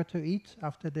them more to eat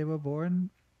after they were born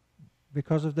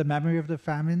because of the memory of the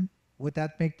famine, would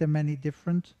that make them any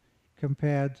different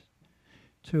compared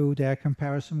to their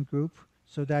comparison group,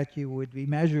 so that you would be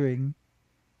measuring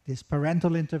this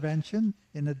parental intervention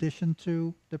in addition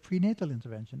to the prenatal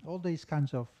intervention? All these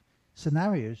kinds of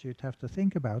scenarios you'd have to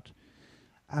think about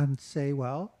and say,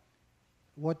 well,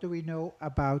 what do we know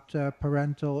about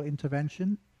parental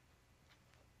intervention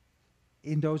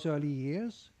in those early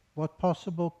years? What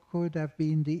possible could have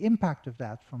been the impact of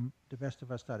that from the rest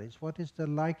of our studies? What is the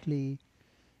likely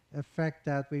effect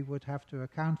that we would have to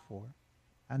account for?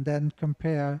 And then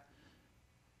compare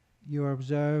your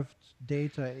observed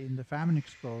data in the famine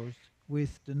exposed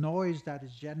with the noise that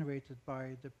is generated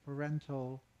by the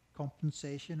parental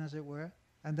compensation, as it were,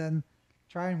 and then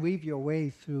try and weave your way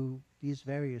through these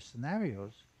various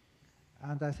scenarios.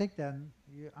 And I think then,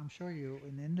 I'm sure you,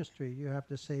 in industry, you have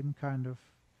the same kind of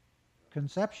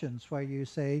conceptions where you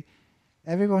say,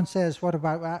 everyone says, what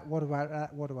about that, what about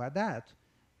that, what about that?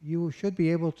 You should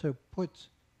be able to put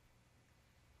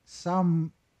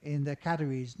some in the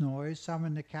categories noise, some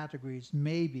in the categories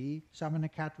maybe, some in the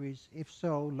categories if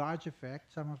so, large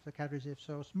effect, some of the categories if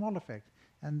so, small effect,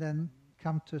 and then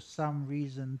come to some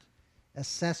reasoned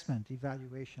assessment,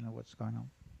 evaluation of what's going on.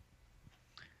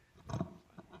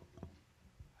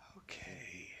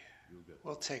 Okay.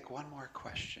 We'll take one more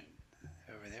question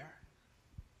over there.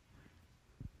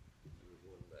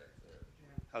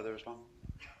 Oh, there was one.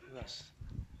 Who else?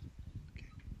 Okay.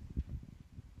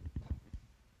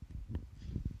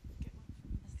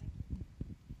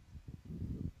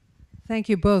 Thank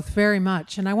you both very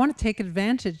much. And I want to take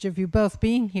advantage of you both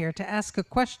being here to ask a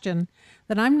question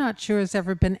that I'm not sure has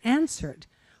ever been answered.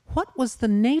 What was the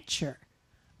nature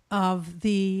of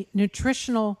the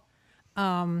nutritional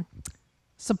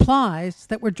supplies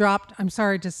that were dropped, I'm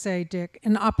sorry to say, Dick,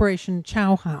 in Operation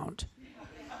Chowhound?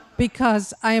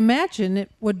 Because I imagine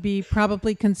it would be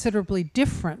probably considerably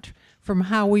different from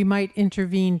how we might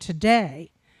intervene today,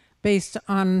 based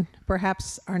on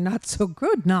perhaps our not so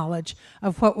good knowledge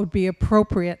of what would be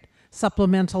appropriate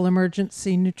supplemental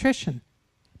emergency nutrition.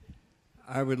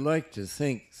 I would like to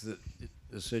think that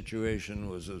the situation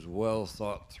was as well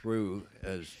thought through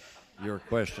as your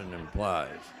question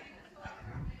implies.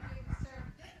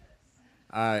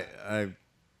 My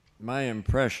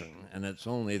impression, and it's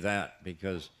only that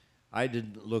because I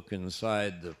didn't look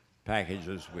inside the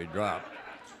packages we dropped,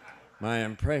 my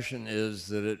impression is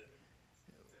that it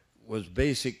was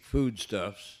basic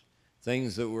foodstuffs,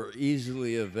 things that were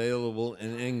easily available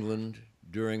in England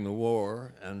during the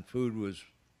war, and food was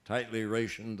tightly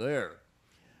rationed there.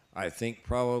 I think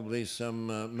probably some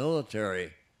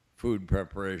military food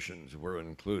preparations were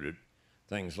included,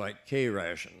 things like K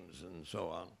rations and so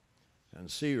on, and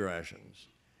C rations.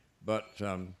 But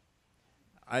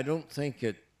I don't think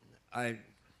I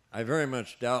very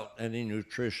much doubt any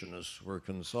nutritionists were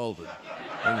consulted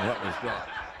in what was done.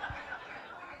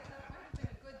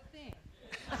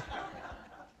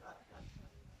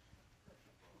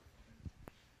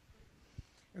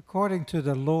 According to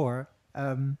the lore,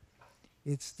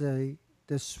 it's the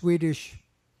Swedish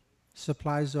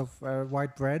supplies of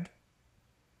white bread,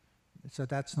 so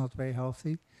that's not very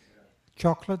healthy.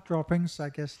 Chocolate droppings, I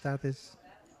guess that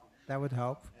would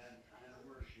help. And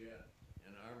worse yet,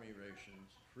 in army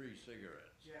rations, free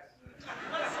cigarettes. Yes.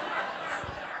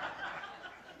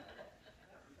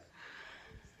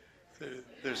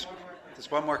 There's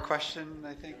one more question,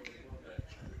 I think.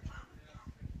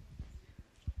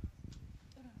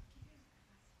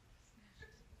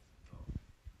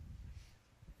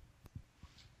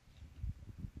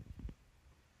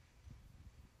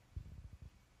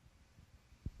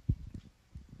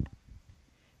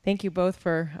 Thank you both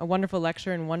for a wonderful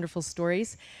lecture and wonderful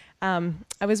stories.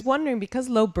 I was wondering, because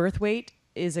low birth weight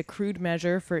is a crude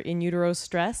measure for in utero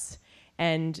stress,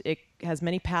 and it has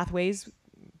many pathways.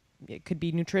 It could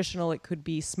be nutritional, it could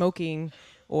be smoking,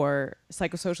 or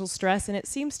psychosocial stress. And it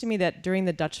seems to me that during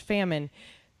the Dutch famine,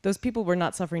 those people were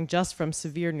not suffering just from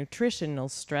severe nutritional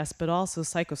stress, but also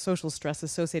psychosocial stress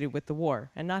associated with the war.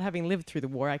 And not having lived through the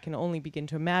war, I can only begin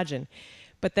to imagine.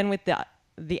 But then with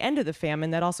the end of the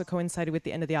famine, that also coincided with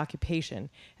the end of the occupation.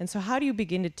 And so how do you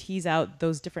begin to tease out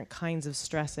those different kinds of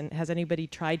stress? And has anybody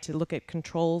tried to look at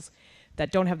controls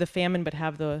that don't have the famine but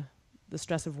have the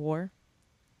stress of war?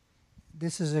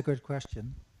 This is a good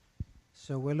question.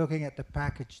 So we're looking at the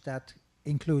package that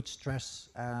includes stress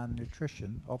and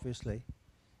nutrition, obviously.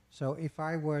 So if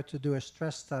I were to do a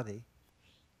stress study,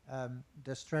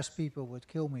 the stress people would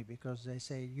kill me because they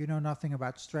say, you know nothing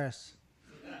about stress.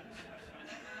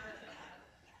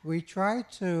 We try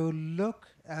to look,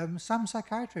 some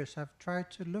psychiatrists have tried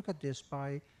to look at this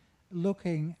by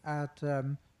looking at,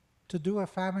 to do a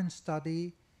famine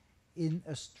study in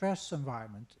a stress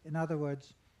environment. In other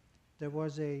words, there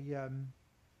was a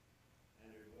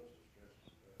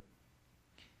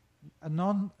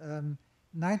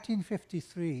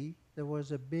 1953, there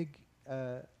was a big,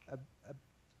 the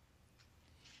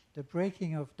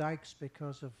breaking of dikes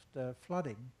because of the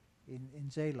flooding in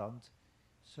Zeeland.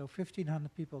 So 1,500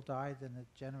 people died, and it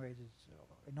generated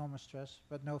enormous stress,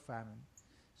 but no famine.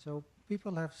 So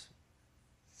people have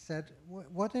said,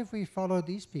 what if we follow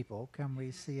these people? Can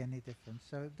we see any difference?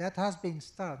 So that has been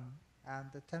done,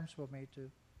 and attempts were made to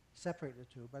separate the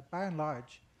two. But by and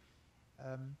large,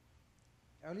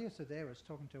 earlier today I was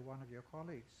talking to one of your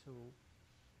colleagues who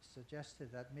suggested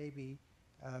that maybe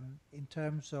in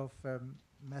terms of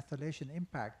methylation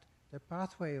impact, the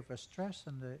pathway of a stress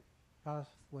and the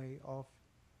pathway of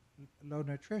low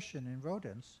nutrition in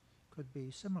rodents could be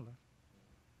similar.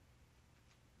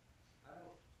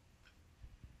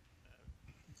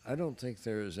 I don't think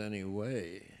there is any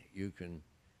way you can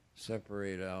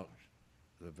separate out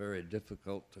the very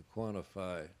difficult to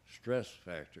quantify stress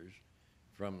factors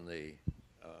from the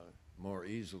more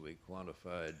easily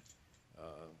quantified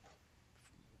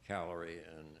calorie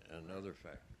and other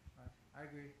factors. I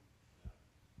agree.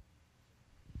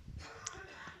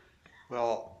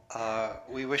 Well,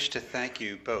 we wish to thank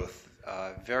you both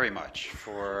very much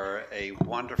for a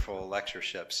wonderful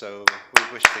lectureship. So we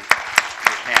wish to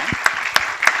your hand.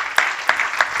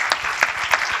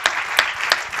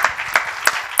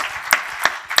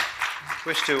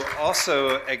 Wish to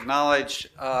also acknowledge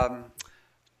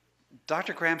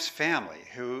Dr. Graham's family,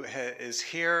 who is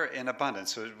here in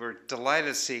abundance. So we're delighted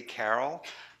to see Carol,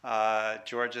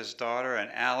 George's daughter,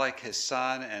 and Alec, his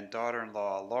son, and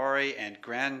daughter-in-law Lori, and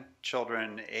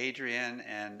grandchildren Adrian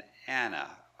and Anna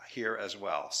here as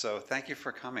well. So thank you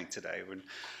for coming today.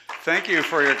 Thank you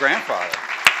for your grandfather.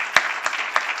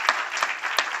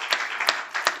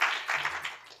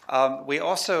 We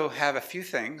also have a few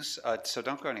things, so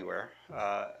don't go anywhere,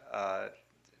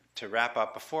 to wrap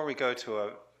up. Before we go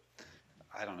to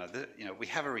we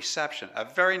have a reception, a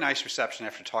very nice reception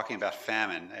after talking about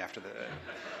famine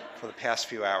for the past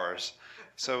few hours.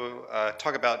 So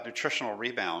talk about nutritional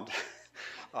rebound.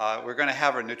 We're going to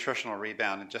have a nutritional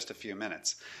rebound in just a few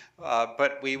minutes.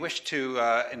 But we wish to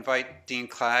invite Dean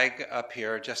Clegg up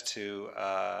here just to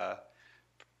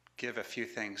give a few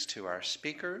things to our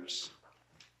speakers.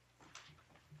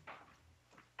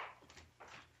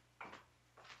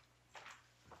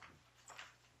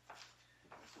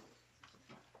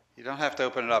 You don't have to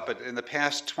open it up, but in the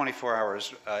past 24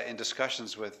 hours, in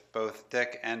discussions with both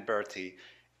Dick and Bertie,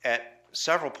 at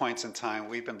several points in time,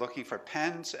 we've been looking for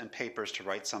pens and papers to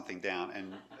write something down,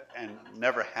 and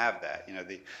never have that.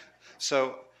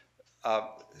 So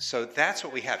that's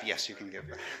what we have. Yes, you can give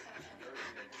that.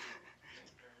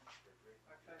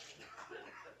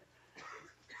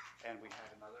 And we have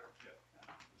another.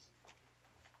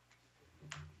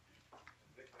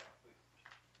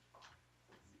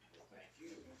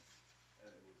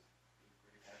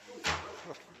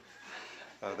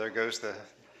 There goes the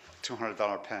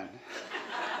 $200 pen.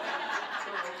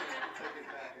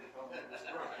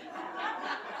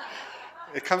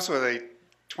 It comes with a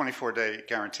 24-day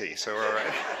guarantee, so we're all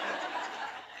right.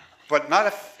 But not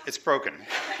if it's broken.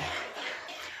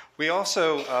 We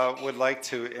also would like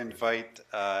to invite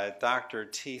Dr.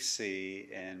 T.C.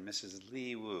 and Mrs.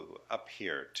 Lee Wu up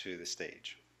here to the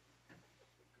stage.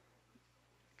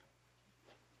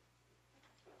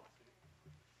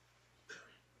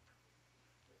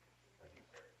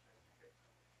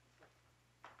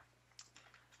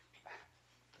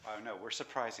 Oh, no, we're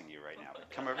surprising you right now.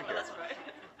 Come over here. That's right.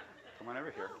 Come on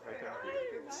over here. Right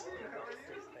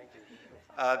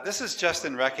there. This is just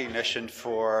in recognition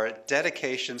for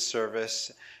dedication, service,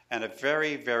 and a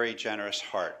very, very generous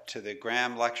heart to the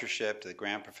Graham Lectureship, to the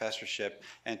Graham Professorship,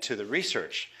 and to the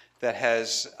research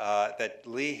that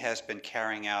Lee has been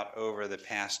carrying out over the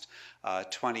past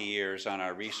 20 years on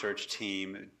our research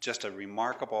team. Just a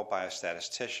remarkable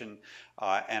biostatistician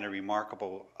and a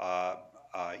remarkable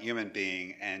human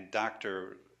being, and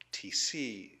Dr.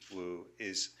 T.C. Wu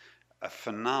is a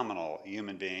phenomenal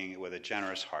human being with a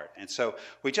generous heart. And so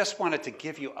we just wanted to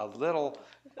give you a little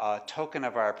token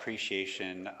of our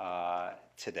appreciation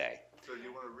today. So do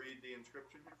you want to read the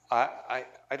inscription here?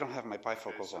 I don't have my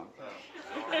bifocals on.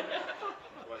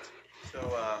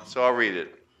 So I'll read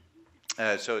it.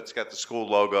 So it's got the school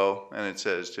logo, and it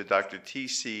says, to Dr.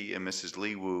 T.C. and Mrs.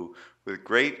 Lee Wu, with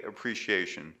great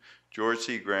appreciation, George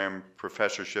C. Graham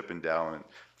Professorship Endowment,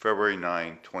 February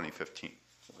 9, 2015.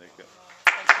 So there you go.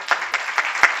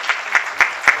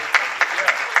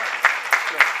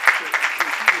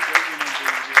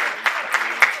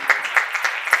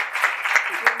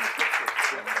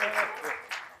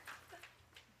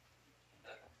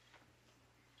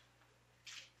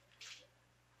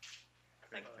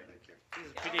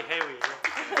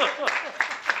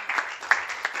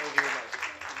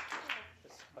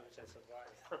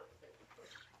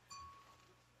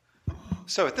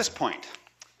 So at this point,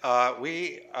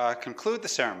 we conclude the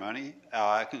ceremony,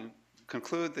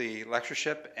 conclude the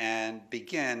lectureship, and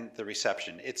begin the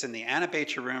reception. It's in the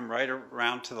Anabacher room right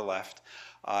around to the left,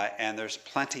 and there's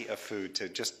plenty of food to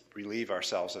just relieve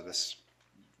ourselves of this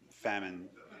famine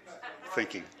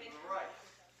thinking.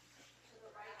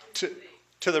 To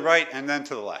the right and then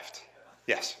to the left.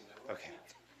 Yes, okay.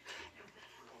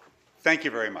 Thank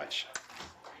you very much.